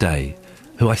the other day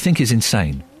who I think is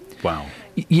insane. Wow.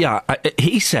 Yeah,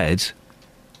 he said...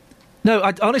 No,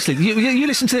 honestly, you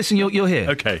listen to this and you'll hear.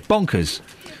 Okay. Bonkers.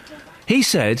 He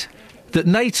said that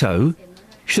NATO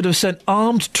should have sent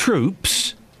armed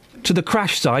troops to the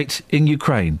crash site in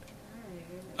Ukraine.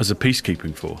 As a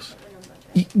peacekeeping force?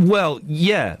 Well,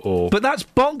 yeah, but that's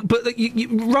But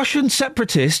Russian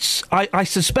separatists, I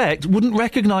suspect, wouldn't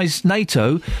recognise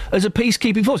NATO as a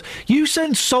peacekeeping force. You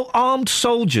send armed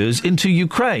soldiers into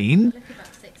Ukraine,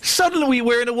 suddenly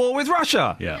we're in a war with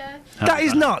Russia. Yeah, that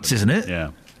is nuts, isn't it?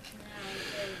 Yeah.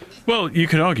 Well, you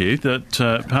could argue that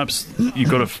perhaps you've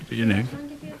got to,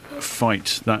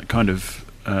 fight that kind of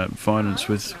violence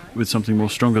with something more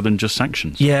stronger than just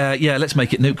sanctions. Yeah. Let's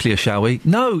make it nuclear, shall we?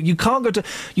 No, you can't go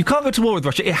to war with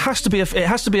Russia. It has to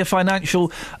be a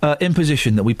financial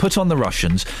imposition that we put on the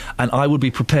Russians, and I would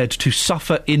be prepared to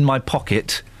suffer in my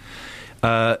pocket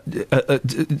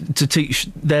to teach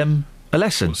them a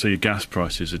lesson. Well, so your gas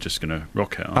prices are just going to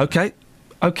rocket.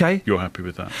 Okay. You're happy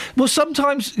with that? Well,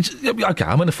 sometimes... OK,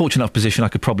 I'm in a fortunate enough position I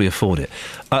could probably afford it.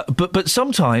 But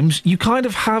sometimes you kind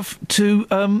of have to,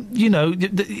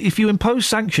 if you impose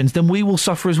sanctions, then we will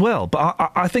suffer as well. But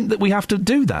I think that we have to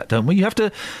do that, don't we? You have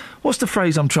to... What's the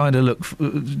phrase I'm trying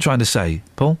to say,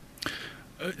 Paul?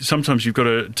 Sometimes you've got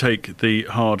to take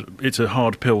it's a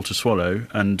hard pill to swallow,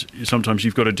 and sometimes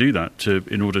you've got to do that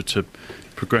in order to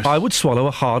progress. I would swallow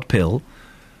a hard pill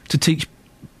to teach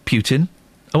Putin...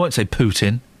 I won't say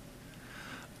Putin.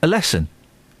 A lesson.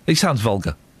 It sounds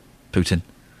vulgar. Putin.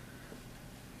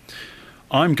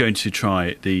 I'm going to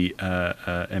try the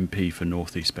MP for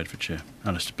North East Bedfordshire,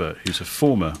 Alistair Burt, who's a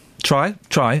former... Try.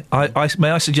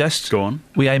 May I suggest... Go on.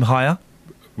 We aim higher.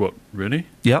 What, really?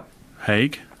 Yep.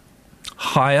 Hague.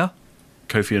 Higher.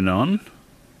 Kofi Annan.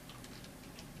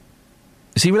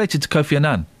 Is he related to Kofi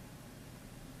Annan?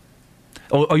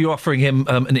 Or are you offering him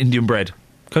an Indian bread?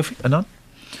 Kofi Annan?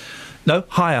 No,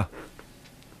 higher.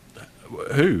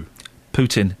 Who?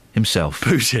 Putin. himself.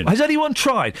 Putin. Has anyone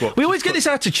tried? What, we always get this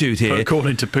attitude here.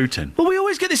 Calling to Putin. Well, we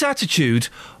always get this attitude,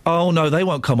 oh, no, they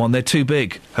won't come on, they're too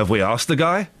big. Have we asked the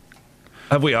guy?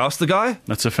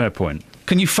 That's a fair point.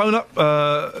 Can you phone up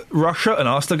Russia and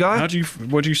ask the guy?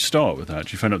 Where do you start with that?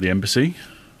 Do you phone up the embassy?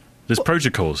 There's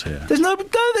protocols here. There's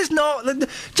not.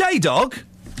 J-Dog,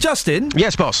 Justin.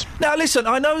 Yes, boss. Now, listen,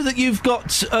 I know that you've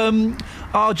got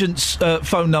Argent's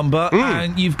phone number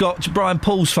and you've got Brian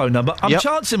Paul's phone number. I'm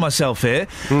chancing myself here.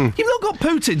 You've not got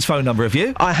Putin's phone number, have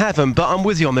you? I haven't, but I'm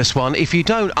with you on this one. If you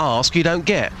don't ask, you don't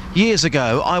get. Years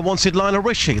ago, I wanted Lionel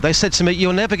Richie. They said to me,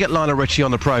 you'll never get Lionel Richie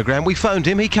on the programme. We phoned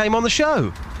him, he came on the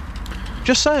show.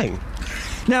 Just saying.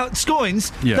 Now,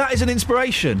 Scoins, that is an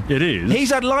inspiration. It is.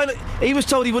 He was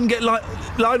told he wouldn't get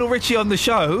Lionel Richie on the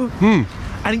show.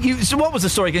 And so what was the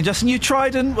story again, Justin? You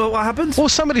tried and what happened? Well,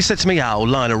 somebody said to me,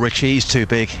 Lionel Richie, he's too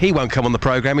big. He won't come on the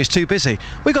programme, he's too busy.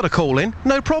 We got a call in,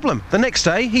 no problem. The next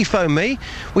day, he phoned me.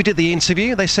 We did the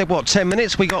interview. They said, 10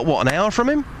 minutes? We got, an hour from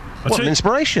him? What an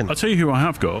inspiration. I'll tell you who I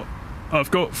have got. I've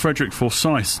got Frederick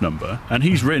Forsyth's number, and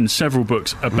he's written several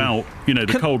books about,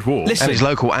 the Cold War. Listen, and he's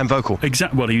local and vocal.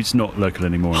 Exactly. Well, he's not local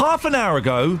anymore. Half an hour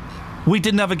ago, we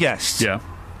didn't have a guest. Yeah.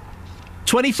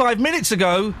 25 minutes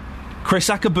ago, Chris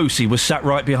Akabusi was sat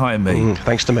right behind me.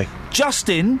 Thanks to me.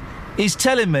 Justin is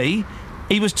telling me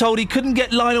he was told he couldn't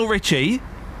get Lionel Richie.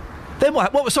 Then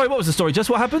what was the story? Just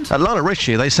what happened? Lionel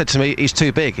Richie, they said to me, he's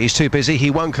too big, he's too busy,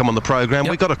 he won't come on the programme.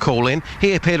 We got a call in.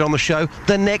 He appeared on the show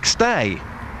the next day.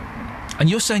 And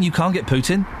you're saying you can't get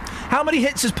Putin? How many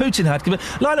hits has Putin had?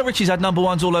 Lionel Richie's had number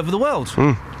ones all over the world.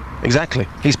 Exactly.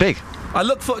 He's big.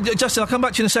 Justin, I'll come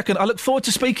back to you in a second. I look forward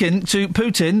to speaking to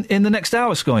Putin in the next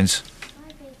hour, Scoins.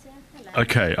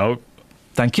 OK,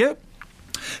 Thank you.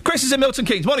 Chris is in Milton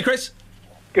Keynes. Morning, Chris.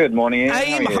 Good morning,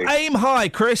 Iain. Aim high,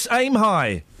 Chris. Aim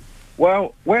high.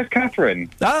 Well, where's Catherine?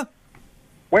 Huh?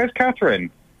 Where's Catherine?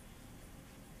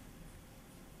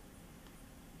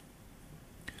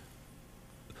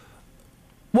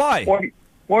 Why?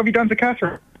 What have you done to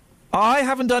Catherine? I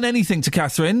haven't done anything to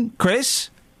Catherine, Chris.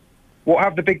 What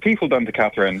have the big people done to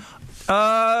Catherine?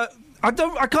 I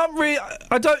can't really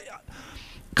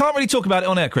talk about it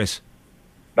on air, Chris.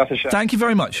 That's a shame. Thank you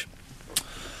very much.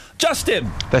 Justin!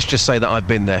 Let's just say that I've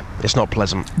been there. It's not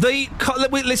pleasant.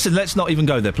 Listen, let's not even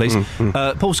go there, please.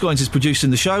 Paul Scoins is producing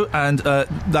the show, and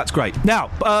that's great. Now,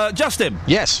 Justin.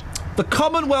 Yes? The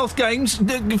Commonwealth Games,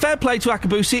 fair play to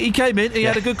Akabusi. He came in, he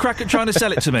had a good crack at trying to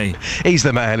sell it to me. He's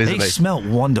the man, isn't he? He smelt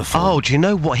wonderful. Oh, do you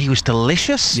know what? He was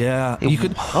delicious. Yeah.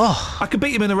 I could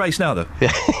beat him in a race now, though.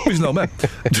 Yeah. He's an old man.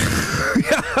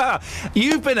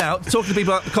 You've been out talking to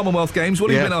people about the Commonwealth Games.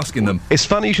 What have you been asking them? It's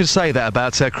funny you should say that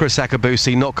about Chris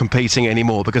Akabusi not competing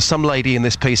anymore, because some lady in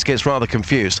this piece gets rather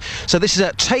confused. So this is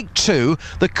take two,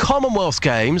 the Commonwealth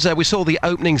Games. We saw the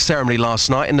opening ceremony last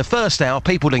night. In the first hour,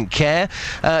 people didn't care.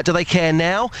 Do they care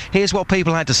now? Here's what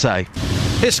people had to say.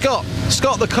 Here's Scott.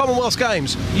 Scott, the Commonwealth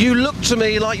Games. You look to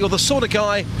me like you're the sort of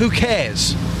guy who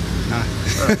cares.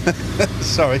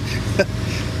 Sorry.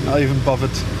 Not even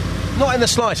bothered. Not in the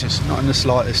slightest? Not in the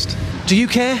slightest. Do you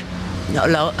care? Not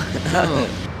a lot.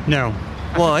 No.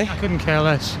 Why? I couldn't care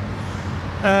less.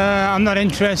 I'm not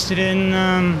interested in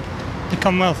the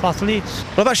Commonwealth athletes.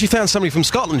 Well, I've actually found somebody from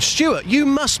Scotland. Stuart, you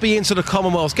must be into the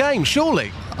Commonwealth Games,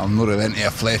 surely? I'm not really into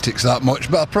athletics that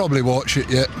much, but I'll probably watch it,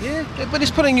 yeah. Yeah, but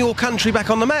it's putting your country back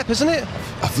on the map, isn't it?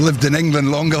 I've lived in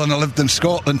England longer than I lived in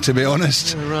Scotland, to be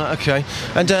honest. Right, OK.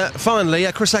 And finally,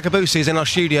 Chris Akabusi is in our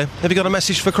studio. Have you got a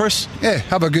message for Chris? Yeah,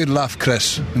 have a good laugh,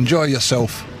 Chris. Enjoy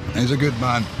yourself. He's a good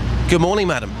man. Good morning,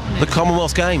 madam. The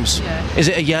Commonwealth Games. Yeah. Is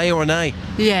it a yay or a nay?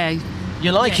 Yeah.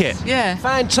 You like it? Yeah.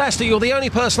 Fantastic. You're the only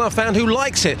person I've found who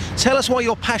likes it. Tell us why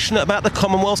you're passionate about the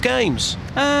Commonwealth Games.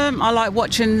 I like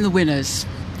watching the winners,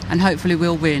 and hopefully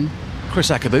we'll win. Chris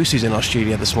Akabusi's in our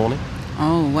studio this morning.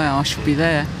 Oh, well, I should be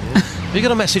there. Yeah. Have you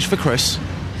got a message for Chris?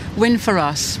 Win for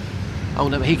us. Oh,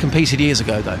 no, he competed years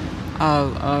ago, though.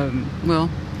 Well,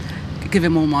 give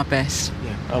him all my best.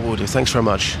 Yeah, I will do. Thanks very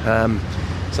much.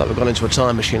 It's like we've gone into a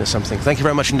time machine or something. Thank you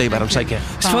very much indeed, madam. Take care.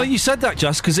 It's funny you said that,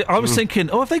 just because I was thinking,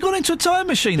 have they gone into a time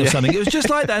machine or something? It was just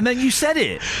like that, and then you said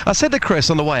it. I said to Chris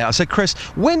on the way out, I said, Chris,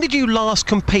 when did you last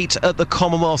compete at the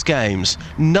Commonwealth Games?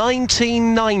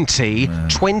 1990,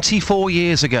 24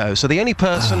 years ago. So the only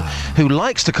person who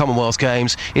likes the Commonwealth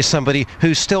Games is somebody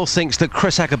who still thinks that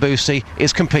Chris Akabusi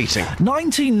is competing.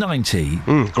 1990?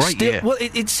 Great year. Well,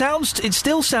 it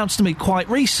still sounds to me quite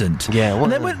recent. Yeah. Well,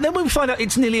 and then when we find out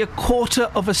it's nearly a quarter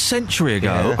of a century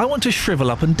ago, I want to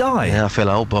shrivel up and die. Yeah, I feel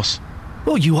old, boss.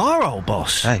 Well, you are old,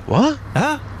 boss. Hey, what?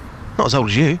 Huh? Not as old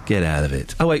as you. Get out of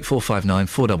it. 08459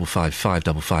 455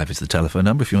 555 is the telephone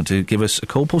number if you want to give us a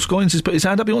call. Paul Scoynes has put his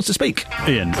hand up. He wants to speak.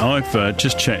 Iain, I've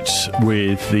just checked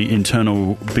with the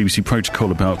internal BBC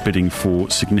protocol about bidding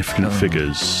for significant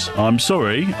figures. I'm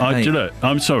sorry.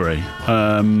 I'm sorry.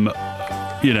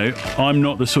 You know, I'm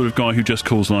not the sort of guy who just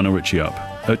calls Lionel Richie up.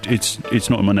 It's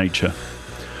not in my nature.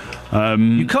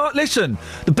 You can't listen.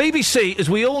 The BBC, as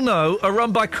we all know, are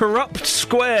run by corrupt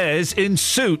squares in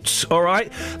suits, all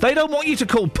right? They don't want you to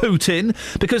call Putin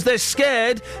because they're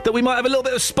scared that we might have a little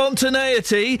bit of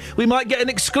spontaneity. We might get an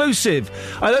exclusive.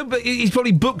 But he's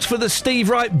probably booked for the Steve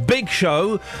Wright Big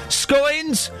Show.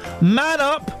 Scoynes, man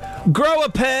up, grow a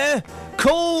pair,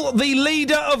 call the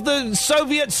leader of the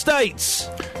Soviet states.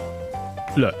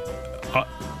 Look,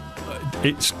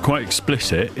 it's quite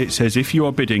explicit. It says if you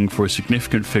are bidding for a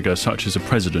significant figure such as a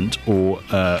president or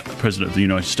president of the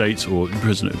United States or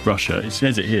president of Russia, it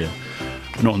says it here.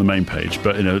 Not on the main page,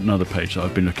 but in another page that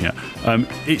I've been looking at.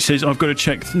 It says I've got to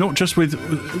check, not just with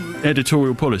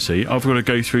editorial policy, I've got to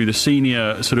go through the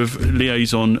senior sort of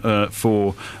liaison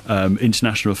for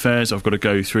international affairs. I've got to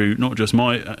go through not just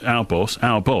our boss,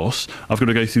 I've got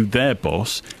to go through their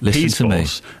boss, his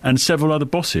boss, and several other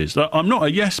bosses. I'm not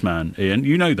a yes man, Iain,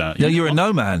 you know that. No, you're a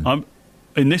no man.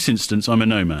 In this instance, I'm a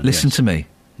no man. Listen to me.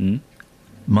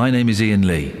 My name is Iain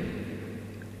Lee.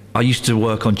 I used to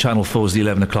work on Channel 4's The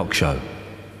 11 O'Clock Show.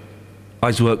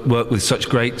 I worked with such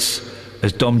greats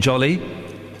as Dom Jolly,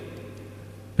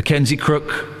 Mackenzie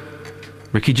Crook,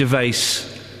 Ricky Gervais,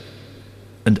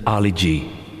 and Ali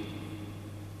G.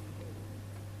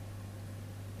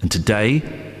 And today,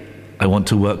 I want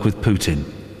to work with Putin.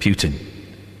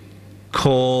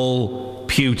 Call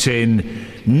Putin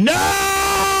now!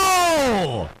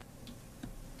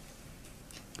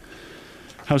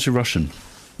 How's your Russian?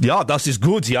 Ja, das ist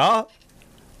gut, ja.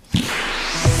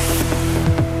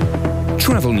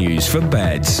 Travel news for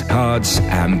beds, cards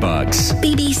and bugs.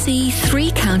 BBC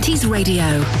Three Counties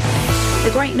Radio. The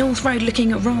Great North Road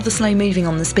looking rather slow moving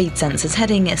on the speed sensors,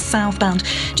 heading southbound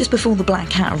just before the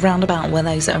Black Cat roundabout where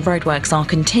those roadworks are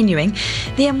continuing.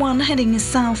 The M1 heading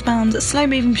southbound, slow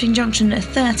moving between junction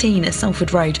 13 at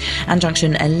Salford Road and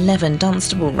junction 11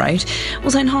 Dunstable Road.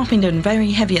 Also in Harpenden, very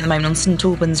heavy at the moment on St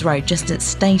Albans Road just at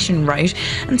Station Road.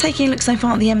 And taking a look so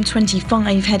far at the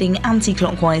M25 heading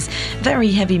anti-clockwise,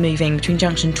 very heavy moving between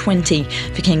junction 20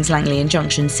 for Kings Langley and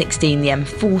junction 16 the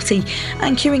M40.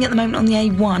 And queuing at the moment on the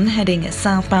A1 heading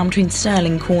southbound between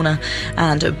Stirling Corner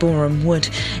and Boreham Wood.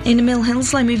 In Mill Hill,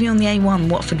 slow moving on the A1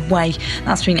 Watford Way.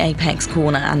 That's between Apex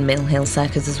Corner and Mill Hill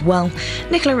Circus as well.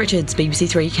 Nicola Richards, BBC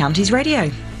Three Counties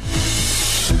Radio.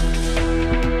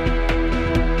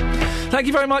 Thank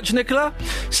you very much, Nicola.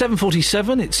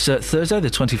 7:47, it's Thursday, the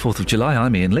 24th of July.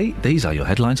 I'm Iain Lee. These are your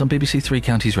headlines on BBC Three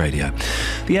Counties Radio.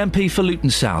 The MP for Luton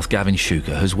South, Gavin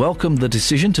Shuker, has welcomed the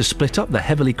decision to split up the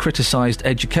heavily criticised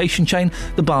education chain,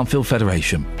 the Barnfield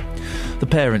Federation. The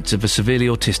parents of a severely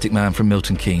autistic man from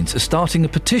Milton Keynes are starting a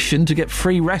petition to get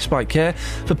free respite care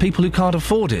for people who can't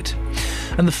afford it.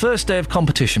 And the first day of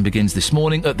competition begins this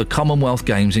morning at the Commonwealth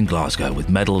Games in Glasgow, with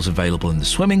medals available in the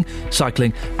swimming,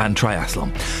 cycling and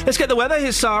triathlon. Let's get the weather.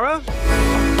 Here's Sarah.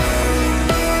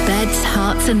 Beds,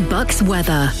 Hearts and Bucks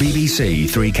weather. BBC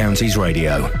Three Counties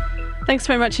Radio. Thanks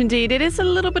very much indeed. It is a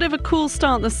little bit of a cool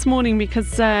start this morning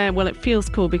because, it feels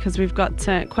cool because we've got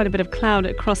quite a bit of cloud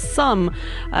across some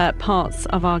parts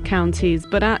of our counties,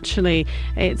 but actually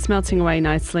it's melting away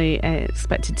nicely,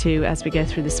 expected to as we go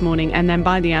through this morning. And then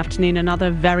by the afternoon, another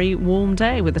very warm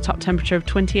day with a top temperature of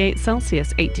 28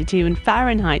 Celsius, 82 in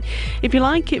Fahrenheit. If you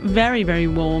like it very, very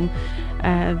warm,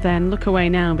 then look away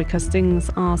now because things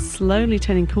are slowly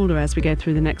turning cooler as we go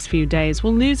through the next few days.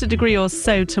 We'll lose a degree or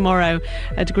so tomorrow,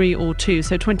 a degree or two,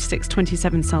 so 26,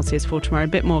 27 Celsius for tomorrow, a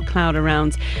bit more cloud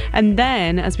around. And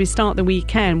then as we start the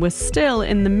weekend, we're still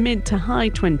in the mid to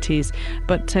high 20s,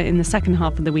 but in the second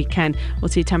half of the weekend, we'll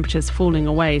see temperatures falling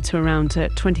away to around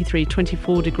 23,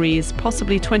 24 degrees,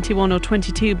 possibly 21 or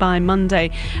 22 by Monday.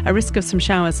 A risk of some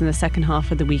showers in the second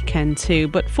half of the weekend too.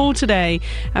 But for today,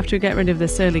 after we get rid of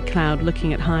this early cloud,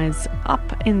 looking at highs up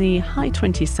in the high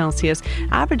 20s Celsius.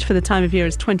 Average for the time of year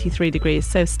is 23 degrees,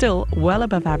 so still well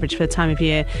above average for the time of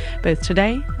year, both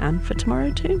today and for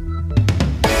tomorrow too.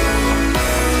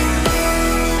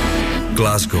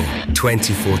 Glasgow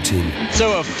 2014.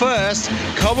 So a first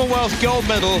Commonwealth gold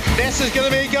medal. This is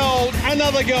going to be gold,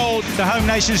 another gold. The home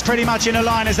nation's pretty much in a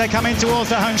line as they come in towards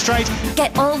the home straight.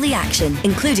 Get all the action,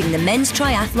 including the men's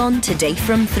triathlon today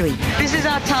from 3. This is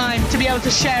our time to be able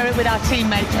to share it with our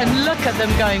teammates, and look at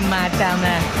them going mad down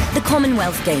there. The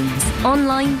Commonwealth Games,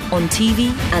 online, on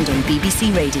TV and on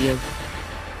BBC Radio.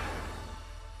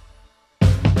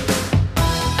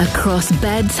 across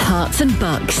beds, hearts and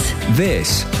bucks.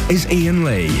 This is Iain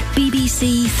Lee.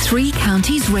 BBC Three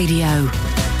Counties Radio.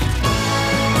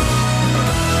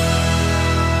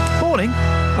 Morning.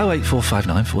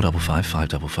 08459 455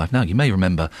 555. Now, you may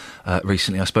remember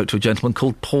recently I spoke to a gentleman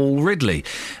called Paul Ridley.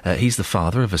 He's the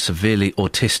father of a severely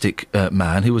autistic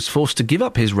man who was forced to give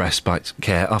up his respite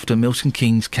care after Milton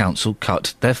Keynes Council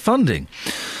cut their funding.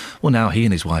 Well, now he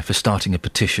and his wife are starting a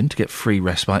petition to get free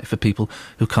respite for people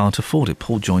who can't afford it.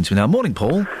 Paul joins me now. Morning,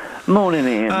 Paul. Morning,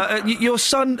 Ian. Your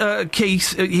son,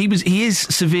 Keith, he is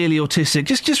severely autistic.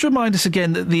 Just remind us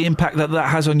again the impact that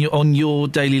has on your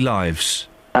daily lives.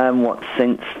 What,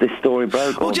 since this story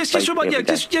broke? Well, just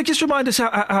remind us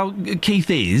how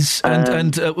Keith is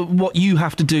and what you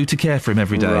have to do to care for him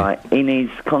every day. Right, he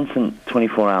needs constant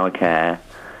 24-hour care.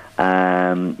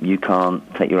 You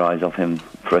can't take your eyes off him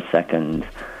for a second.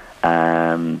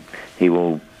 He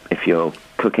will, if you're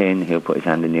cooking, he'll put his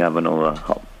hand in the oven or the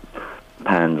hot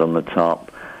pans on the top.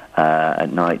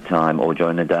 At night time or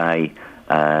during the day,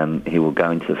 he will go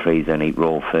into the freezer and eat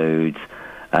raw foods.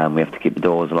 We have to keep the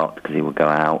doors locked because he would go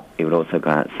out. He would also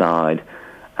go outside,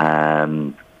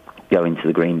 go into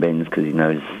the green bins because he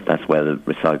knows that's where the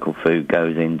recycled food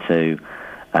goes into.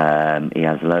 He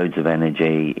has loads of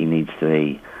energy. He needs to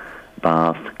be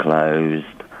bathed, clothed.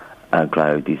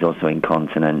 He's also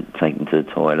incontinent, taken to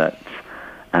the toilet,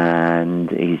 and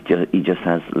he just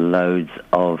has loads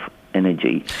of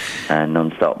energy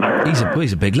non-stop.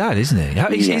 He's a big lad, isn't he?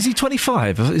 Is he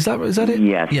 25? Is that it?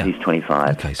 Yes, he's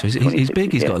 25. Okay, so he's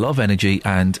big, he's got a lot of energy,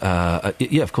 and,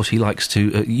 of course, he likes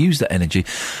to use that energy.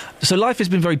 So life has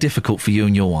been very difficult for you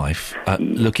and your wife,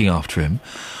 looking after him.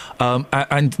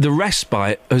 And the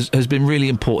respite has been really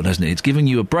important, hasn't it? It's given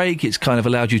you a break, it's kind of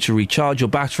allowed you to recharge your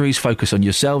batteries, focus on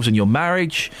yourselves and your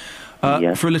marriage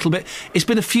for a little bit. It's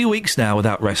been a few weeks now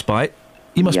without respite.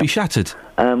 You must be shattered.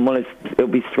 Well, it'll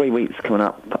be 3 weeks coming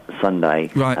up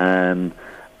Sunday. Right.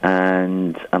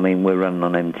 And, I mean, we're running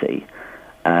on empty.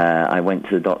 I went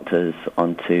to the doctors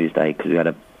on Tuesday because we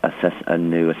had a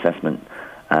new assessment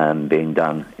being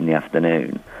done in the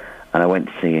afternoon. And I went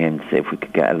to see him to see if we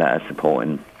could get a letter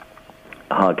supporting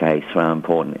our case for how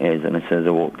important it is. And as soon as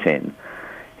I walked in,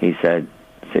 he said,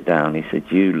 sit down. He said,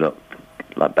 you look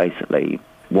like basically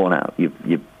worn out.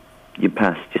 You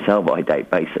passed your sell-by date,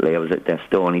 basically. I was at death's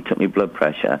door, and he took me blood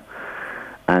pressure,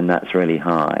 and that's really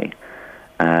high.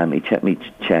 He checked my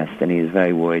chest, and he was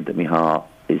very worried that my heart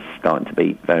is starting to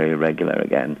beat very irregular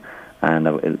again, and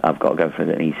I've got to go for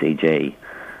an ECG.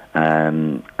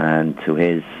 And to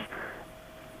his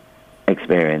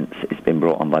experience, it's been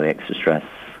brought on by the extra stress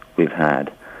we've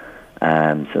had.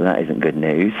 So that isn't good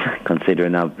news,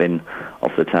 considering I've been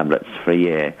off the tablets for a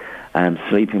year.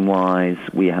 Sleeping-wise,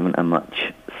 we haven't had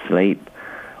much sleep,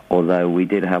 although we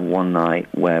did have one night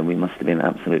where we must have been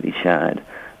absolutely shattered,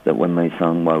 that when my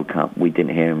son woke up, we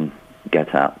didn't hear him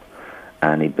get up,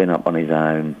 and he'd been up on his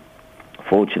own.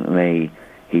 Fortunately,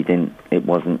 it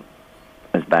wasn't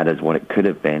as bad as what it could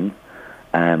have been.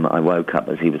 I woke up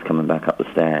as he was coming back up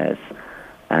the stairs,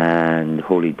 and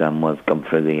all he'd done was gone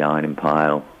through the ironing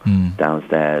pile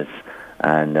downstairs,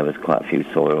 and there was quite a few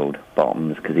soiled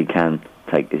bottoms, because he can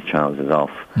take his trousers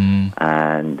off,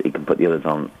 and he can put the others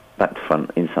on back to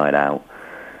front, inside out.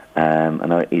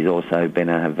 And he's also been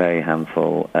a very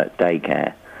handful at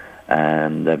daycare.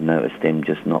 They've noticed him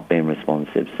just not being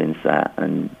responsive since that,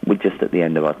 and we're just at the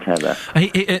end of our tether.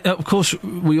 Of course,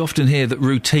 we often hear that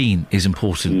routine is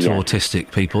important to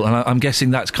autistic people, and I'm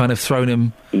guessing that's kind of thrown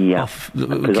him off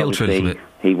kilter a little bit.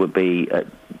 He would be at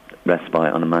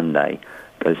respite on a Monday,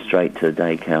 go straight to the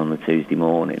daycare on the Tuesday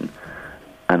morning,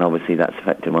 and obviously that's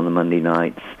affected him on the Monday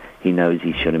nights. He knows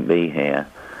he shouldn't be here,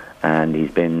 and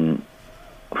he's been...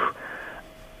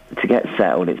 To get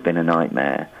settled, it's been a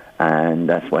nightmare, and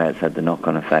that's where it's had the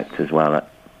knock-on effect as well at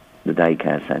the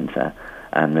daycare centre.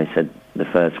 And they said the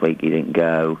first week he didn't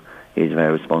go, he was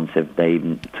very responsive. They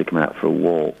even took him out for a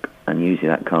walk, and usually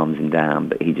that calms him down,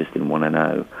 but he just didn't want to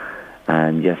know.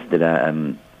 And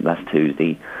yesterday, last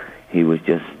Tuesday, he was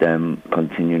just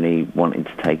continually wanting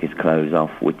to take his clothes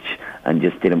off, and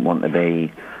just didn't want to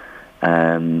be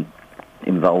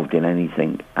involved in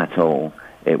anything at all.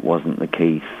 It wasn't the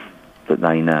Keith that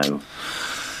they know.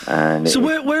 And so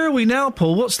where are we now,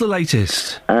 Paul? What's the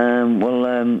latest? At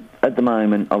the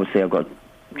moment, obviously I've got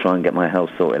to try and get my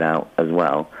health sorted out as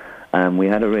well. We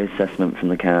had a reassessment from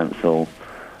the council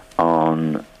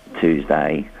on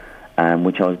Tuesday,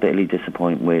 which I was bitterly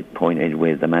disappointed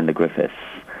with Amanda Griffiths,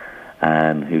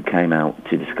 who came out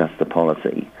to discuss the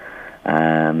policy.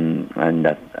 And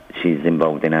she's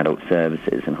involved in adult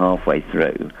services, and halfway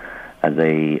through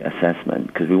the assessment,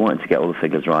 because we wanted to get all the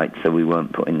figures right so we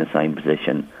weren't put in the same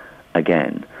position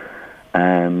again,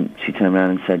 she turned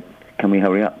around and said, "Can we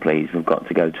hurry up, please? We've got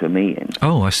to go to a meeting."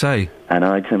 Oh, I say. And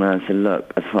I turned around and said,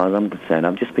 "Look, as far as I'm concerned,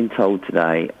 I've just been told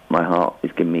today my heart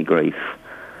is giving me grief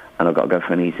and I've got to go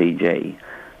for an ECG.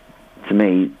 To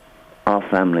me, our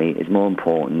family is more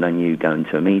important than you going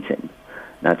to a meeting."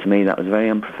 Now, to me, that was very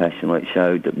unprofessional. It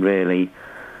showed that really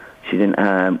she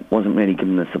wasn't really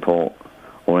given the support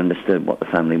or understood what the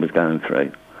family was going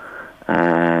through.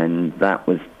 And that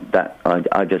was that.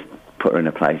 I just put her in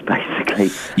a place, basically.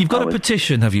 You've got a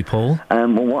petition, have you, Paul?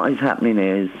 Well, what is happening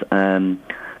is,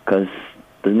 because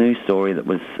the news story that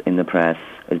was in the press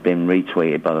has been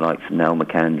retweeted by the likes of Nell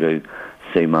McAndrew,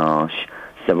 Sue Marsh,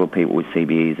 several people with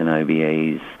CBEs and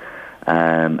OBEs,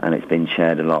 and it's been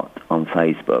shared a lot on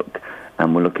Facebook.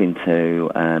 And we're looking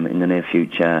to, in the near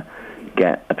future,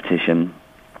 get a petition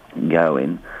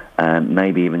going,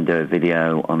 maybe even do a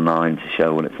video online to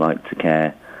show what it's like to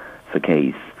care for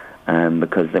Keith.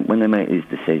 Because when they make these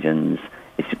decisions,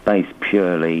 it's based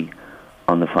purely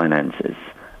on the finances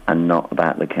and not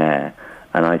about the care.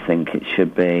 And I think it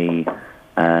should be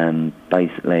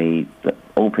basically that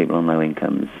all people on low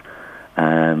incomes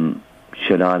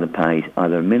should either pay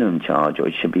either a minimum charge or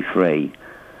it should be free,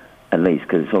 at least,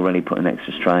 because it's already put an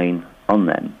extra strain on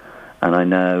them. And I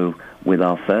know with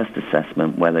our first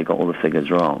assessment, where they got all the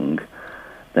figures wrong,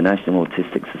 the National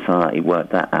Autistic Society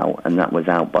worked that out, and that was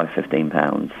out by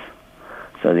 £15.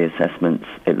 So the assessments,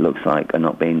 it looks like, are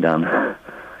not being done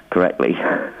correctly.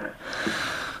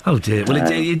 Oh dear. Well,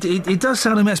 it does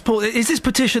sound a mess. Paul, is this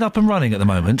petition up and running at the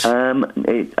moment?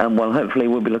 Well, hopefully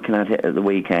we'll be looking at it at the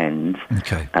weekend.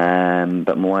 Okay.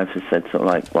 But my wife has said sort of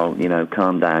like, well,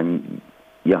 calm down.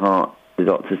 Your heart, the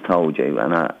doctor's told you,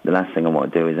 and the last thing I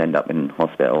want to do is end up in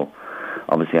hospital,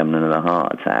 obviously having another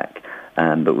heart attack.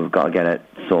 But we've got to get it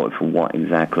sorted for what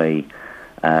exactly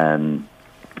the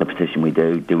petition we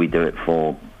do. Do we do it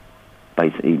for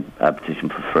basically a petition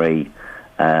for free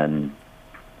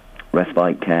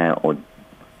respite care, or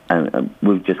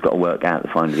we've just got to work out the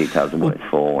finer details of what it's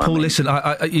for. Paul, listen,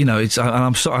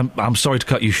 I'm sorry to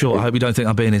cut you short. I hope you don't think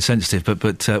I'm being insensitive,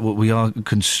 but we are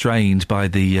constrained by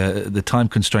the time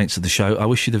constraints of the show. I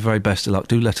wish you the very best of luck.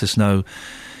 Do let us know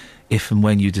if and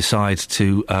when you decide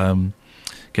to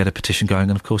get a petition going,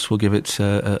 and of course we'll give it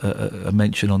a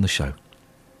mention on the show.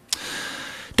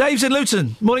 Dave's in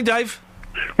Luton. Morning, Dave.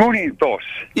 Morning, boss.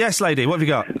 Yes, lady. What have you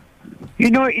got?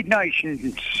 United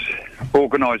Nations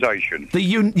organisation. The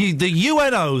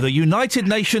UNO, the United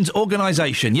Nations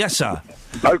organisation. Yes, sir.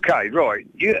 OK, right.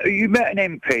 You met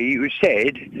an MP who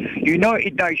said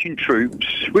United Nations troops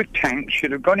with tanks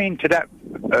should have gone into that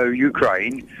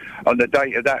Ukraine on the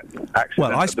date of that accident.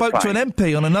 Well, I spoke to an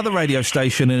MP on another radio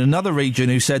station in another region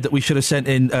who said that we should have sent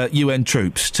in UN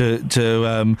troops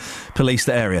to police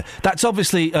the area. That's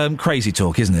obviously crazy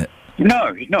talk, isn't it?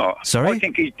 No, it's not. Sorry? I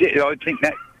think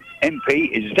that MP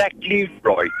is exactly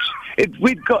right. If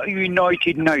we've got a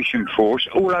United Nations force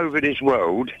all over this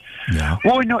world,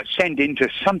 why not send into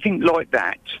something like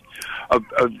that of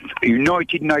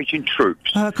United Nations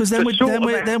troops? Because then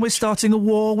we're starting a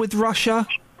war with Russia.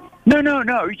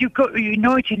 No. You've got the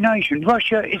United Nations.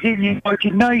 Russia is in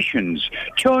United Nations.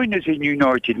 China's in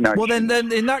United Nations. Well,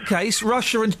 then in that case,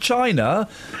 Russia and China,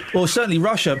 or certainly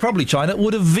Russia, probably China,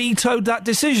 would have vetoed that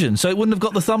decision, so it wouldn't have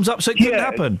got the thumbs up, so it couldn't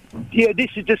happen. Yeah, this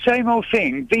is the same old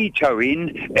thing,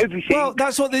 vetoing everything. Well,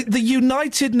 that's what the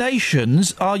United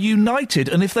Nations are united,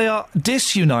 and if they are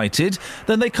disunited,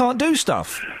 then they can't do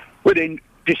stuff. Well, then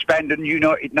disband the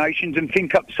United Nations and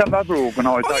think up some other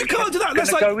organisation. Oh, you can't do that.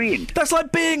 That's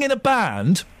like being in a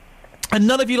band and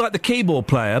none of you like the keyboard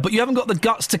player, but you haven't got the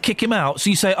guts to kick him out,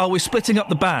 so you say, we're splitting up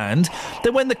the band.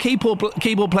 Then when the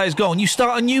keyboard player's gone, you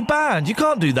start a new band. You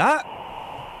can't do that.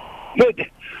 But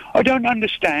I don't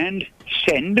understand.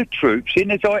 Send the troops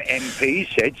in, as our MP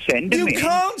said, send them in. You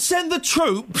can't send the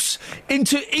troops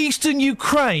into eastern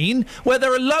Ukraine, where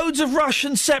there are loads of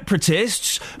Russian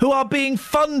separatists who are being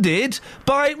funded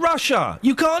by Russia.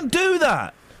 You can't do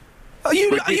that. Are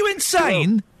you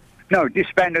insane? No,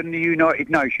 disband the United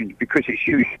Nations because it's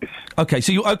useless. Okay,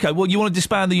 you want to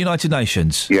disband the United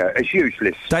Nations? Yeah, it's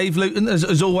useless. Dave Luton,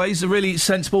 as always, a really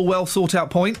sensible, well thought out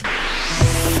point.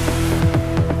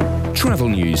 Travel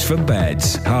news for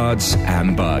beds, cards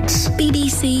and bugs.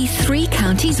 BBC Three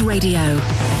Counties Radio.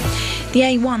 The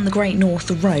A1, the Great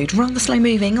North Road, rather slow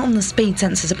moving on the speed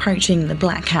sensors approaching the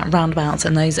Black Cat roundabout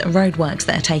and those roadworks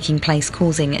that are taking place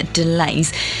causing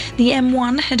delays. The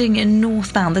M1 heading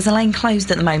northbound, there's a lane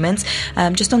closed at the moment,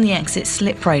 just on the exit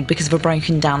Slip Road because of a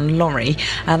broken down lorry.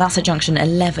 That's at junction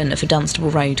 11 for Dunstable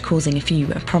Road, causing a few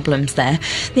problems there.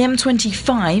 The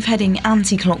M25 heading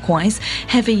anti-clockwise,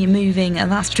 heavy moving,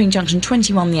 that's between junction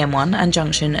 21 the M1 and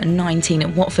junction 19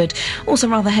 at Watford. Also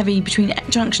rather heavy between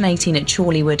junction 18 at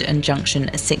Chorleywood and junction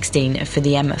 16 for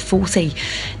the M40.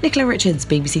 Nicola Richards,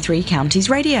 BBC Three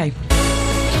Counties Radio.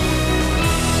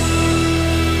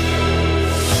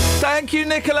 Thank you,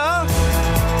 Nicola.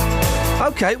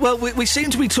 OK, well, we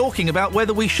seem to be talking about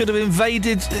whether we should have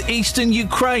invaded eastern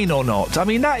Ukraine or not. I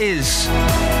mean, that's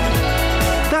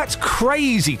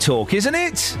crazy talk, isn't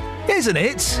it? Isn't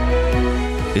it?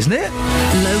 Isn't it?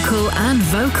 Local and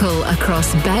vocal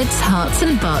across Beds, Herts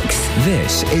and Bucks.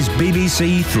 This is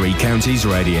BBC Three Counties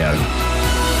Radio.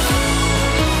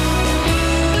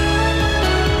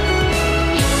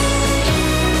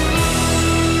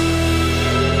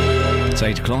 It's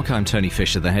 8 o'clock, I'm Tony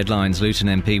Fisher. The headlines. Luton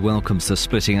MP welcomes the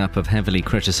splitting up of heavily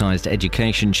criticised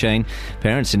education chain.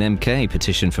 Parents in MK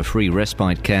petition for free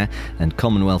respite care, and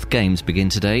Commonwealth Games begin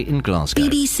today in Glasgow.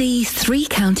 BBC Three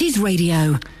Counties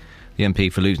Radio. The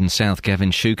MP for Luton South, Gavin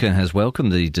Shuker, has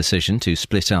welcomed the decision to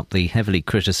split up the heavily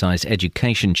criticised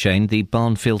education chain, the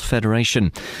Barnfield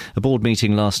Federation. A board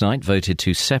meeting last night voted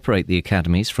to separate the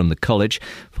academies from the college,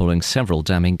 following several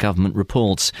damning government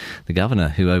reports. The governor,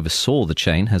 who oversaw the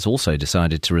chain, has also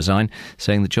decided to resign,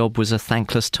 saying the job was a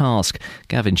thankless task.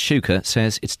 Gavin Shuker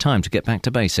says it's time to get back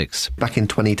to basics. Back in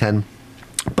 2010,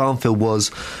 Barnfield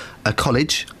was a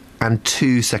college and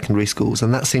 2 secondary schools,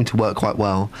 and that seemed to work quite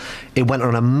well. It went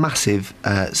on a massive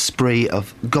spree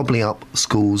of gobbling up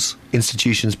schools,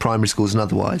 institutions, primary schools and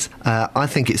otherwise. I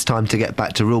think it's time to get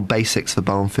back to real basics for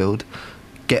Barnfield,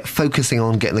 focusing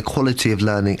on getting the quality of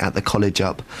learning at the college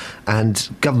up, and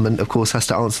government, of course, has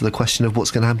to answer the question of what's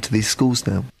going to happen to these schools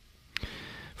now.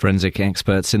 Forensic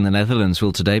experts in the Netherlands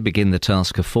will today begin the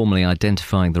task of formally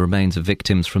identifying the remains of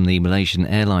victims from the Malaysian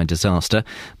airline disaster.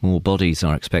 More bodies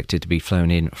are expected to be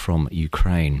flown in from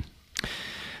Ukraine.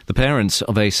 The parents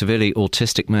of a severely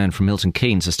autistic man from Milton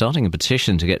Keynes are starting a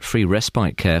petition to get free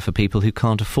respite care for people who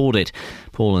can't afford it.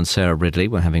 Paul and Sarah Ridley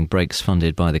were having breaks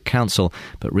funded by the council,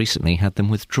 but recently had them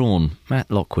withdrawn. Matt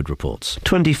Lockwood reports.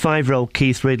 25-year-old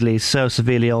Keith Ridley is so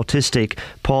severely autistic,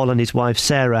 Paul and his wife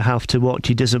Sarah have to watch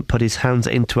he doesn't put his hands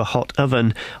into a hot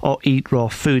oven or eat raw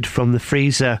food from the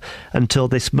freezer. Until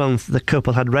this month, the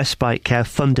couple had respite care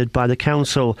funded by the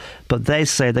council, but they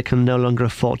say they can no longer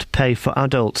afford to pay for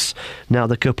adults. Now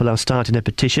the couple are starting a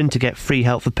petition to get free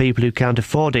help for people who can't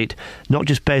afford it, not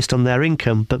just based on their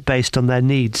income, but based on their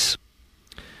needs.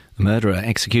 A murderer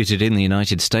executed in the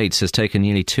United States has taken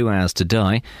nearly 2 hours to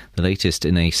die, the latest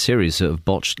in a series of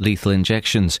botched lethal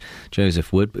injections.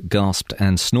 Joseph Wood gasped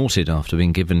and snorted after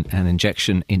being given an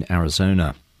injection in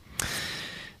Arizona.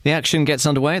 The action gets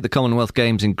underway at the Commonwealth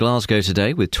Games in Glasgow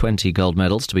today, with 20 gold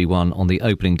medals to be won on the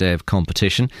opening day of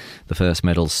competition. The first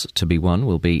medals to be won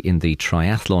will be in the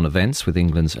triathlon events, with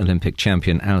England's Olympic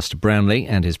champion Alistair Brownlee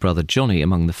and his brother Johnny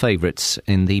among the favourites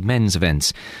in the men's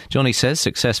events. Johnny says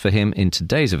success for him in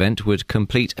today's event would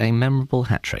complete a memorable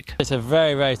hat-trick. It's a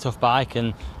very, very tough bike,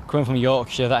 and coming from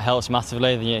Yorkshire, that helps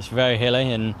massively. It's very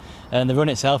hilly, and the run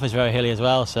itself is very hilly as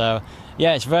well. So,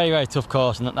 yeah, it's a very, very tough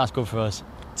course, and that's good for us.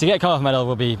 To get a Commonwealth medal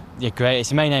will be great. It's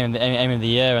the main aim of the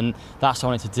year, and that's what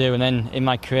I wanted to do. And then in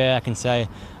my career, I can say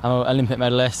I'm an Olympic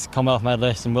medalist, Commonwealth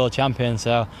medalist and world champion,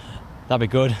 so that'd be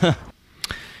good.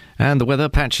 And the weather,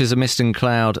 patches of mist and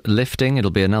cloud lifting. It'll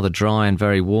be another dry and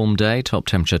very warm day. Top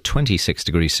temperature 26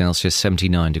 degrees Celsius,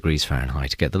 79 degrees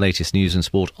Fahrenheit. Get the latest news and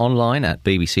sport online at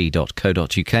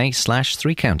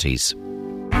bbc.co.uk/3 counties.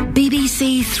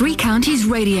 BBC Three Counties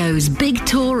Radio's big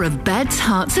tour of Beds,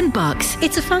 Herts and Bucks.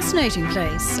 It's a fascinating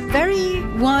place. Very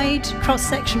wide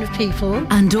cross-section of people.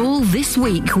 And all this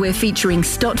week we're featuring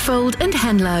Stotfold and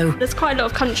Henlow. There's quite a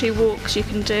lot of country walks you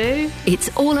can do. It's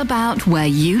all about where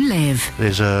you live.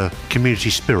 There's a community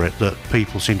spirit that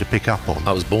people seem to pick up on.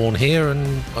 I was born here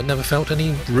and I never felt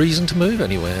any reason to move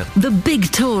anywhere. The big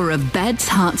tour of Beds,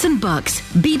 Herts and Bucks.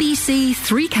 BBC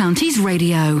Three Counties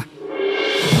Radio.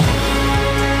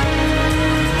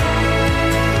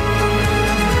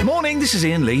 This is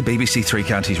Iain Lee, BBC Three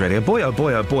Counties Radio. Boy, oh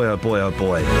boy, oh boy, oh boy, oh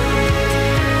boy.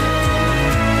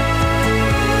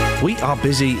 We are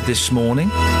busy this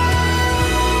morning.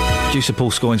 Producer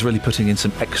Paul Scoyne's really putting in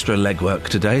some extra legwork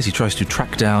today as he tries to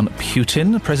track down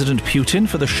Putin, President Putin,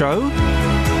 for the show.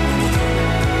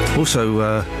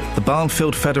 Also, the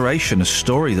Barnfield Federation, a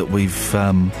story that we've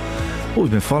Well,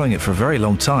 we've been following it for a very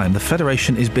long time. The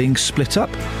Federation is being split up.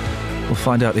 We'll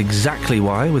find out exactly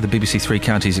why with the BBC Three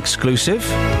Counties exclusive.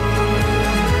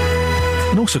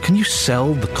 And also, can you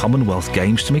sell the Commonwealth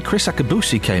Games to me? Chris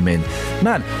Akabusi came in.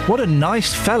 Man, what a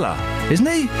nice fella, isn't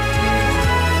he?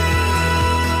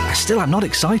 Still, I'm not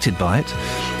excited by it.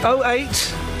 08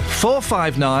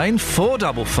 459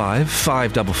 455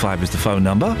 555 is the phone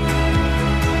number.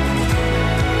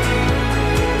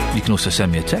 You can also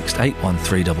send me a text,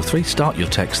 81333. Start your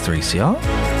text 3CR.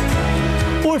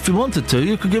 Or if you wanted to,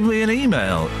 you could give me an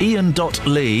email,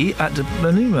 iain.lee at bbc.co.uk.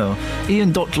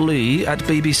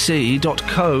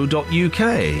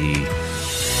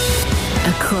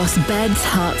 Across beds,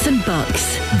 hearts and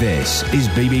bucks. This is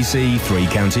BBC Three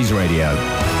Counties Radio.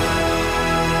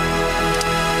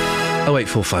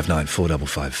 08459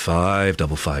 455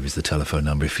 555 is the telephone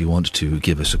number if you want to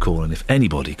give us a call. And if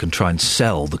anybody can try and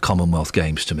sell the Commonwealth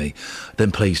Games to me,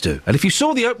 then please do. And if you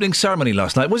saw the opening ceremony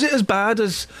last night, was it as bad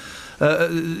as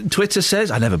Twitter says?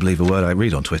 I never believe a word I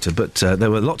read on Twitter, but there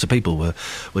were lots of people were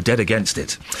dead against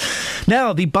it.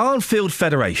 Now, the Barnfield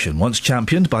Federation, once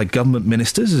championed by government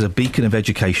ministers as a beacon of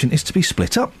education, is to be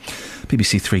split up.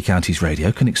 BBC Three Counties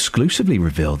Radio can exclusively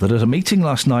reveal that at a meeting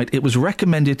last night it was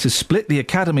recommended to split the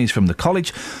academies from the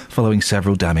college following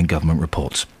several damning government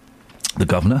reports. The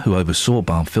governor, who oversaw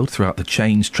Barnfield throughout the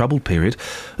Change troubled period,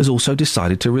 has also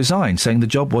decided to resign, saying the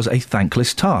job was a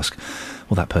thankless task.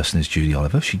 Well, that person is Judy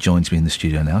Oliver. She joins me in the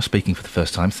studio now, speaking for the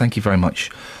first time. Thank you very much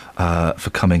for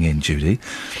coming in, Judy.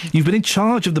 You've been in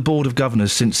charge of the Board of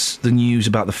Governors since the news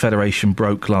about the Federation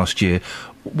broke last year.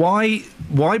 Why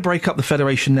break up the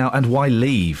Federation now, and why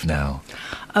leave now?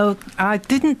 Oh, I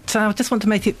didn't. I just want to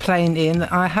make it plain, Ian,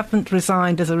 that I haven't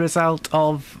resigned as a result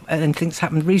of anything that's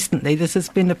happened recently. This has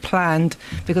been planned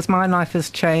because my life has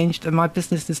changed and my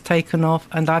business has taken off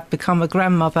and I've become a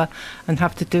grandmother and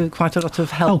have to do quite a lot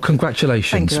of help. Oh,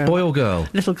 congratulations. Boy or girl?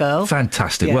 Little girl.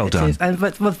 Fantastic. Yeah, well done.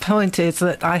 But the point is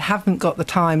that I haven't got the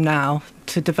time now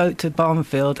to devote to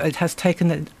Barnfield. It has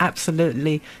taken an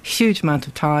absolutely huge amount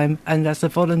of time, and as a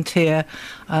volunteer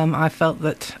I felt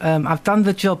that I've done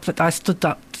the job that I stepped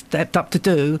up to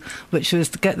do, which was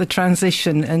to get the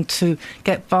transition and to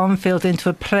get Barnfield into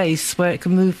a place where it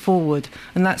can move forward,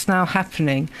 and that's now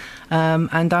happening.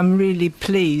 And I'm really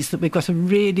pleased that we've got a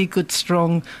really good,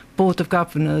 strong Board of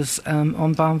Governors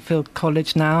on Barnfield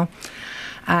College now,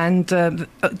 and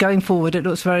going forward it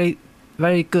looks very,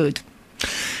 very good.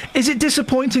 Is it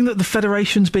disappointing that the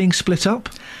Federation's being split up?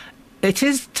 It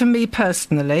is to me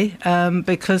personally,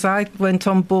 because I went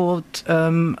on board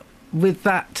with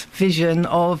that vision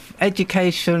of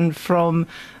education from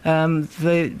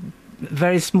the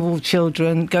very small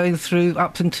children going through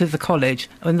up into the college,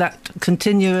 and that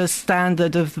continuous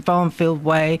standard of the Barnfield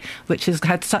way, which has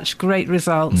had such great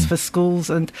results for schools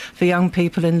and for young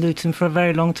people in Luton for a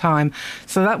very long time.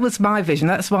 So that was my vision.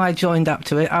 That's why I joined up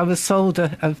to it. I was sold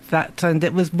of that, and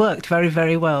it was worked very,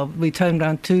 very well. We turned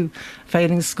around 2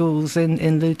 failing schools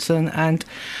in Luton, and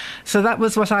so that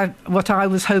was what I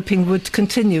was hoping would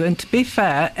continue. And to be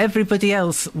fair, everybody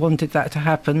else wanted that to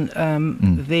happen.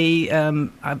 The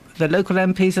local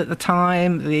MPs at the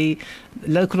time, the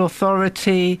local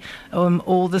authority,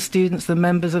 all the students, the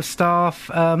members of staff,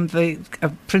 the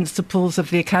principals of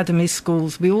the academy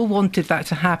schools, we all wanted that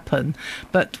to happen.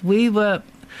 But we were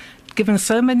given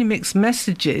so many mixed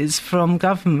messages from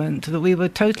government that we were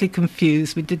totally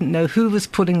confused. We didn't know who was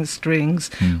pulling the strings.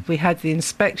 We had the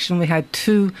inspection, we had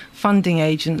 2 funding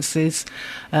agencies,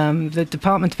 the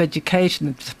Department of Education,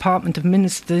 the Department of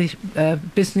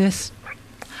Business,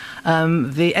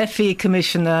 the FE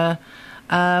Commissioner,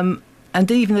 and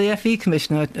even the FE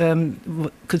Commissioner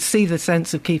could see the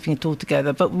sense of keeping it all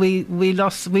together. But we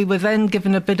were then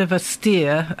given a bit of a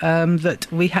steer that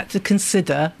we had to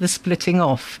consider the splitting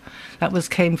off. That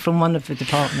came from one of the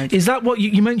departments. Is that what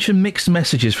you mentioned? Mixed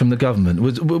messages from the government.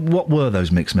 What were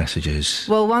those mixed messages?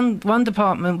 Well, one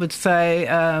department would say,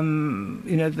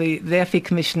 the FE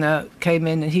Commissioner came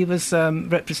in and he was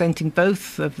representing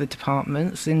both of the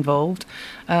departments involved,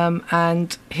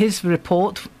 and his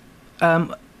report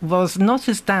was not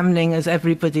as damning as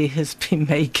everybody has been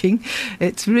making.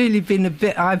 It's really been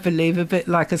I believe, a bit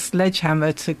like a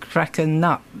sledgehammer to crack a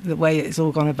nut, the way it's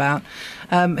all gone about.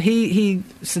 He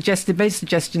made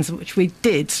suggestions which we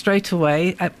did straight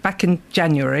away back in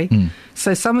January.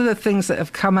 So some of the things that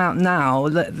have come out now,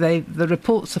 the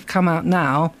reports have come out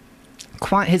now,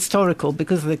 quite historical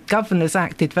because the governors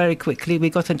acted very quickly. We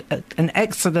got an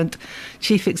excellent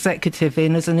chief executive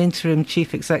in as an interim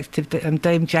chief executive,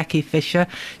 Dame Jackie Fisher.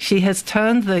 She has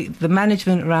turned the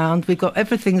management around. We've got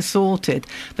everything sorted.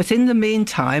 But in the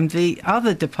meantime, the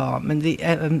other department, the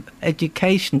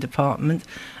education department,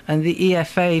 and the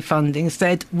EFA funding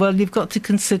said, well, you've got to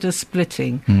consider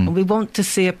splitting, and we want to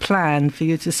see a plan for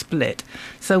you to split.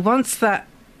 So once that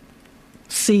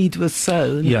seed was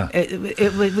sown,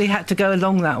 we had to go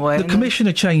along that way. The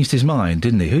Commissioner changed his mind,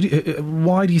 didn't he?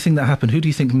 Why do you think that happened? Who do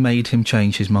you think made him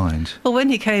change his mind? Well, when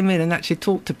he came in and actually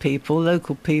talked to people,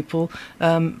 local people,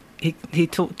 he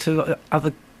talked to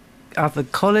other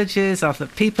colleges, other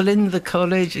people in the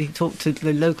college. He talked to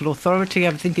the local authority.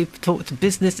 I think he talked to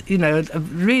business.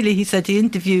 Really, he said he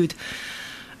interviewed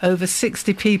over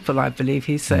 60 people, I believe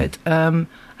he said.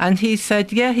 And he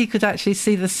said, he could actually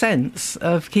see the sense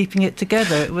of keeping it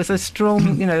together. It was a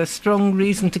strong, a strong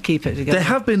reason to keep it together. There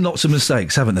have been lots of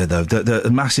mistakes, haven't there, though?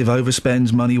 The massive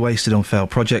overspends, money wasted on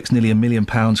failed projects, nearly £1 million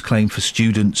claimed for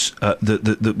students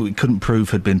that we couldn't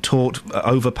prove had been taught,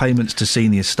 overpayments to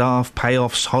senior staff,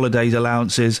 payoffs, holidays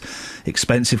allowances,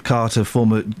 expensive car to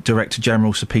former Director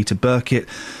General Sir Peter Burkitt,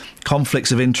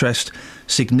 conflicts of interest,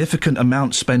 significant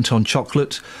amounts spent on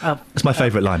chocolate. That's my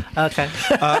favourite line. Okay.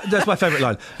 That's my favourite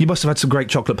line. You must have had some great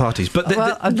chocolate parties. But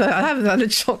I haven't had a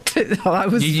chocolate.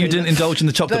 You didn't indulge in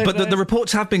the chocolate. No, but the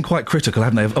reports have been quite critical,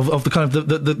 haven't they, of the kind of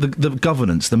the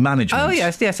governance, the management. Oh,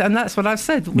 yes, and that's what I've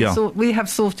said. We have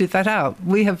sorted that out.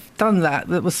 We have done that.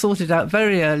 That was sorted out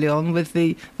very early on with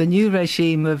the new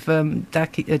regime of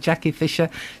Jackie Fisher.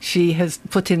 She has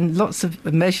put in lots of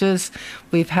measures.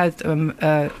 We've had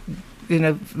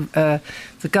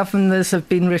the governors have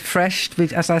been refreshed.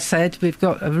 As I said, we've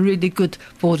got a really good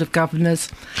board of governors.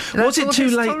 Was it too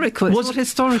late? Was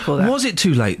historical? Was it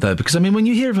too late though? Because I mean, when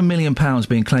you hear of £1 million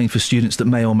being claimed for students that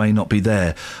may or may not be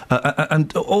there,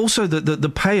 and also the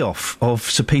payoff of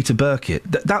Sir Peter Burkitt,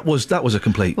 that was a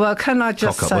complete. Well, can I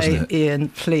just say, Ian,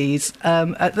 please?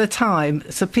 At the time,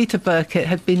 Sir Peter Burkitt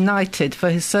had been knighted for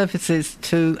his services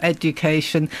to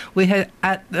education. We had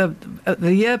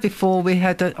the year before we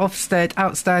had an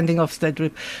outstanding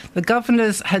Ofsted. The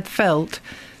governors had felt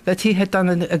that he had done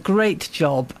a great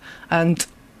job, and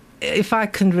if I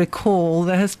can recall,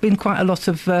 there has been quite a lot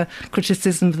of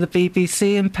criticism of the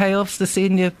BBC and payoffs to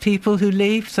senior people who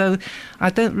leave, so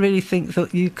I don't really think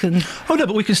that you can... Oh, no,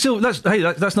 but we can still...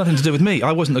 That's nothing to do with me.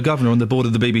 I wasn't a governor on the board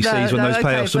of the BBC when those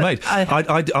payoffs were made.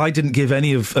 I didn't give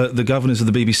any of the governors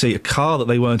of the BBC a car that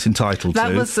they weren't entitled to.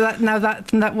 That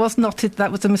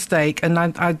was a mistake, and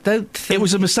I don't think... It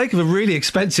was a mistake of a really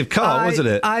expensive car, wasn't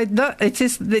it?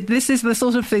 This is the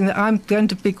sort of thing that I'm going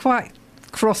to be quite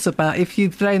cross about if you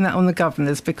blame that on the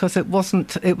governors, because it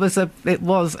wasn't. It was a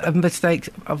mistake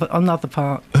on the other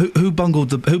part. Who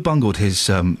bungled his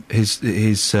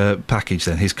package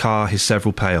then? His car, his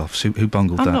several payoffs. Who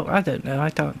bungled that? I don't know. I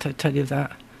can't tell you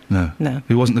that. No.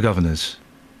 Who wasn't the governors?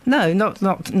 No,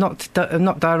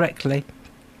 not directly.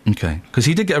 Okay, because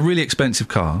he did get a really expensive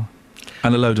car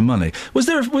and a load of money.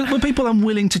 Were people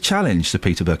unwilling to challenge Sir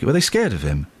Peter Burkitt? Were they scared of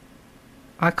him?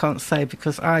 I can't say,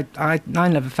 because I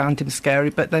never found him scary,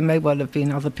 but there may well have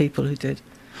been other people who did.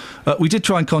 We did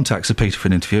try and contact Sir Peter for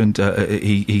an interview, and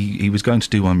he was going to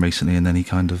do one recently, and then he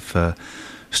kind of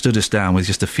stood us down with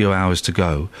just a few hours to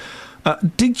go.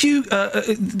 Did you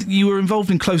were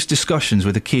involved in close discussions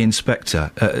with a key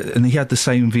inspector, and he had the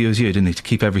same view as you, didn't he, to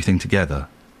keep everything together?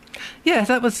 Yeah,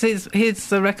 that was his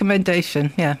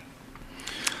recommendation, yeah.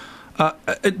 What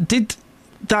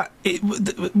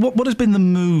has been the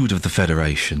mood of the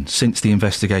Federation since the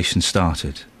investigation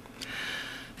started?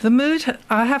 The mood,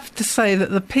 I have to say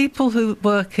that the people who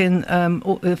work in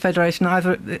the Federation,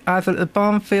 either at the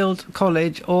Barnfield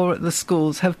College or at the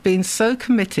schools, have been so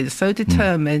committed, so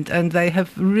determined, and they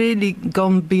have really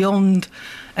gone beyond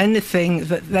anything.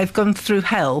 That they've gone through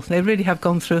hell. They really have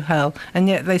gone through hell, and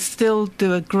yet they still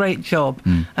do a great job.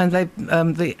 And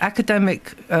the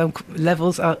academic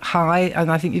levels are high,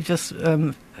 and I think you've just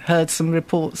heard some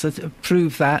reports that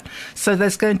prove that. So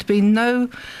there's going to be no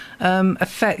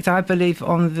effect, I believe,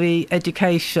 on the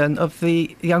education of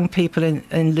the young people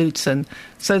in Luton.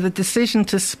 So the decision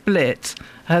to split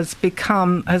has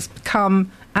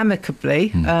come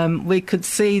amicably. We could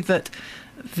see that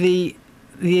the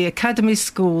academy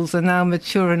schools are now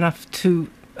mature enough to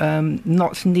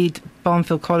not need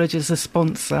Barnfield College as a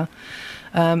sponsor.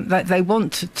 That they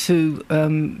want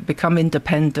to become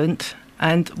independent.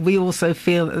 And we also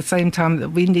feel at the same time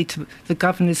that the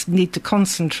governors need to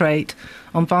concentrate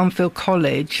on Barnfield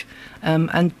College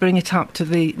and bring it up to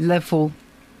the level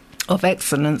of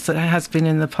excellence that it has been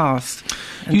in the past.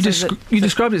 You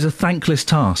described it as a thankless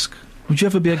task. Would you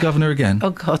ever be a governor again? Oh,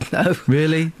 God, no.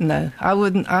 Really? No, I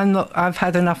wouldn't. I'm not. I've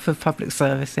had enough of public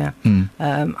service, yeah.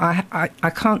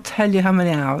 I can't tell you how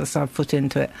many hours I've put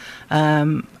into it.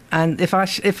 And if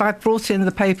I brought in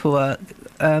the paperwork,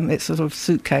 it's a sort of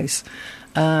suitcase.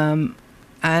 And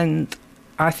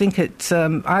I think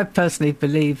I personally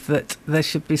believe that there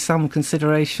should be some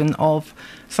consideration of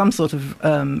some sort of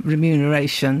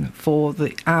remuneration for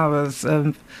the hours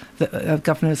that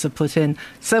governors have put in.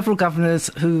 Several governors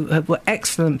who were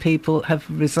excellent people have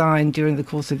resigned during the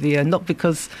course of the year, not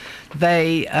because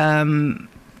they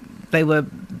were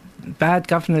bad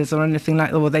governors or anything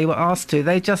like that, or they were asked to.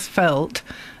 They just felt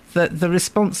that the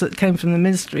response that came from the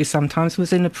ministry sometimes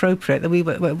was inappropriate. That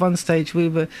at one stage we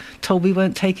were told we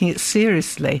weren't taking it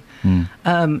seriously.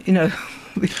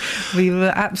 We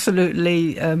were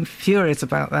absolutely furious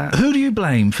about that. Who do you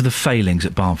blame for the failings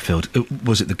at Barnfield?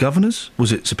 Was it the governors?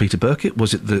 Was it Sir Peter Burkitt?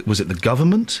 Was it the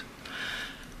government?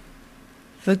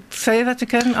 Say that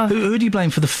again. Who do you blame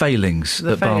for the failings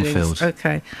at Barnfield?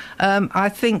 Okay, I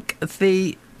think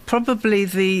probably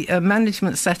the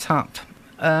management setup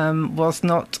was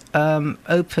not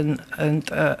open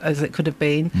and as it could have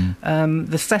been.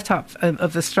 The setup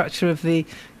of the structure of the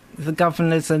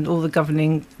governors and all the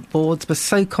governing boards was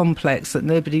so complex that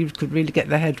nobody could really get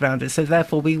their head around it. So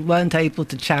therefore we weren't able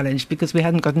to challenge because we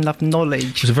hadn't got enough knowledge.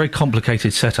 It was a very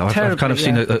complicated setup. I've kind of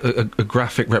seen a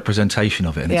graphic representation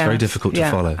of it, and it's very difficult to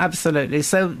follow. Absolutely.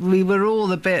 So we were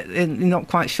all a bit not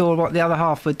quite sure what the other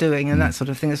half were doing and that sort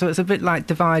of thing. So it's a bit like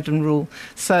divide and rule.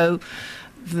 So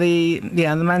the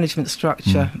management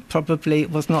structure probably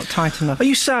was not tight enough. Are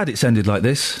you sad it's ended like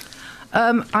this?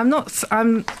 I'm not.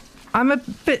 I'm a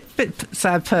bit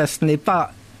sad personally,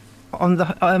 but on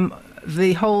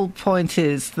the whole point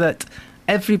is that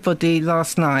everybody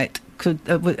last night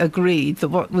agreed that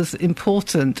what was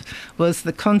important was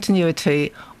the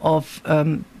continuity of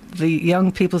the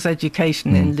young people's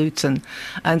education in Luton,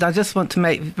 and I just want to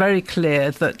make very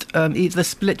clear that the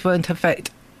split won't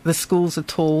affect the schools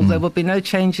at all. There will be no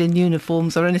change in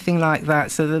uniforms or anything like that,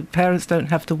 so the parents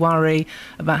don't have to worry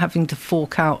about having to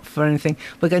fork out for anything.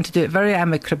 We're going to do it very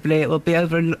amicably. It will be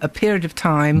over a period of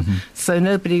time, so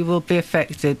nobody will be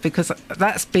affected, because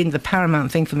that's been the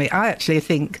paramount thing for me. I actually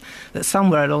think that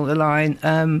somewhere along the line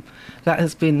that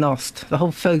has been lost. The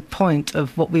whole point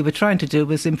of what we were trying to do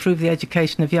was improve the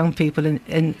education of young people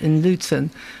in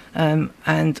Luton,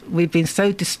 and we've been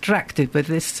so distracted with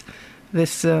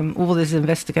all these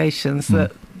investigations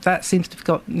that seems to have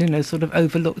got sort of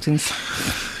overlooked in.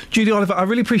 Judy Oliver, I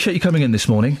really appreciate you coming in this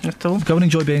morning. At all. Go and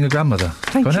enjoy being a grandmother.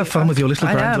 Thank Go and you. have fun with your little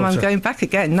granddaughter. I'm going back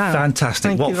again now.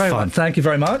 Fantastic. What fun. Thank you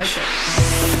very much.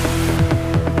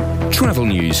 Okay. Travel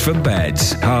news for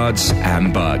beds, cards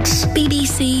and bugs.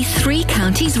 BBC Three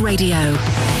Counties Radio.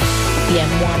 The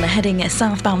M1 heading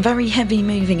southbound, very heavy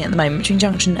moving at the moment between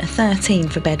junction 13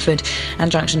 for Bedford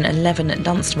and junction 11 at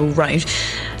Dunstable Road.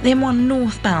 The M1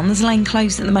 northbound, there's a lane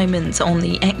closed at the moment on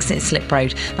the exit slip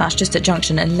road. That's just at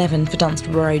junction 11 for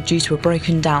Dunstable Road due to a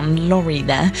broken down lorry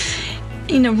there.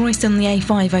 In Royston, the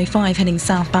A505 heading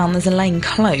southbound, there's a lane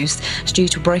closed. It's due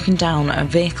to a broken down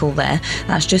vehicle there.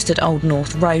 That's just at Old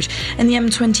North Road. And the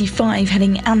M25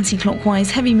 heading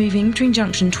anti-clockwise, heavy moving between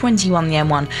junction 21, the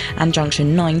M1, and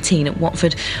junction 19 at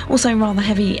Watford. Also rather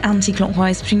heavy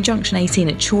anti-clockwise between junction 18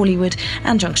 at Chorleywood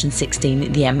and junction 16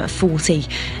 at the M40.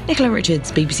 Nicola Richards,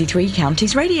 BBC Three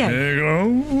Counties Radio. There you go.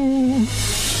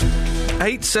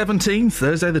 8:17,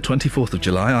 Thursday the 24th of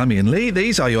July. I'm Iain Lee.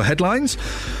 These are your headlines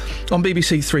on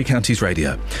BBC Three Counties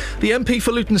Radio. The MP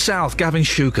for Luton South, Gavin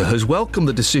Shuker, has welcomed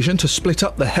the decision to split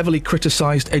up the heavily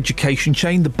criticised education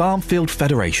chain, the Barnfield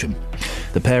Federation.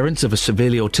 The parents of a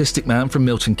severely autistic man from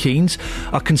Milton Keynes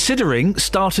are considering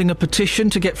starting a petition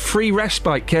to get free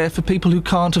respite care for people who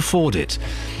can't afford it.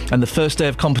 And the first day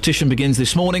of competition begins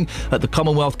this morning at the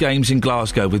Commonwealth Games in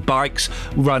Glasgow, with bikes,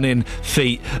 running,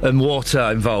 feet and water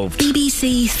involved.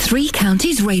 BBC Three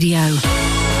Counties Radio.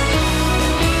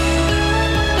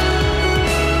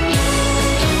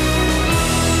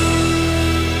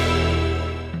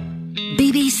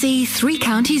 BBC Three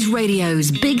Counties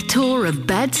Radio's big tour of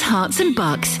beds, hearts and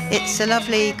bucks. It's a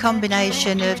lovely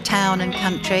combination of town and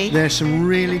country. There's some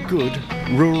really good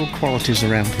rural qualities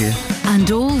around here.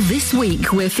 And all this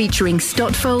week we're featuring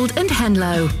Stotfold and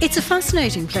Henlow. It's a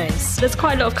fascinating place. There's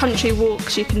quite a lot of country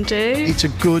walks you can do. It's a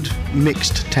good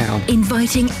mixed town.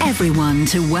 Inviting everyone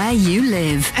to where you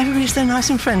live. Everybody's so nice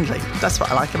and friendly. That's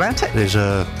what I like about it. There's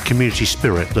a community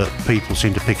spirit that people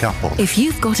seem to pick up on. If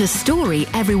you've got a story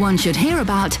everyone should hear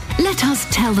about, let us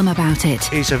tell them about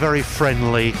it. It's a very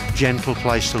friendly, gentle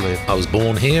place to live. I was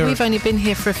born here. We've only been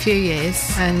here for a few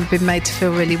years and been made to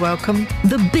feel really welcome.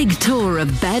 The big tour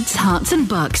of beds, hearts and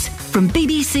bucks. from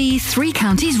BBC Three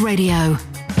Counties Radio.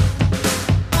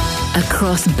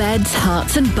 Across beds,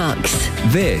 hearts and bucks.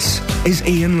 This is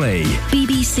Iain Lee.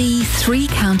 BBC Three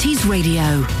Counties Radio.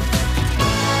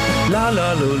 La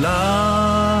la la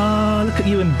la. Look at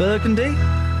you in burgundy.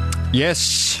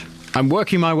 Yes. I'm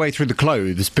working my way through the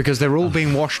clothes because they're all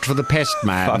being washed for the pest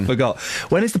man. I forgot.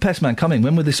 When is the pest man coming?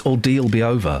 When will this ordeal be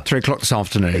over? 3:00 this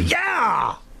afternoon.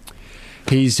 Yeah!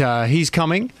 He's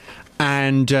coming.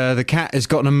 And the cat has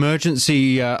got an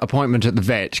emergency appointment at the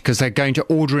vet because they're going to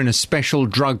order in a special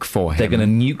drug for him. They're going to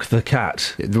nuke the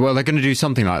cat. Well, they're going to do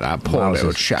something like that. Poor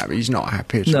little chap. He's not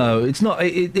happy at all. No, it's not.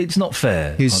 It's not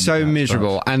fair. He's so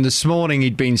miserable. And this morning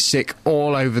he'd been sick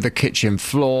all over the kitchen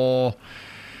floor.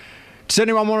 Does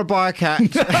anyone want to buy a cat?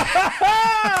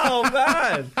 Oh,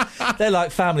 man. They're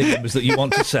like family members that you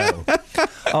want to sell.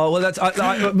 Oh, well, that's...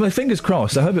 my fingers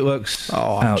crossed. I hope it works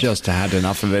out. I've just had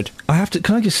enough of it. I have to...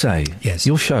 Can I just say... Yes.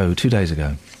 Your show 2 days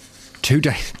ago. 2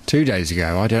 days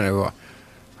ago? I don't know what...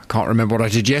 I can't remember what I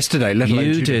did yesterday, let alone...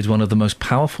 You did one of the most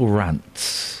powerful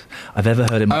rants I've ever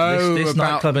heard in this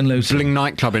nightclub in Luton. Bling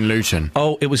nightclub in Luton.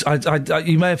 Oh, it was.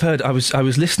 You may have heard. I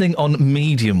was listening on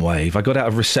medium wave. I got out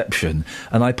of reception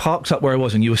and I parked up where I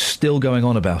was, and you were still going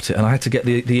on about it. And I had to get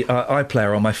the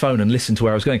iPlayer on my phone and listen to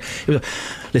where I was going. It was,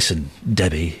 listen,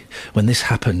 Debbie, when this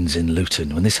happens in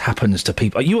Luton, when this happens to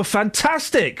people, you are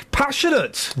fantastic,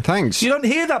 passionate. Thanks. You don't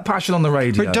hear that passion on the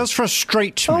radio. But it does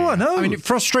frustrate me. Oh, I know. I mean, it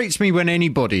frustrates me when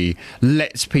anybody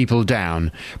lets people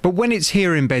down. But when it's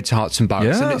here in Beds, Hearts and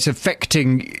Bucks, and it's affecting,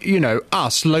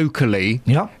 us locally,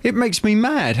 it makes me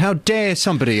mad. How dare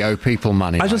somebody owe people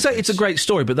money? I was going to say, it's a great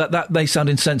story, but that may sound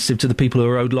insensitive to the people who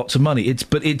are owed lots of money.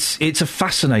 It's a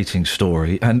fascinating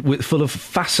story, and full of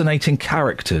fascinating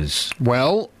characters.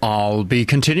 Well, I'll be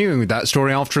continuing with that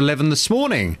story after 11 this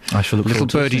morning. I shall look Little forward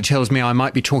to birdie it. tells me I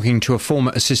might be talking to a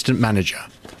former assistant manager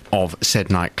of said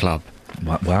nightclub.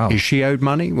 Wow. Is she owed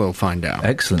money? We'll find out.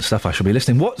 Excellent stuff. I shall be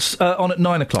listening. What's on at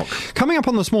 9 o'clock? Coming up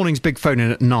on this morning's Big Phone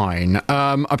In at 9,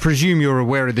 I presume you're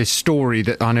aware of this story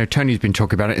that I know Tony's been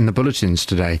talking about it in the bulletins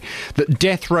today, that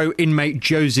death row inmate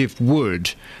Joseph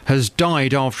Wood has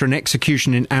died after an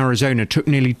execution in Arizona took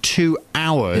nearly 2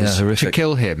 hours to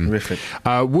kill him. Horrific.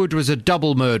 Wood was a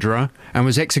double murderer and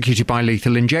was executed by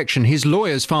lethal injection. His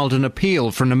lawyers filed an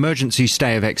appeal for an emergency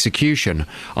stay of execution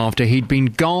after he'd been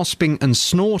gasping and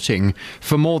snorting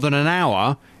for more than an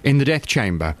hour in the death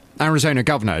chamber. Arizona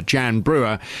Governor Jan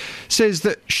Brewer says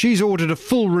that she's ordered a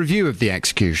full review of the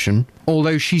execution,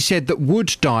 although she said that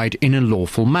Wood died in a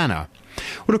lawful manner.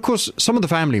 Well, of course, some of the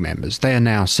family members, they are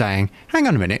now saying, hang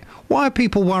on a minute, why are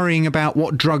people worrying about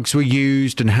what drugs were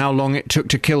used and how long it took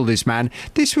to kill this man?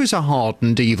 This was a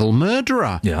hardened evil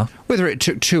murderer. Yeah. Whether it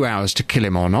took 2 hours to kill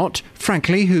him or not,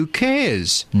 frankly, who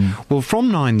cares? Well,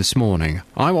 from 9 this morning,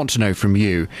 I want to know from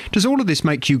you, does all of this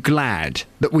make you glad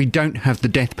that we don't have the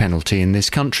death penalty in this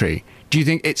country? Do you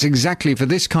think it's exactly for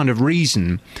this kind of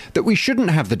reason that we shouldn't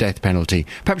have the death penalty?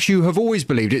 Perhaps you have always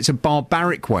believed it's a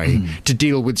barbaric way to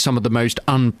deal with some of the most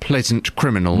unpleasant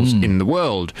criminals in the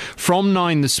world. From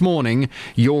 9 this morning,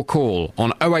 your call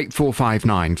on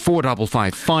 08459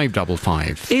 455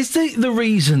 555. Is the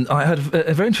reason... I heard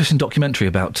a very interesting documentary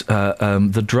about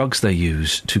the drugs they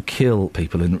use to kill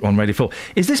people on Radio 4.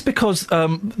 Is this because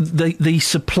the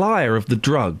supplier of the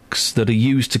drugs that are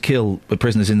used to kill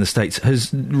prisoners in the States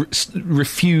has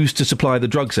refused to supply the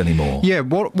drugs anymore? Yeah,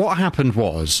 what happened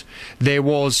was there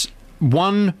was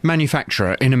one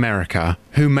manufacturer in America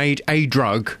who made a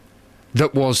drug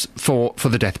that was for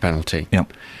the death penalty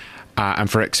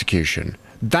and for execution.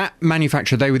 That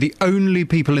manufacturer, they were the only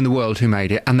people in the world who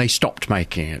made it, and they stopped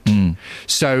making it.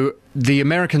 So the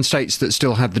American states that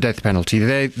still had the death penalty,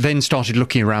 they then started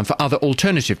looking around for other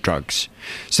alternative drugs.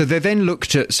 So they then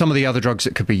looked at some of the other drugs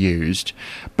that could be used,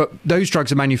 but those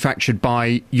drugs are manufactured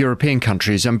by European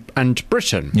countries and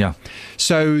Britain. Yeah.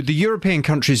 So the European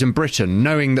countries and Britain,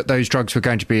 knowing that those drugs were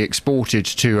going to be exported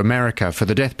to America for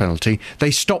the death penalty, they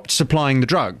stopped supplying the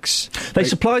drugs. They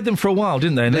supplied them for a while,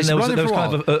 didn't they? And then there was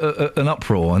kind of an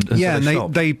uproar.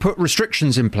 And they put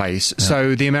restrictions in place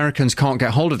so the Americans can't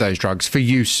get hold of those drugs for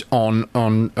use on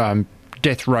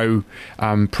death row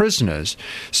prisoners.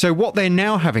 So what they're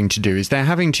now having to do is they're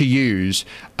having to use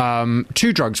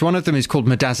two drugs. One of them is called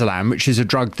midazolam, which is a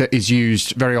drug that is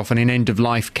used very often in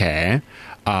end-of-life care.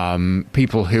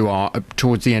 People who are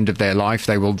towards the end of their life,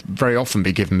 they will very often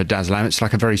be given midazolam. It's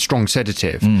like a very strong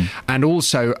sedative. And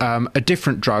also a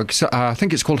different drug, I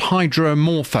think it's called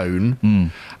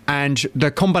hydromorphone. And the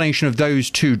combination of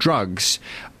those two drugs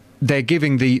they're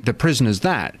giving the prisoners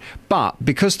that. But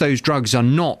because those drugs are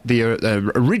not the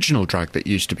original drug that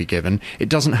used to be given, it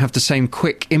doesn't have the same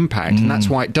quick impact, and that's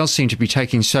why it does seem to be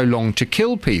taking so long to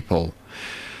kill people.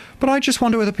 But I just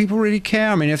wonder whether people really care.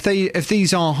 I mean, if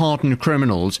these are hardened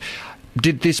criminals,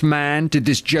 did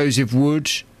this Joseph Wood,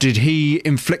 did he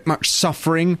inflict much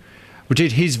suffering? Or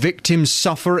did his victims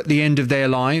suffer at the end of their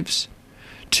lives?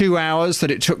 2 hours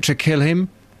that it took to kill him?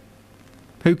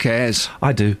 Who cares?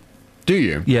 I do. Do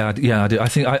you? Yeah, I do. I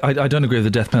think I don't agree with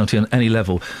the death penalty on any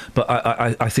level, but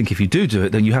I think if you do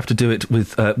it, then you have to do it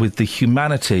with the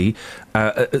humanity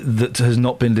that has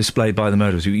not been displayed by the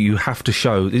murderers. You have to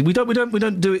show we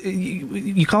don't do it.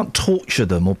 You can't torture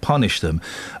them or punish them.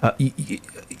 I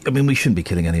mean, we shouldn't be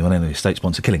killing anyone anyway,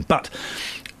 state-sponsored killing, but.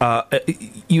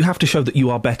 You have to show that you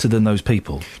are better than those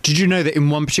people. Did you know that in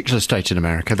one particular state in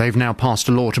America, they've now passed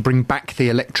a law to bring back the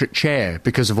electric chair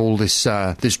because of all this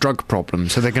drug problem?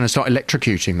 So they're going to start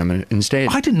electrocuting them instead.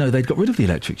 I didn't know they'd got rid of the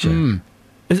electric chair.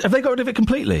 Have they got rid of it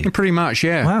completely? Pretty much,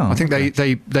 yeah. Wow. I think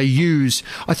they use...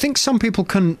 I think some people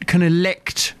can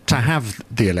elect to have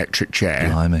the electric chair.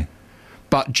 Blimey.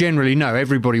 But generally, no,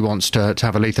 everybody wants to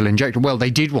have a lethal injection. Well, they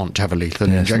did want to have a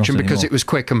lethal injection because it was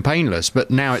quick and painless,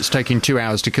 but now it's taking 2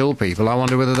 hours to kill people. I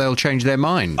wonder whether they'll change their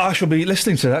mind. I shall be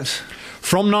listening to that.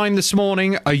 From 9 this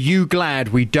morning, are you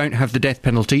glad we don't have the death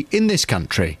penalty in this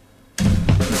country?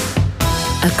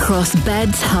 Across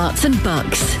beds, hearts and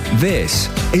bucks. This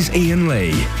is Iain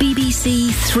Lee.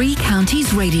 BBC Three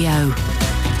Counties Radio.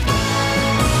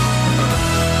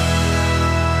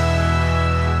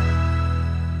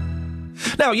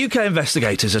 Now, UK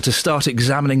investigators are to start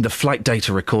examining the flight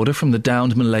data recorder from the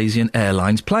downed Malaysian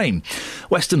Airlines plane.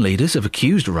 Western leaders have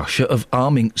accused Russia of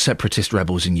arming separatist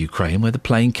rebels in Ukraine, where the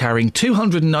plane carrying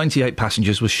 298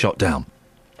 passengers was shot down.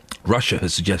 Russia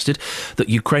has suggested that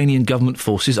Ukrainian government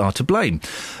forces are to blame.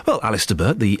 Well, Alistair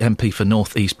Burt, the MP for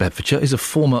North East Bedfordshire, is a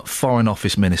former Foreign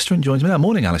Office minister and joins me now.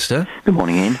 Morning, Alistair. Good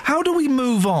morning, Ian. How do we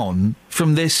move on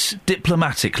from this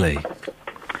diplomatically?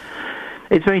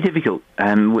 It's very difficult. We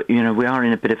are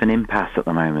in a bit of an impasse at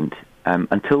the moment.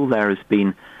 Until there has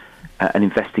been an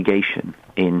investigation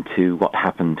into what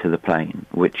happened to the plane,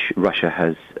 which Russia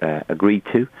has agreed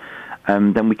to,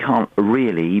 then we can't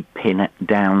really pin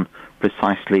down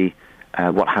precisely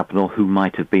what happened or who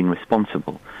might have been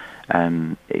responsible.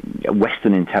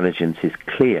 Western intelligence is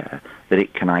clear that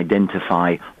it can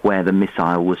identify where the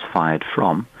missile was fired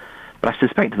from. But I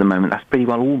suspect at the moment that's pretty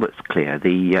well all that's clear.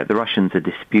 The Russians are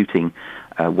disputing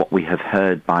what we have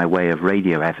heard by way of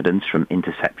radio evidence from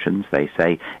interceptions. They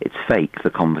say it's fake, the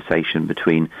conversation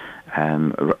between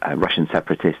Russian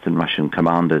separatists and Russian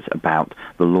commanders about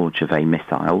the launch of a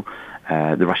missile.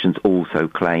 The Russians also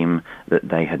claim that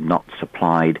they had not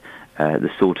supplied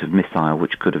the sort of missile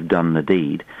which could have done the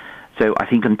deed. So I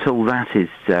think until that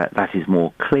is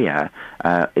more clear,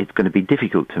 it's going to be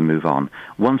difficult to move on.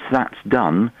 Once that's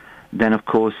done, then of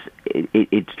course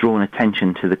it's drawn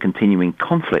attention to the continuing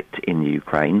conflict in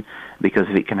Ukraine, because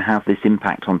if it can have this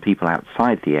impact on people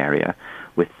outside the area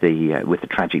with the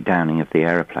tragic downing of the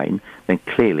aeroplane, then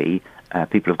clearly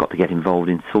people have got to get involved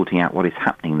in sorting out what is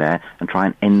happening there and try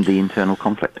and end the internal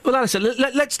conflict. Well, Alistair,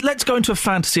 let's go into a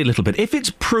fantasy a little bit. If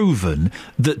it's proven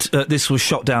that this was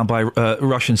shot down by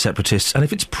Russian separatists, and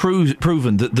if it's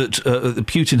proven that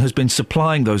Putin has been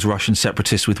supplying those Russian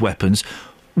separatists with weapons,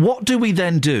 what do we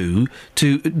then do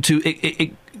to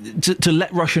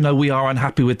let Russia know we are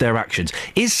unhappy with their actions?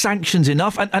 Is sanctions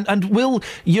enough? And will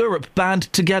Europe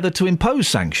band together to impose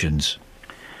sanctions?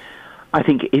 I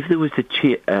think if there was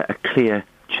a clear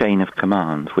chain of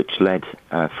command which led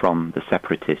from the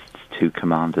separatists to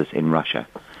commanders in Russia,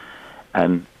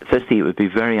 firstly, it would be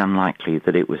very unlikely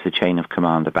that it was a chain of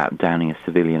command about downing a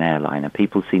civilian airliner.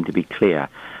 People seem to be clear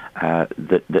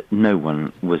that no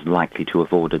one was likely to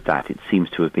have ordered that. It seems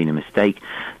to have been a mistake.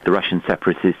 The Russian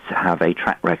separatists have a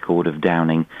track record of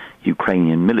downing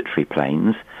Ukrainian military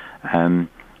planes, so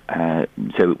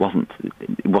it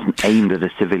wasn't aimed at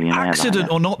a civilian airliner. Accident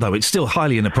or not, though, it's still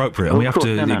highly inappropriate, and we have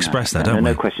to express that, don't we?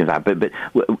 No question of that. But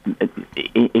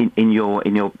in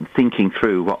your thinking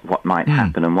through what might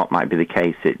happen and what might be the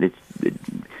case, it's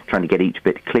trying to get each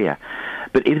bit clear.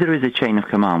 But if there is a chain of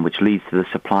command which leads to the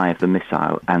supply of the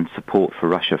missile and support for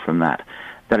Russia from that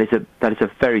is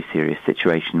a very serious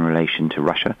situation in relation to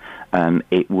Russia.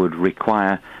 It would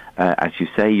require, as you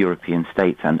say, European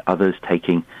states and others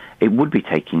taking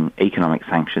economic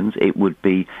sanctions. It would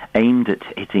be aimed at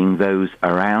hitting those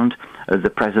around the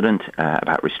president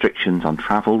about restrictions on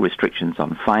travel, restrictions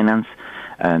on finance.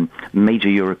 Major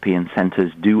European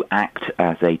centres do act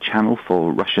as a channel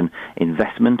for Russian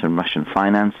investment and Russian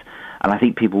finance. And I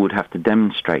think people would have to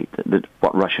demonstrate that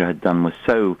what Russia had done was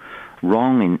so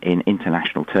wrong in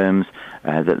international terms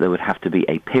that there would have to be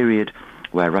a period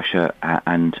where Russia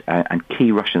and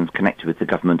key Russians connected with the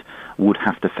government would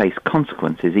have to face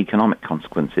consequences, economic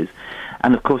consequences.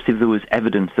 And of course, if there was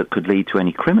evidence that could lead to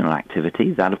any criminal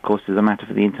activity, that of course is a matter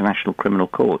for the International Criminal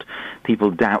Court. People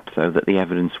doubt, though, that the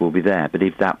evidence will be there. But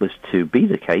if that was to be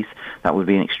the case, that would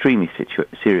be an extremely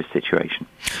serious situation.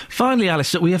 Finally,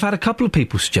 Alice, we have had a couple of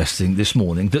people suggesting this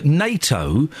morning that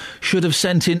NATO should have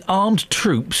sent in armed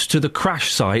troops to the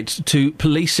crash site to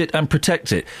police it and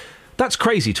protect it. That's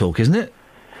crazy talk, isn't it?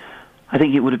 I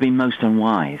think it would have been most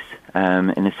unwise.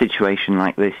 In a situation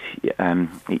like this,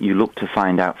 you look to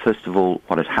find out, first of all,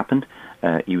 what had happened.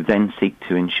 You then seek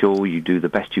to ensure you do the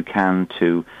best you can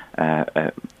to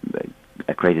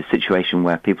create a situation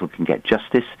where people can get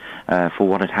justice for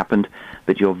what had happened.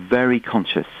 But you're very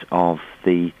conscious of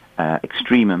the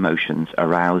extreme emotions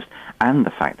aroused and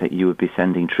the fact that you would be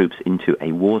sending troops into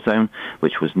a war zone,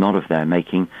 which was not of their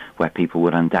making, where people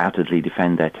would undoubtedly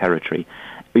defend their territory.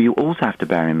 But you also have to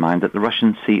bear in mind that the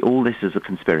Russians see all this as a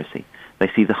conspiracy. They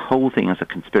see the whole thing as a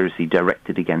conspiracy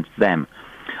directed against them.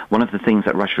 One of the things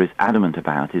that Russia is adamant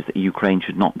about is that Ukraine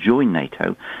should not join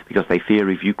NATO, because they fear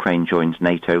if Ukraine joins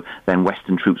NATO, then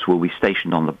Western troops will be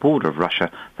stationed on the border of Russia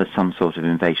for some sort of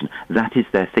invasion. That is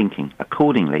their thinking.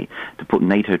 Accordingly, to put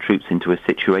NATO troops into a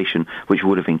situation which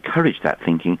would have encouraged that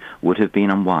thinking would have been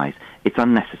unwise. It's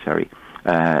unnecessary.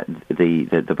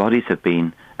 The bodies have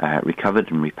been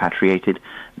recovered and repatriated.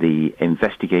 The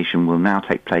investigation will now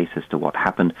take place as to what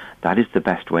happened. That is the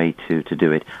best way to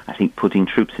do it. I think putting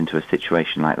troops into a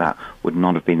situation like that would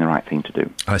not have been the right thing to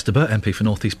do. Alistair Burt, MP for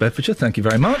North East Bedfordshire, thank you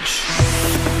very much.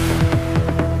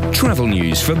 Travel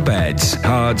news for beds,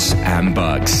 cards and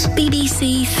bugs.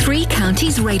 BBC Three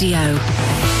Counties Radio.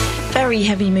 Very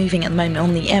heavy moving at the moment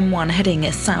on the M1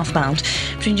 heading southbound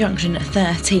between junction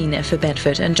 13 for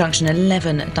Bedford and junction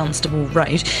 11 Dunstable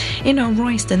Road. In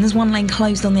Royston, there's one lane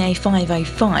closed on the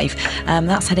A505.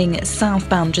 That's heading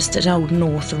southbound just at Old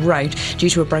North Road due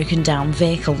to a broken down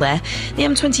vehicle there. The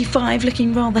M25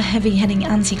 looking rather heavy heading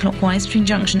anti-clockwise between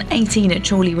junction 18 at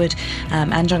Chorleywood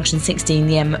and junction 16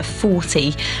 the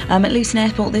M40. At Luton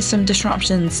Airport, there's some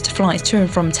disruptions to flights to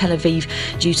and from Tel Aviv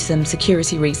due to some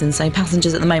security reasons, so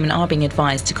passengers at the moment are being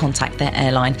advised to contact their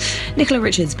airline. Nicola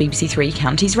Richards, BBC Three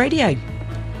Counties Radio.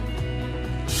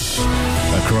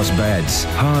 Across beds,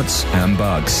 hearts and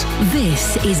bugs.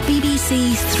 This is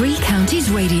BBC Three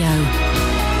Counties Radio.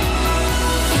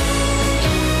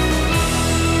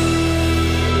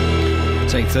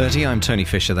 It's 8:30, I'm Tony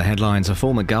Fisher. The headlines: a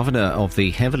former governor of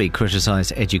the heavily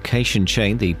criticised education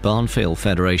chain, the Barnfield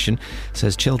Federation,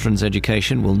 says children's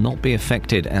education will not be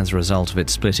affected as a result of it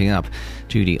splitting up.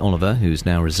 Judy Oliver, who's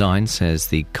now resigned, says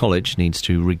the college needs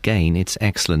to regain its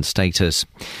excellent status.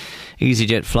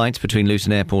 EasyJet flights between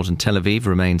Luton Airport and Tel Aviv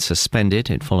remain suspended.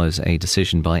 It follows a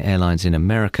decision by airlines in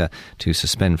America to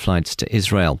suspend flights to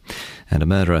Israel. And a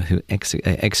murderer who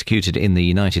executed in the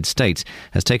United States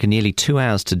has taken nearly 2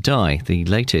 hours to die, the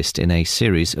latest in a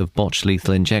series of botched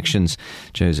lethal injections.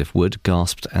 Joseph Wood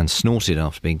gasped and snorted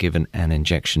after being given an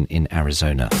injection in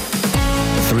Arizona.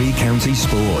 Three Counties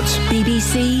Sports.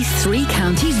 BBC Three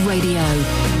Counties Radio.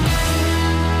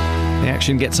 The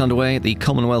action gets underway at the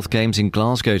Commonwealth Games in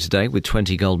Glasgow today, with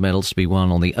 20 gold medals to be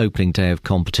won on the opening day of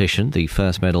competition. The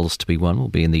first medals to be won will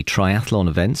be in the triathlon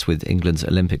events, with England's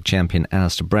Olympic champion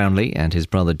Alistair Brownlee and his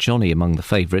brother Johnny among the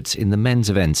favourites in the men's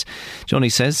events. Johnny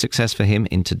says success for him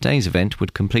in today's event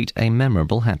would complete a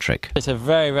memorable hat-trick. It's a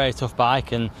very, very tough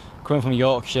bike, and coming from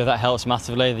Yorkshire, that helps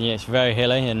massively. It's very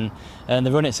hilly, and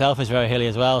the run itself is very hilly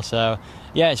as well. So,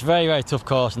 yeah, it's a very, very tough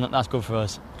course, and that's good for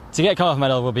us. To get a Commonwealth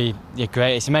medal will be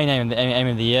great. It's the main aim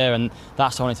of the year, and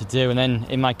that's what I wanted to do. And then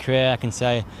in my career, I can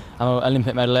say I'm an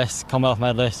Olympic medalist, Commonwealth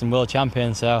medalist and world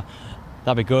champion, so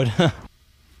that'd be good.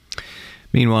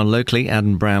 Meanwhile, locally,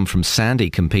 Adam Brown from Sandy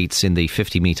competes in the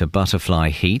 50-metre butterfly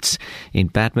heats. In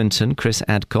badminton, Chris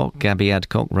Adcock, Gabby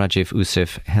Adcock, Rajiv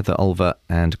Usif, Heather Olver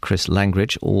and Chris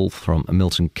Langridge, all from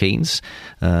Milton Keynes,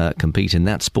 compete in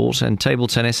that sport. And table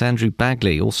tennis, Andrew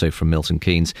Bagley, also from Milton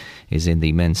Keynes, is in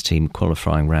the men's team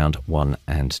qualifying round 1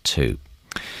 and 2.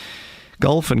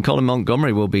 Golf, and Colin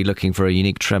Montgomery will be looking for a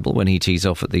unique treble when he tees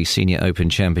off at the Senior Open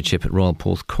Championship at Royal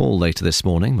Porthcawl later this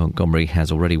morning. Montgomery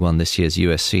has already won this year's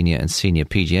US Senior and Senior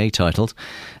PGA titles,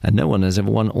 and no one has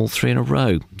ever won all three in a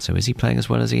row. So is he playing as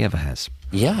well as he ever has?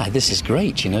 Yeah, this is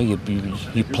great. You know,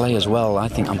 you play as well. I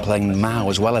think I'm playing now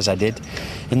as well as I did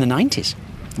in the 90s.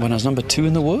 when I was number 2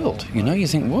 in the world. You know, you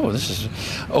think, whoa, this is...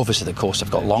 Obviously, the course have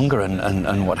got longer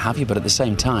and what have you, but at the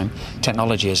same time,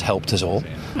 technology has helped us all.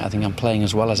 I think I'm playing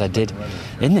as well as I did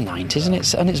in the 90s,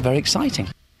 and it's very exciting.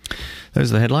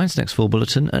 Those are the headlines. Next full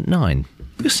bulletin at 9.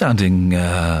 You're sounding...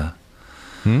 You're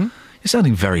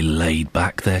sounding very laid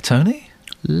back there, Tony.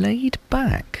 Laid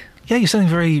back? Yeah, you're sounding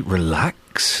very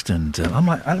relaxed, and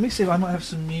let me see if I might have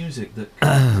some music that could...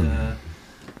 hang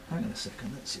on a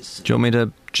second, let's just... Do you want me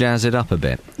to jazz it up a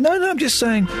bit? No, I'm just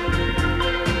saying...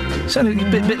 Sounding a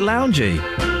bit loungy.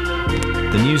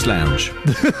 The News Lounge.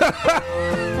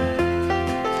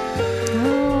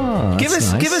 Give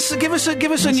us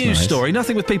a news nice. story.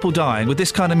 Nothing with people dying. With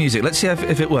this kind of music. Let's see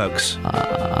if it works.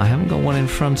 I haven't got one in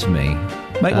front of me.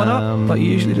 Make one up, like you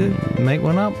usually do. Make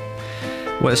one up.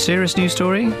 What, a serious news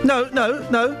story? No.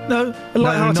 A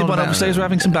light-hearted one, obviously, as we're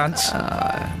having some bants.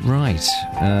 Right.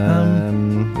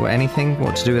 Anything?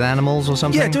 What, to do with animals or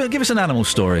something? Yeah, give us an animal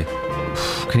story.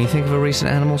 Can you think of a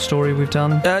recent animal story we've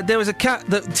done? There was a cat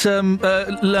that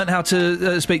learnt how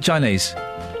to speak Chinese.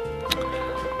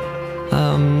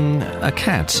 A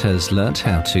cat has learnt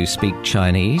how to speak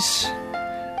Chinese.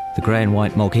 The grey and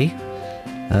white moggy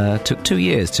took 2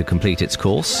 years to complete its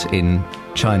course in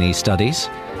Chinese studies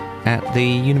at the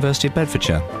University of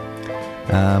Bedfordshire.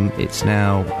 It's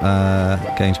now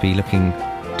going to be looking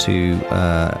to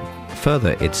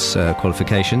further its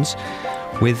qualifications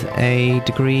with a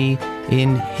degree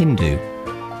in Hindu.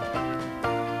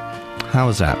 How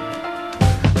was that?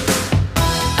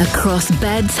 Across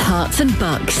beds, hearts and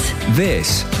bucks.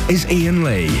 This is Iain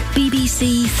Lee.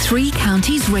 BBC Three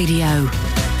Counties Radio.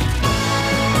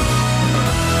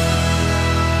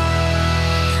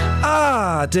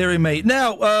 Dearie me.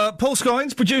 Now, Paul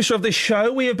Scoggins, producer of this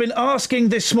show, we have been asking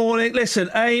this morning, listen,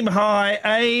 aim high,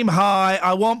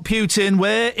 I want Putin.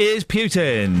 Where is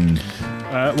Putin?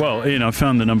 Well, Iain, I've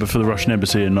found the number for the Russian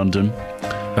embassy in London.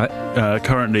 Right.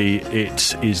 Currently,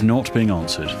 it is not being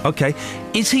answered. OK.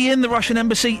 Is he in the Russian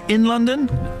embassy in London?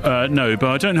 No,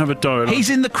 but I don't have a direct... He's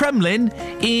in the Kremlin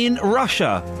in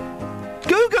Russia.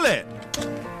 Google it!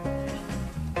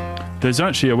 There's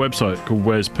actually a website called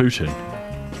Where's Putin?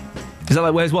 Is that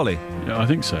like Where's Wally? Yeah, I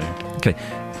think so. OK.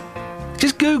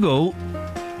 Just Google...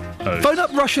 Phone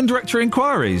up Russian Directory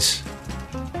Inquiries.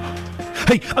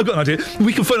 Hey, I've got an idea.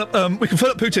 We can phone up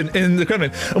Putin in the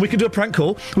Kremlin, and we can do a prank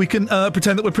call. We can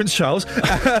pretend that we're Prince Charles, and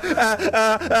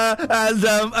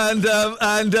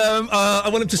I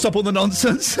want him to stop all the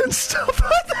nonsense and stuff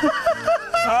like that.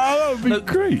 Oh, that would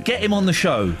be great. Get him on the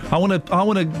show. I want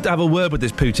to have a word with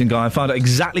this Putin guy and find out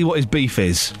exactly what his beef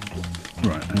is.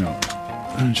 Right, hang on.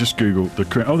 Just Google the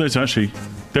Kremlin. Oh,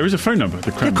 there is a phone number.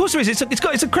 The Kremlin. Yeah, of course there is. It's a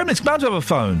Kremlin. It's bound to have a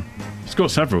phone. It's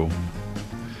got several.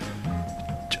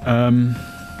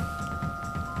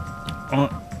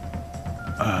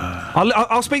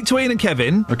 I'll speak to Iain and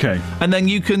Kevin. Okay. And then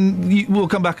we'll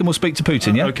come back and we'll speak to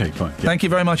Putin, yeah? Okay, fine. Yeah. Thank you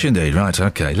very much indeed. Right,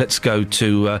 okay. Let's go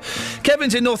to...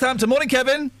 Kevin's in Northampton. Morning,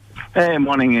 Kevin. Hey,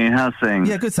 morning, Iain. How's things?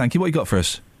 Yeah, good, thank you. What you got for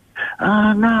us?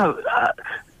 I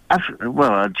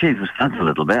changed my stance a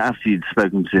little bit after you'd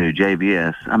spoken to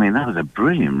JVS. I mean, that was a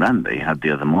brilliant rant that you had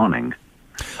the other morning.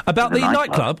 About the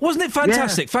nightclub? Wasn't it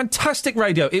fantastic? Yeah. Fantastic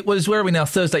radio. It was, where are we now,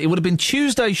 Thursday? It would have been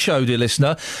Tuesday's show, dear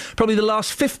listener. Probably the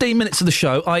last 15 minutes of the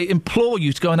show. I implore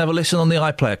you to go and have a listen on the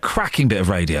iPlayer. Cracking bit of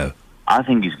radio. I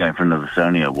think he's going for another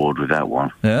Sony award with that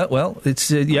one. Yeah, well,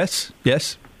 it's, yes.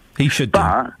 He should do.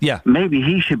 But yeah. Maybe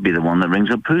he should be the one that rings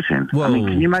up Putin. Whoa. I mean,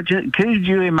 could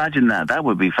you imagine that? That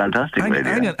would be fantastic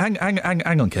radio.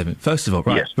 Hang on, Kevin. First of all,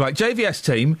 right. Yes. Right, JVS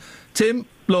team, Tim,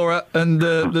 Laura, and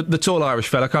the tall Irish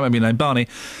fella, I can't remember your name, Barney.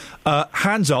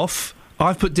 Hands off.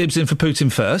 I've put dibs in for Putin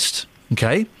first,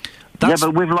 okay? Yeah,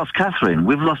 but we've lost Catherine.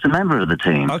 We've lost a member of the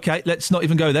team. Okay, let's not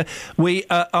even go there.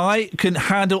 I can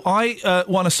handle... I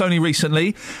won a Sony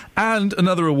recently and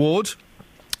another award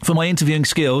for my interviewing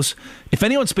skills. If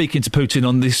anyone's speaking to Putin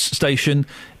on this station,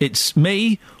 it's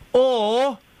me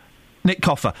or Nick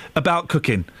Coffer about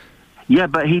cooking. Yeah,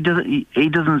 but he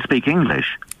doesn't speak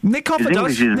English. Nick Coffer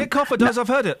does. Nick Coffer does, I've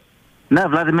heard it. No,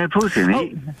 Vladimir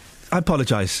Putin. I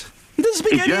apologise. He doesn't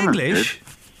speak any English.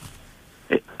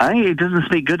 I think he doesn't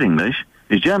speak good English.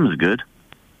 His German's good.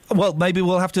 Well, maybe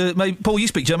we'll have to... Paul, you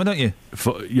speak German, don't you?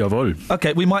 Jawohl.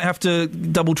 OK, we might have to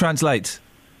double translate.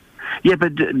 Yeah,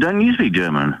 but don't you speak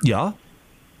German? Ja.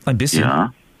 Ein bisschen. Ja.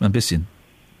 Ein bisschen.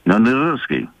 No,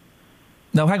 Ruski.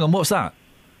 No, hang on, what's that?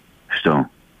 Still.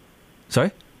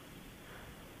 Sorry?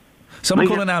 Someone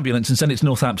call an ambulance and send it to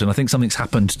Northampton. I think something's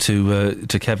happened to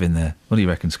Kevin there. What do you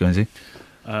reckon, Scoinsy?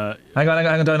 Hang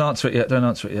on, don't answer it yet.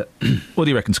 What do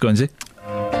you reckon, Scoinsy?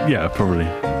 Yeah, probably.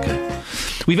 Okay.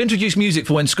 We've introduced music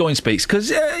for when Scoyne speaks,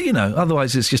 because,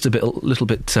 otherwise it's just a little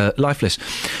bit lifeless.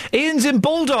 Ian's in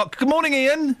Baldock. Good morning,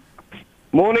 Ian.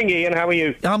 Morning, Ian. How are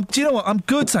you? Do you know what? I'm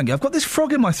good, thank you. I've got this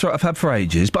frog in my throat I've had for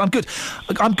ages, but I'm good.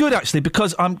 I'm good, actually,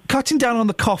 because I'm cutting down on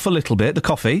the cough a little bit, the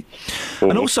coffee,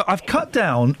 and also I've cut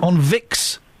down on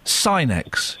Vicks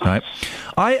Sinex, right?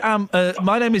 I am,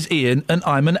 my name is Ian, and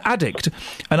I'm an addict,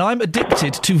 and I'm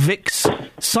addicted to Vicks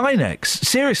Sinex.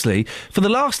 Seriously, for the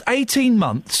last 18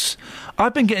 months,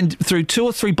 I've been getting through 2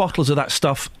 or 3 bottles of that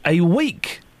stuff a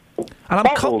week. And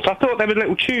bottles? I thought they were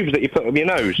little tubes that you put up your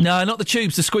nose. No, not the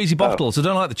tubes, the squeezy bottles. I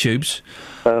don't like the tubes.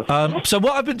 So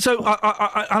what I've been... So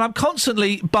I'm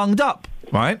constantly bunged up,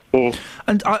 right?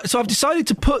 And so I've decided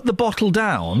to put the bottle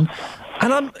down,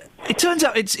 and it turns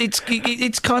out it's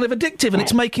kind of addictive, and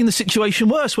it's making the situation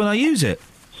worse when I use it.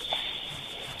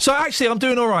 So actually, I'm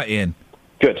doing all right, Ian.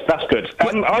 Good, that's good.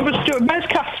 Where's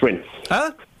Catherine?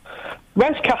 Huh?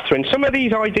 Where's Catherine? Some of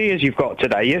these ideas you've got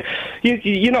today,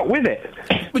 you're not with it.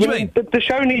 What do you mean? The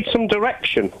show needs some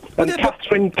direction. And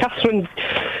Catherine,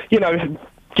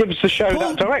 gives the show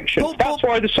that direction. That's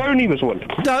why the Sony was won.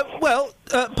 No, well,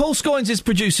 Paul Scoynes is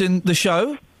producing the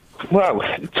show. Well,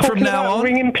 from now on,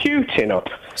 ringing Putin up.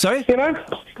 Sorry?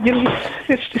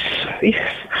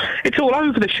 It's all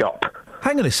over the shop.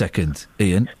 Hang on a second,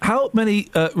 Ian. How many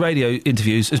radio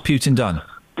interviews has Putin done?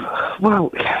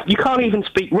 Well, you can't even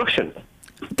speak Russian.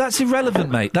 That's irrelevant,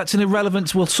 mate. That's an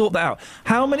irrelevance. We'll sort that out.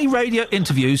 How many radio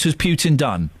interviews has Putin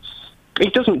done?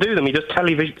 He doesn't do them. He does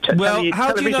television. Well,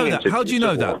 how do you know that? How do you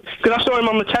know that? Because I saw him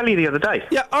on the telly the other day.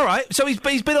 Yeah, all right. So he's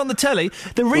been on the telly.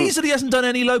 The reason he hasn't done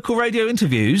any local radio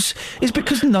interviews is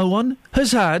because no one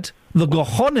has had the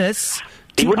cojones.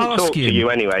 He wouldn't talk to you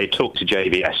anyway. He'd talk to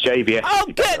JVS. JVS. Oh,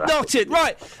 get knotted!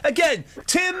 Right, again,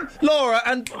 Tim, Laura,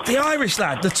 and the Irish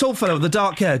lad, the tall fellow with the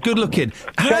dark hair, good looking.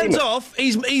 Hands off!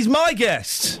 He's my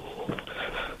guest.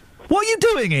 What are you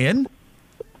doing, Ian?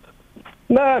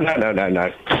 No.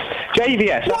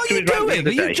 JVS. What are you doing?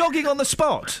 Are you jogging on the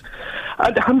spot?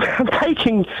 I'm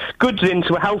taking goods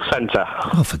into a health centre.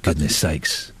 Oh, for goodness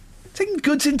sakes! Taking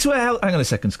goods into a health. Hang on a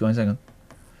second, Scoynes. Hang on.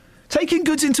 Taking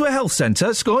goods into a health centre?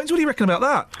 Scoynes, what do you reckon about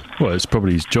that? Well, it's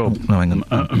probably his job. Oh, no, hang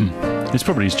on. It's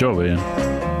probably his job, Ian.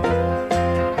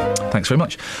 Thanks very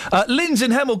much. Lynn's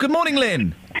in Hemel. Good morning,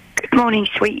 Lynn. Good morning,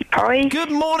 sweetie pie.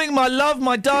 Good morning, my love,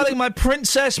 my darling, my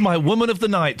princess, my woman of the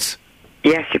night.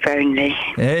 Yes, if only.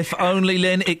 If only,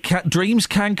 Lynn. Dreams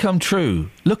can come true.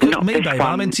 Look at me, babe.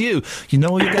 I'm into you. You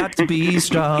know you got to be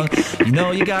strong. You know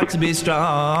you got to be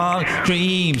strong.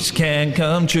 Dreams can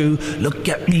come true. Look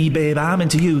at me, babe. I'm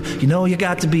into you. You know you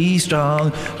got to be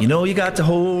strong. You know you got to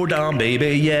hold on, baby.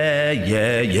 Yeah.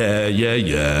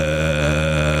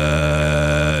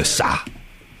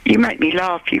 You make me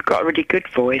laugh. You've got a really good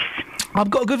voice.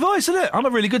 I've got a good voice, isn't it? I'm a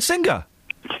really good singer.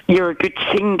 You're a good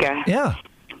singer. Yeah.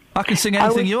 I can sing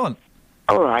anything you want.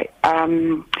 All right.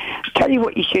 Tell you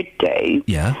what you should do.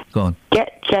 Yeah, go on.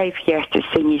 Get JVS to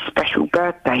sing his special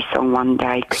birthday song one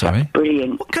day. Sorry? That's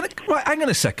brilliant. Right, hang on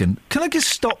a second. Can I just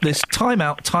stop this? Time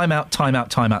out. That's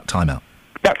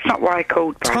not why I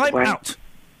called, by the way. Time out.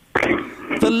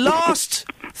 The last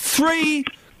 3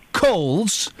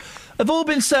 calls have all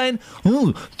been saying,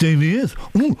 JVS,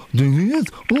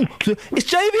 If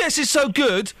JVS is so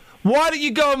good, why don't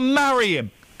you go and marry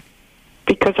him?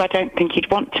 Because I don't think he'd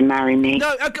want to marry me.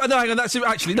 No, hang on, that's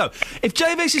actually, no. If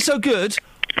JVS is so good,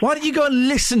 why don't you go and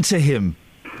listen to him?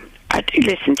 I do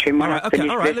listen to him. All right,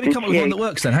 let me come up with one that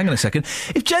works then. Hang on a second.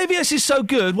 If JVS is so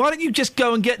good, why don't you just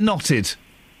go and get knotted?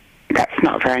 That's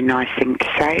not a very nice thing to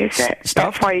say, is it?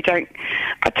 Stuff? That's why you don't...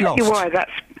 I tell you why,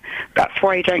 that's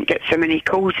why you don't get so many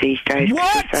calls these days.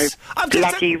 What? They're so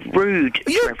bloody rude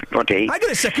to everybody. Hang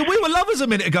on a second, we were lovers a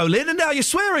minute ago, Lynn, and now you're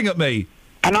swearing at me.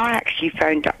 And I actually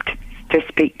phoned up to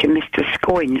speak to Mr.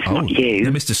 Scoynes, not you.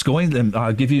 No, Mr. Scoynes, then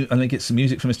I'll get some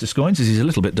music for Mr. Scoynes, as he's a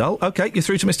little bit dull. OK, you're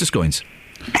through to Mr. Scoynes.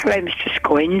 Hello, Mr.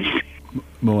 Scoynes.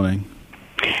 Morning.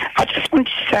 I just wanted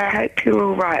to say I hope you're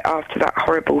all right after that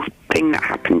horrible thing that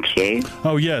happened to you.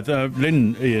 Oh, yeah,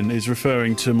 Lynn, Ian, is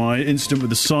referring to my incident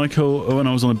with the cycle when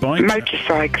I was on a bike.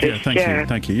 Motorcyclist, yeah.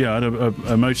 Thank you. Yeah, I had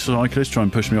a motorcyclist try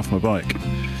and push me off my bike.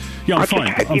 Yeah, I'm fine.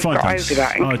 I just hope you've got over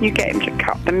that. And can you get him to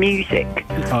cut the music?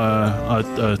 I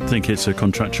think it's a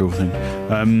contractual thing.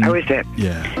 Oh, is it?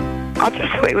 Yeah. I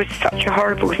just thought it was such a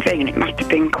horrible thing, and it must have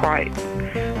been quite...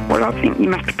 Well, I think you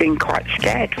must have been quite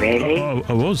scared, really.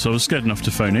 I was scared enough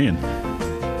to phone Ian.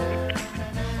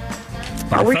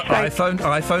 I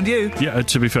phoned you. Yeah,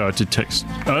 to be fair, I did text.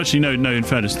 Actually, no. In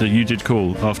fairness, that you did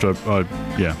call after I.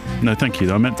 Yeah. No, thank you.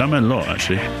 That meant a lot.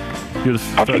 Actually, you're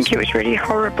the I think it was really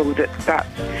horrible that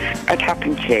had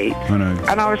happened to you. I know.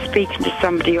 And I was speaking to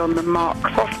somebody on the Mark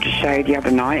Foster show the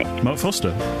other night. Mark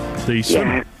Foster, the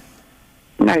swimmer. Yeah.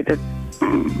 No, the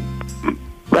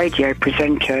radio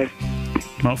presenter.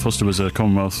 Mark Foster was a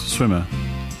Commonwealth swimmer.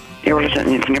 Yeah, well, I don't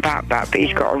know anything about that, but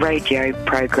he's got a radio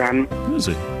programme. Is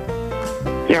he?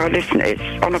 Yeah, I listen.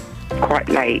 It's on quite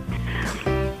late.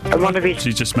 And one of his... So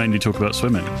you just mainly talk about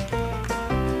swimming?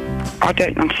 I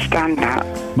don't understand that.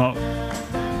 Mark...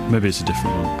 Maybe it's a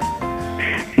different one.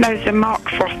 No, the Mark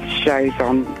Foster show's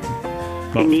on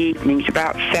in the evenings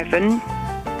about 7.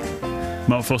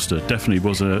 Mark Foster definitely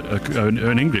was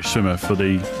an English swimmer for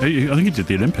the... I think he did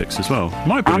the Olympics as well.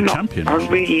 Might have been a champion. I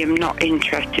really am not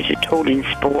interested at all in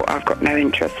sport. I've got no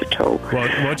interest at all. Why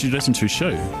did you listen to his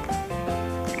show?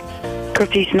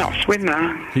 Because he's not a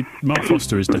swimmer. Mark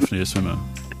Foster is definitely a swimmer.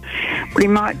 Well, he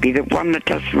might be. The one that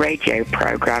does the radio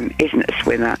programme isn't a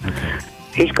swimmer. Okay.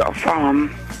 He's got a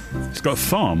farm. He's got a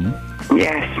farm?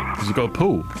 Yes. Has he got a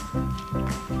pool?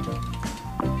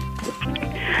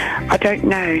 I don't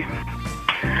know.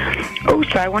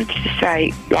 Also, I wanted to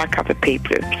say, like other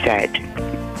people have said,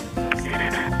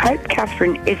 I hope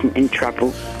Catherine isn't in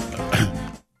trouble.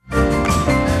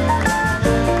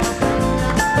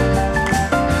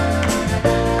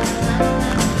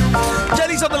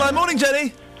 Jenny's on the line. Morning,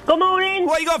 Jenny. Good morning.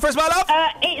 What you got for us, my love?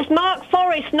 It's Mark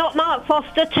Forrest, not Mark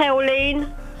Foster,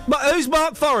 Tellin. Who's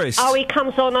Mark Forrest? Oh, he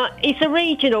comes on. It's a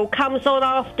regional. Comes on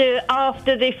after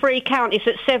the Three Counties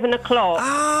at 7 o'clock.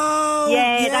 Oh,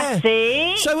 yeah, that's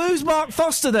it. So who's Mark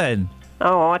Foster then?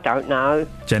 Oh, I don't know.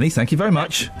 Jenny, thank you very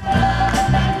much.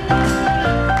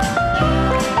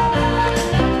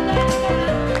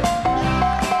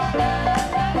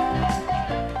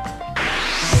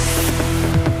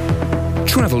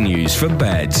 Travel news for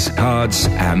beds, cards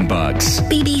and bugs.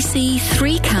 BBC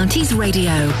Three Counties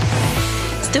Radio.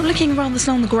 Still looking rather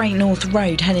slow on the Great North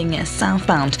Road, heading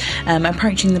southbound,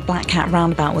 approaching the Black Cat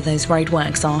roundabout where those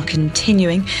roadworks are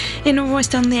continuing. In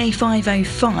Royston on the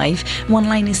A505, one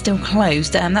lane is still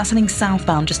closed. That's heading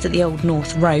southbound just at the Old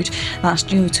North Road. That's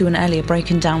due to an earlier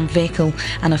broken down vehicle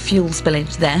and a fuel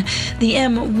spillage there. The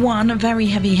M1, very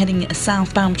heavy heading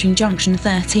southbound between Junction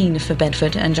 13 for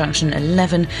Bedford and Junction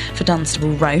 11 for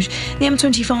Dunstable Road. The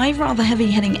M25, rather heavy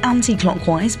heading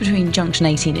anti-clockwise between Junction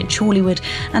 18 at Chorleywood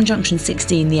and Junction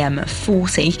 16 the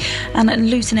M40. And at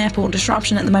Luton Airport,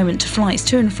 disruption at the moment to flights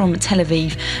to and from Tel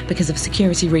Aviv because of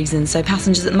security reasons, so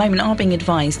passengers at the moment are being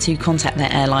advised to contact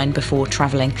their airline before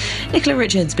travelling. Nicola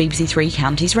Richards, BBC Three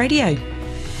Counties Radio.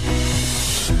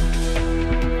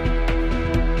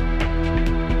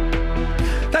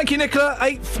 Thank you, Nicola.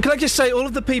 Can I just say, all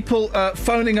of the people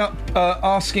phoning up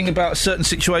asking about a certain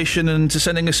situation and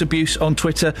sending us abuse on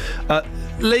Twitter,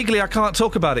 legally I can't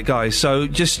talk about it, guys, so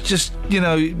just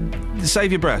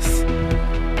save your breath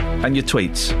and your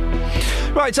tweets.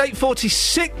 Right, it's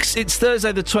 8:46. It's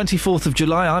Thursday the 24th of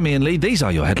July. I'm Iain Lee. These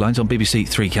are your headlines on BBC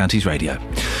Three Counties Radio.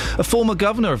 A former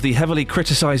governor of the heavily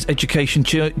criticised education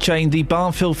chain, the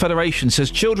Barnfield Federation,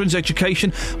 says children's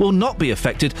education will not be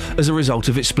affected as a result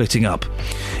of it splitting up.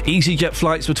 EasyJet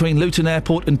flights between Luton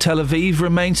Airport and Tel Aviv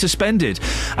remain suspended.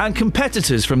 And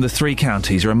competitors from the Three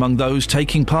Counties are among those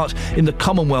taking part in the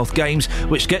Commonwealth Games,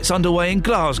 which gets underway in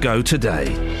Glasgow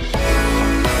today.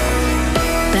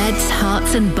 Beds,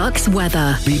 Herts and Bucks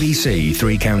weather. BBC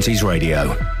Three Counties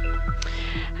Radio.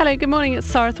 Hello, good morning. It's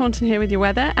Sarah Thornton here with your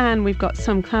weather, and we've got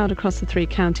some cloud across the Three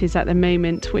Counties at the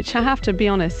moment, which I have to be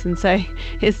honest and say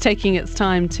is taking its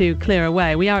time to clear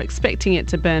away. We are expecting it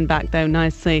to burn back, though,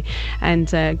 nicely, and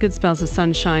good spells of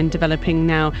sunshine developing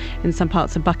now in some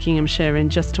parts of Buckinghamshire and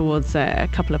just towards a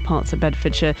couple of parts of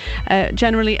Bedfordshire.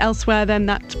 Generally elsewhere, then,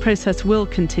 that process will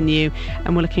continue,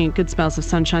 and we're looking at good spells of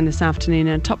sunshine this afternoon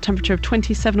and a top temperature of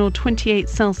 27 or 28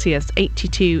 Celsius,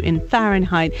 82 in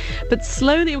Fahrenheit, but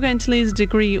slowly we're going to lose a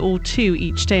degree or two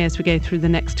each day as we go through the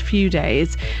next few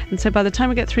days, and so by the time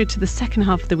we get through to the second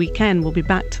half of the weekend, we'll be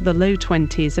back to the low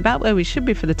 20s, about where we should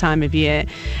be for the time of year.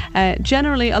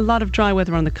 Generally a lot of dry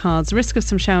weather on the cards, risk of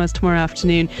some showers tomorrow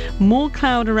afternoon, more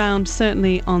cloud around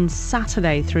certainly on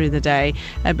Saturday through the day,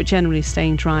 but generally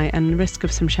staying dry, and risk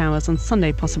of some showers on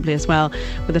Sunday possibly as well,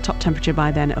 with a top temperature by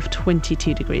then of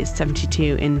 22 degrees,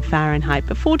 72 in Fahrenheit.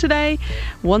 But for today,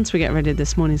 once we get rid of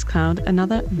this morning's cloud,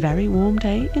 another very warm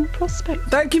day in prospect.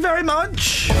 Thank you very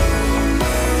much.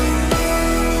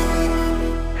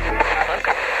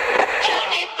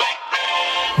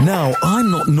 Now,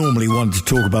 I'm not normally one to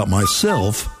talk about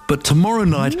myself, but tomorrow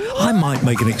night I might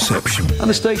make an exception. And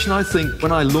the station, I think,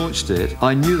 when I launched it,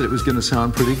 I knew that it was going to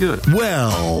sound pretty good.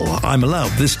 Well, I'm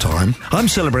allowed this time. I'm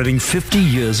celebrating 50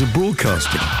 years of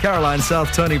broadcasting. Caroline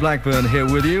South, Tony Blackburn here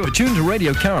with you. Tune to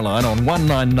Radio Caroline on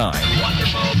 199.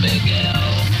 Wonderful Big L.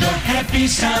 The happy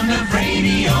sound of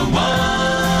Radio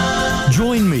 1.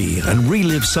 Join me and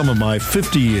relive some of my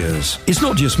 50 years. It's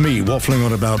not just me waffling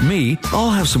on about me. I'll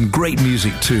have some great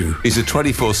music too. He's a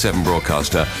 24/7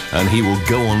 broadcaster and he will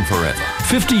go on forever.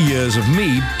 50 years of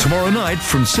me tomorrow night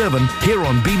from 7 here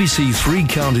on BBC Three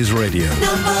Counties Radio.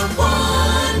 Number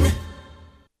 1.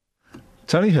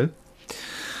 Tony who?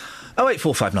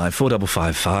 08459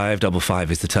 455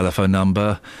 555 is the telephone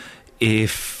number.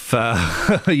 If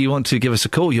you want to give us a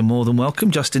call, you're more than welcome.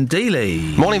 Justin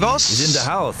Dealey. Morning, boss. He's into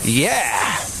health.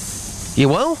 Yeah. You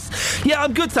well? Yeah,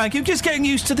 I'm good, thank you. Just getting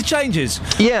used to the changes.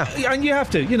 Yeah. And you have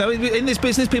to. You know, in this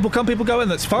business, people come, people go, and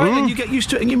that's fine. And you get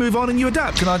used to it, and you move on, and you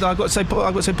adapt. And I've got to say,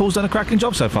 Paul's done a cracking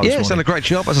job so far. Yeah, he's done a great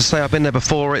job. As I say, I've been there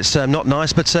before. It's not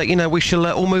nice, but we shall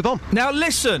all move on. Now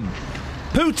listen.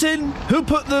 Putin? Who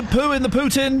put the poo in the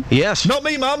Putin? Yes. Not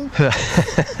me, Mum.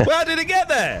 Where did it get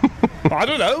there? I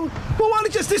don't know. Well, why is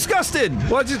it just disgusting?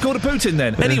 Why is it called a Putin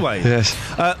then? Anyway, yes.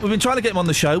 We've been trying to get him on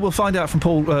the show. We'll find out from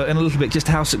Paul in a little bit just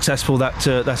how successful that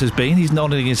has been. He's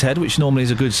nodding his head, which normally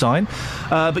is a good sign.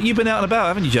 But you've been out and about,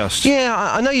 haven't you, Just? Yeah,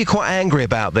 I know you're quite angry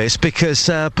about this because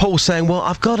Paul's saying, well,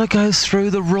 I've got to go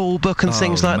through the rule book and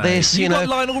things like this. You got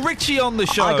Lionel Richie on the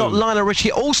show. I got Lionel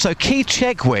Richie. Also, Keith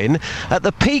Chegwin, at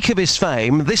the peak of his fame,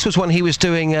 this was when he was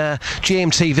doing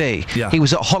GMTV. Yeah. He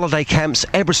was at holiday camps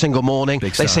every single morning.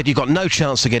 They said, you've got no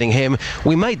chance of getting him.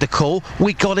 We made the call.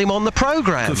 We got him on the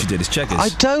programme. Of course you did. It's Checkers. I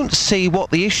don't see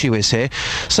what the issue is here.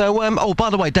 So, by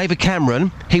the way, David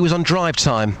Cameron, he was on Drive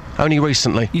Time only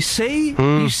recently. You see?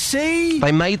 You see?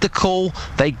 They made the call.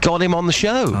 They got him on the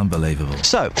show. Unbelievable.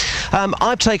 So,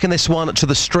 I've taken this one to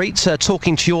the streets,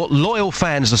 talking to your loyal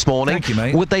fans this morning. Thank you,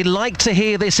 mate. Would they like to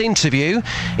hear this interview?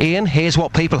 Ian, here's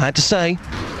what people had to say.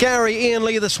 Gary, Ian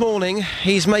Lee this morning,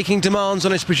 he's making demands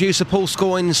on his producer Paul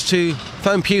Scoins to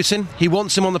phone Putin. He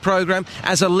wants him on the programme.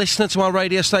 As a listener to our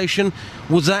radio station,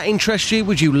 would that interest you?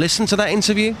 Would you listen to that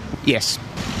interview? Yes.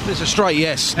 It's a straight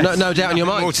yes. No doubt in your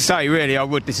mind. More to say, really, I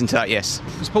would listen to that, yes.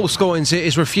 Because Paul Scoins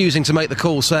is refusing to make the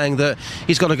call, saying that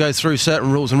he's got to go through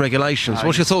certain rules and regulations.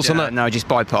 What's your thoughts on that? No, just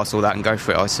bypass all that and go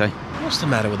for it, I'd say. What's the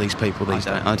matter with these people these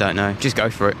days? I don't know. Just go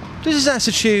for it. Does his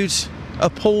attitude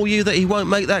appall you that he won't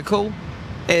make that call?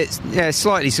 It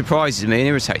slightly surprises me and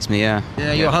irritates me, yeah.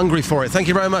 Yeah, you're hungry for it. Thank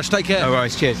you very much. Take care. No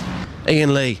worries, cheers.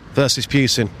 Ian Lee versus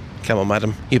Putin. Come on,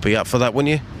 madam. You'd be up for that,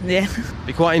 wouldn't you? Yeah.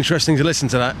 Be quite interesting to listen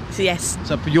to that. Yes.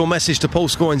 So your message to Paul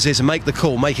Scoins is make the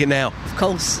call, make it now. Of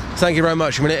course. Thank you very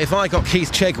much. I mean, if I got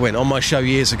Keith Chegwin on my show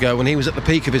years ago when he was at the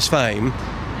peak of his fame,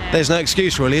 there's no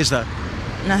excuse really, is there?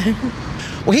 No.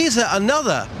 Well, here's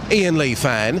another Ian Lee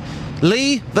fan.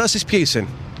 Lee versus Putin.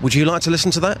 Would you like to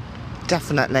listen to that?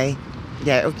 Definitely.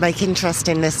 Yeah, it would make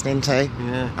interesting listening to.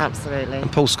 Yeah. Absolutely.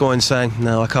 And Paul Scoins saying,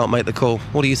 no, I can't make the call.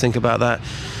 What do you think about that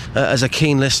as a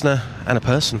keen listener and a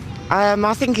person?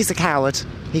 I think he's a coward.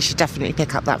 He should definitely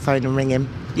pick up that phone and ring him.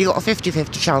 You got a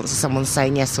 50-50 chance of someone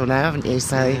saying yes or no, haven't you?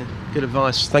 So. Yeah. Good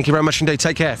advice. Thank you very much indeed.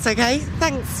 Take care. It's okay.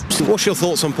 Thanks. What's your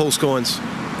thoughts on Paul Scoins?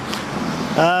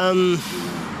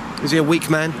 Is he a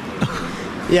weak man?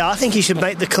 Yeah, I think he should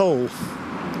make the call.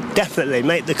 Definitely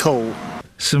make the call.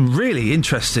 Some really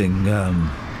interesting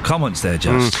comments there,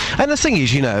 Just. And the thing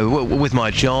is, with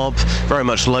my job, very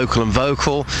much local and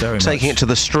vocal, taking it to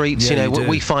the streets,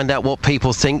 we find out what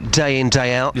people think day in,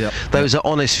 day out. Yep. Those are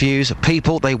honest views.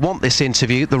 People, they want this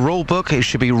interview. The rule book, it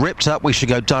should be ripped up. We should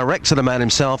go direct to the man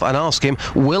himself and ask him,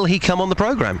 will he come on the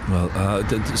programme? Well,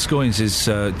 Scoins is...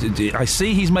 I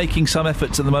see he's making some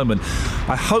efforts at the moment.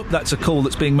 I hope that's a call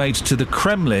that's being made to the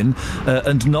Kremlin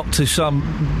and not to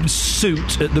some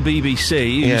suit at the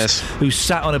BBC who's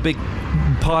sat on a big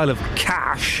pile of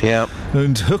cash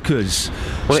and hookers.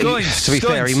 Well, Scoins, to be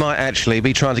fair, he might actually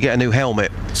be trying to get a new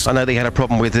helmet. I know that he had a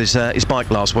problem with his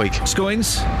bike last week.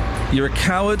 Scoins, you're a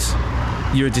coward,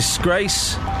 you're a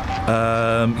disgrace,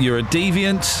 you're a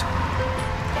deviant.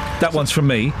 That one's from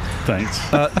me. Thanks.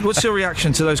 What's your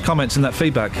reaction to those comments and that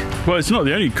feedback? Well, it's not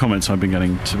the only comments I've been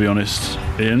getting, to be honest,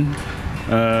 Ian.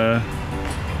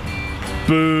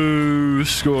 Boo,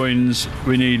 Scoins,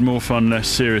 we need more fun, less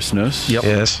seriousness. Yep.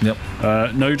 Yes.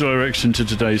 Yep. No direction to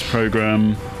today's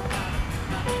programme.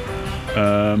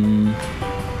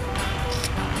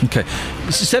 Okay.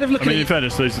 Instead of looking in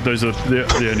fairness, those are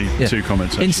the only two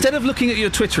comments. Actually. Instead of looking at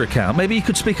your Twitter account, maybe you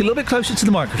could speak a little bit closer to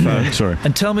the microphone. Sorry.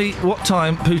 And tell me what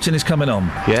time Putin is coming on.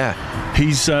 Yeah.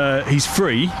 He's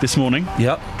free this morning.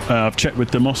 Yep. I've checked with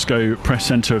the Moscow press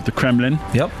centre of the Kremlin.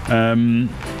 Yep.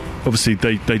 Obviously,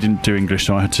 they didn't do English,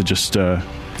 so I had to just...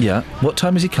 Yeah. What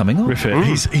time is he coming on? Riff it.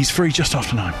 He's free just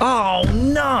after 9. Oh,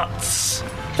 nuts!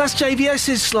 That's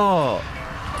JVS's slot.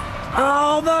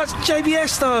 Oh, that's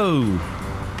JVS, though.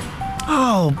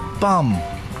 Oh, bum.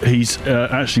 He's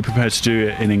actually prepared to do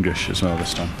it in English as well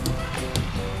this time.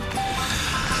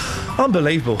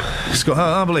 Unbelievable, Scott.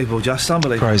 Unbelievable, just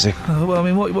unbelievable. Crazy. Well, I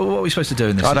mean, what are we supposed to do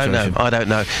in this situation? I don't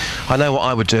know. I know what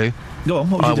I would do. Go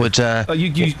on, what would you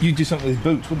do? You'd do something with his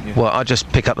boots, wouldn't you? Well, I'd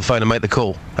just pick up the phone and make the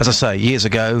call. As I say, years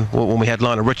ago, when we had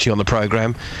Lionel Richie on the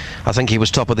programme, I think he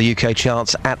was top of the UK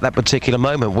charts at that particular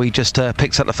moment. We just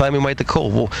picked up the phone and made the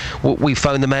call. We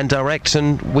phoned the man direct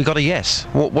and we got a yes.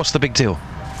 What's the big deal?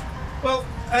 Well,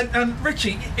 and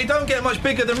Richie, it don't get much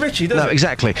bigger than Richie, does it? No,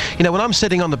 exactly. You know, when I'm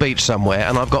sitting on the beach somewhere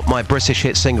and I've got my British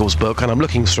hit singles book and I'm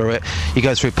looking through it, you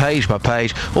go through page by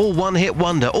page, all one-hit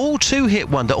wonder, all two-hit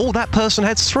wonder, that person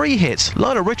had 3 hits.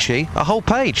 Lionel Richie, a whole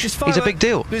page. He's a big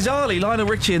deal. Bizarrely, Lionel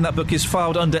Richie in that book is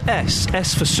filed under S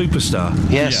for superstar.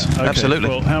 Yes, okay. Absolutely.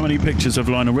 Well, how many pictures of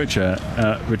Lionel Richie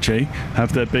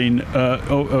have there been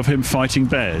of him fighting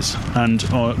bears and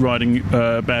riding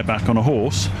bareback on a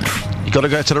horse? You've got to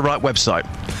go to the right website.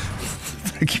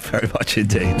 Thank you very much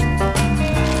indeed.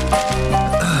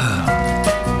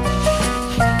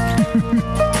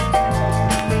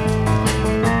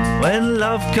 When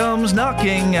love comes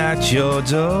knocking at your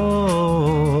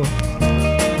door,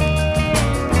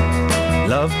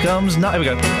 love comes here we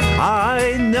go.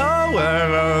 I know where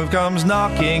love comes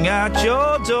knocking at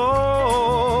your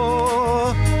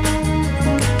door.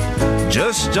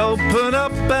 Just open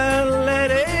up and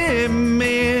let him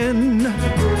in.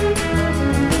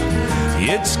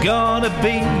 It's gonna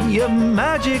be a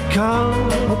magic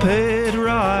carpet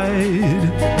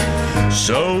ride.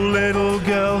 So little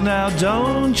girl, now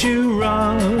don't you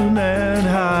run and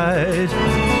hide.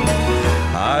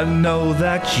 I know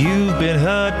that you've been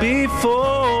hurt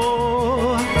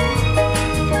before,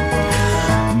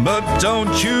 but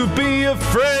don't you be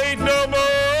afraid no more.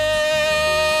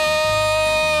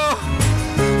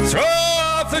 Throw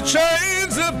off the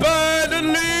chains that bind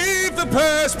and leave the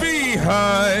past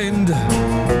behind.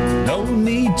 No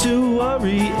need to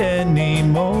worry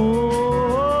anymore.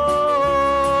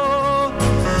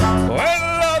 When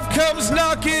love comes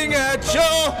knocking at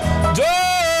your door,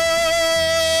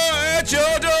 at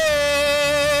your door,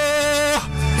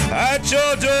 at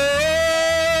your door,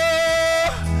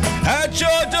 at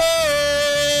your door.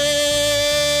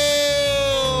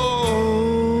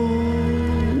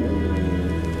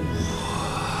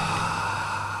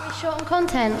 Short on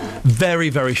content. Very,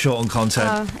 very short on content.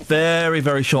 Oh. Very,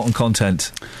 very short on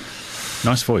content.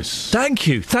 Nice voice. Thank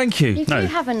you. You do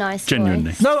have a nice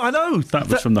genuinely. voice. No, I know. That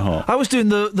was from the heart. I was doing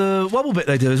the wobble bit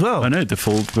they do as well. I know, the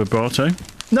full vibrato.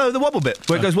 No, the wobble bit,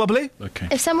 where it goes wobbly. Okay.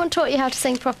 If someone taught you how to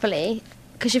sing properly,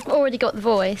 because you've already got the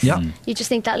voice, you just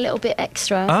need that little bit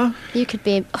extra, you could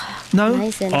be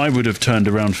amazing. I would have turned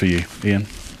around for you, Ian,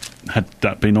 had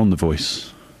that been on The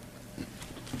Voice.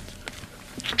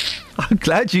 I'm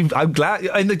glad in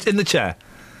the chair.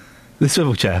 The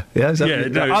swivel chair. Yeah, is that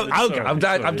I'm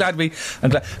glad.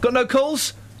 Got no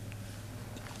calls?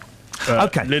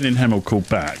 Okay. Lynn in Hemel called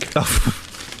back. Oh,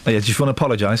 yeah, just want to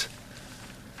apologise.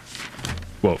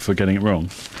 What, for getting it wrong?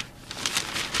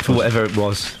 For whatever it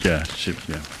was. Yeah.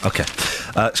 Okay.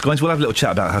 Scoins, we'll have a little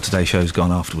chat about how today's show's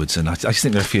gone afterwards, and I just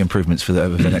think there are a few improvements for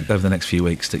over the next few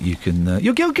weeks that you can.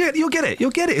 You'll get it.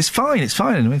 It's fine.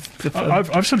 I mean,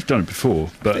 I've sort of done it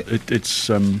before, but it's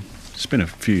been a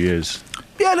few years.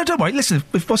 Yeah, no, don't worry. Listen,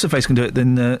 if What's Her Face can do it,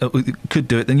 then could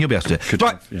do it, then you'll be able to do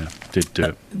it. Did do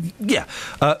it. Yeah.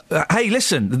 Hey,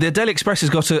 listen, the Daily Express has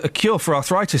got a cure for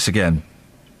arthritis again.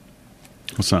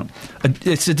 What's that?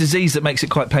 It's a disease that makes it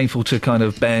quite painful to kind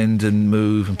of bend and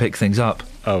move and pick things up.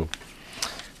 Oh.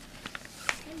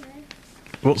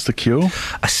 What's the cure?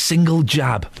 A single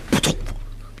jab.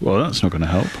 Well, that's not going to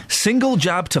help. Single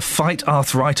jab to fight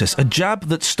arthritis. A jab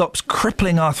that stops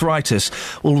crippling arthritis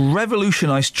will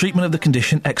revolutionise treatment of the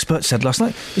condition, experts said last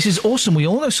night. This is awesome. We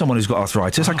all know someone who's got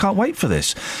arthritis. I can't wait for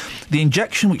this. The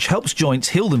injection, which helps joints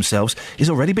heal themselves,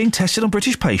 is already being tested on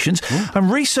British patients,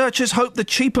 and researchers hope the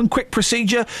cheap and quick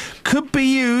procedure could be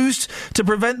used to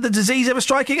prevent the disease ever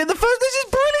striking in the first... This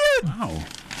is brilliant! Wow.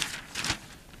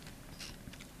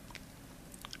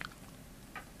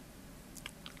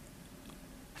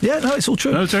 Yeah, no, it's all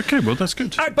true. No, it's okay. Well, that's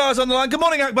good. Akbar's on the line. Good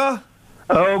morning, Akbar.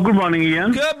 Oh, good morning,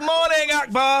 Ian. Good morning,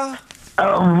 Akbar.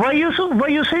 Were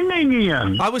you singing,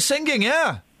 Ian? I was singing,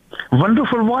 yeah.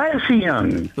 Wonderful voice,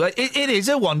 Ian. It is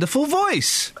a wonderful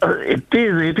voice. It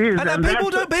is. And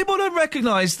people don't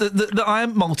recognise that I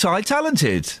am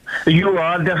multi-talented. You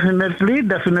are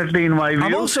definitely in my view.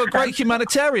 I'm also a great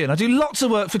humanitarian. I do lots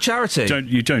of work for charity.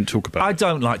 You don't talk about. I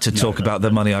don't like to talk about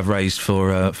the money I've raised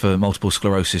for multiple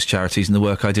sclerosis charities and the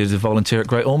work I did as a volunteer at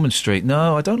Great Ormond Street.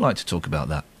 No, I don't like to talk about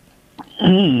that.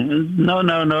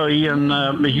 No, Ian.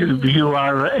 You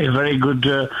are a very good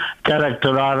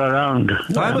character all around.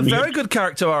 I'm a very good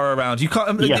character all around. You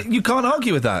can't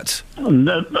argue with that. There's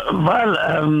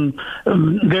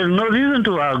no reason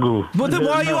to argue. Well, then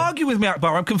why are you arguing with me,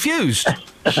 Akbar? I'm confused.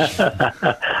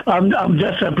 I'm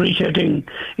just appreciating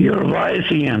your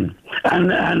voice, Ian.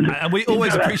 And we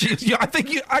always appreciate you.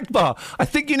 Akbar, I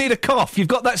think you need a cough. You've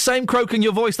got that same croak in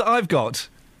your voice that I've got.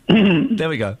 There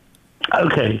we go.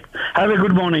 Okay. Have a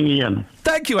good morning, Ian.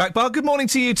 Thank you, Akbar. Good morning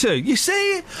to you too. You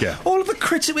see, all of the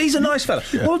criticism. He's a nice fella.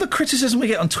 Yeah. All of the criticism we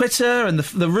get on Twitter and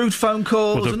the rude phone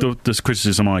calls. Well, the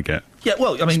criticism I get. Yeah,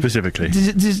 well, I mean, specifically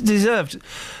deserved.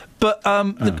 But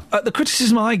the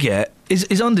criticism I get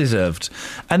is undeserved.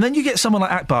 And then you get someone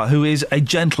like Akbar, who is a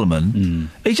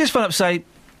gentleman. He just phone up and say,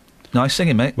 "Nice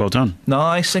singing, mate. Well done.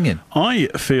 Nice singing." I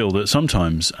feel that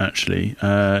sometimes, actually,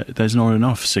 there's not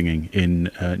enough singing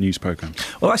in news programmes.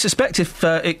 Well, I suspect if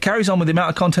it carries on with the amount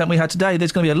of content we had today,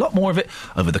 there's going to be a lot more of it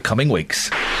over the coming weeks.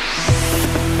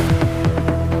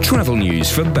 Travel news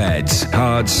for beds,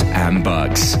 cards and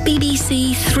bugs.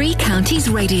 BBC Three Counties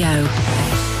Radio.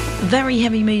 Very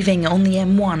heavy moving on the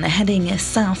M1 heading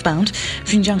southbound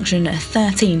from junction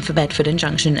 13 for Bedford and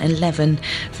junction 11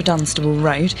 for Dunstable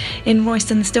Road. In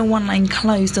Royston, still one lane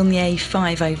closed on the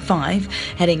A505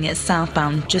 heading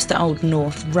southbound just at Old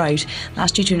North Road.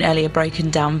 That's due to an earlier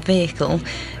broken down vehicle.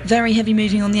 Very heavy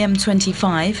moving on the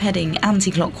M25 heading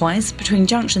anti-clockwise between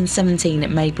junction 17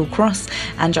 at Maple Cross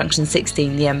and junction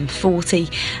 16 the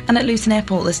M40. And at Luton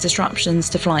Airport there's disruptions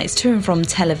to flights to and from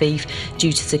Tel Aviv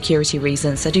due to security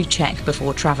reasons, so do check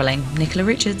before travelling. Nicola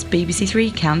Richards, BBC Three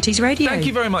Counties Radio. Thank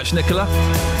you very much, Nicola.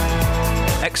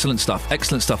 Excellent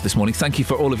stuff this morning. Thank you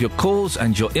for all of your calls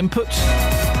and your input.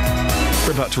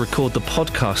 We're about to record the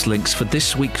podcast links for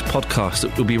this week's podcast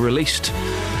that will be released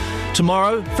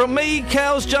tomorrow. From me,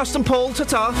 Kels, Justin, Paul,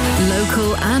 ta-ta.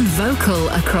 Local and vocal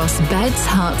across beds,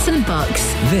 hearts and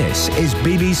bucks. This is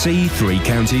BBC Three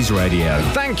Counties Radio.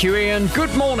 Thank you, Ian.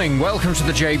 Good morning. Welcome to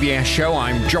the JBS show.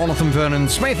 I'm Jonathan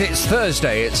Vernon-Smith. It's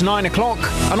Thursday. It's 9 o'clock.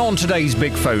 And on today's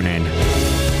Big Phone In.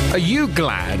 Are you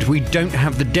glad we don't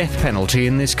have the death penalty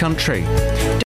in this country?